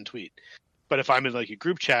send tweet. But if I'm in a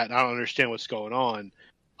group chat and I don't understand what's going on,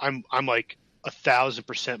 I'm like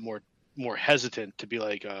 1,000% more hesitant to be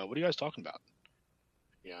like, what are you guys talking about?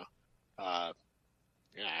 Yeah. I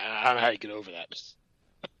don't know how you get over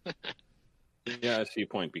that. Yeah, I see your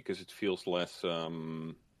point, because it feels less, how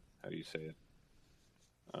do you say it?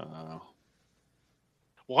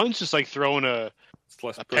 One's just like throwing it's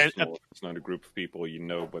less personal. It's not a group of people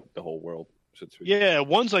but the whole world. Yeah,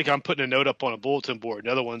 one's like I'm putting a note up on a bulletin board.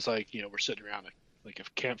 Another one's like, we're sitting around a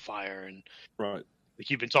campfire, and right. Like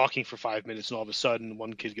you've been talking for 5 minutes, and all of a sudden,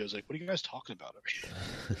 one kid goes like, "What are you guys talking about over here?"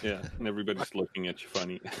 Yeah, and everybody's looking at you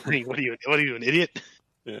funny. What are you, an idiot?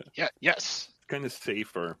 Yeah. Yes. Kind of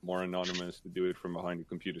safer, more anonymous to do it from behind a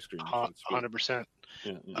computer screen. 100%.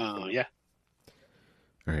 Yeah.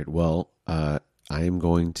 All right. Well, I am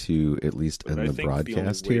going to at least end the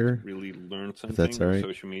broadcast here. Really learn something if that's all right. On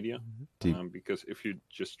social media, because if you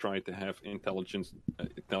just try to have intelligent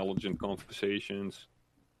conversations,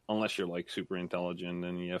 unless you're like super intelligent,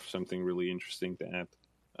 then you have something really interesting to add,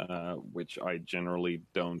 which I generally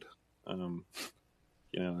don't. I'm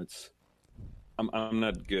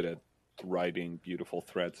not good at writing beautiful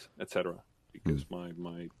threads, etc. Because my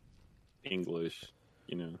English,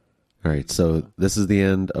 All right, so this is the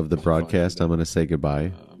end of the broadcast. I'm going to say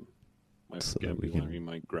goodbye. My vocabulary,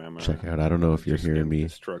 my grammar. Check out. I don't know if you're hearing me.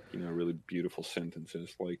 Construct, really beautiful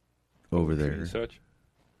sentences like over there. And such.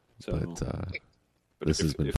 So, but this has been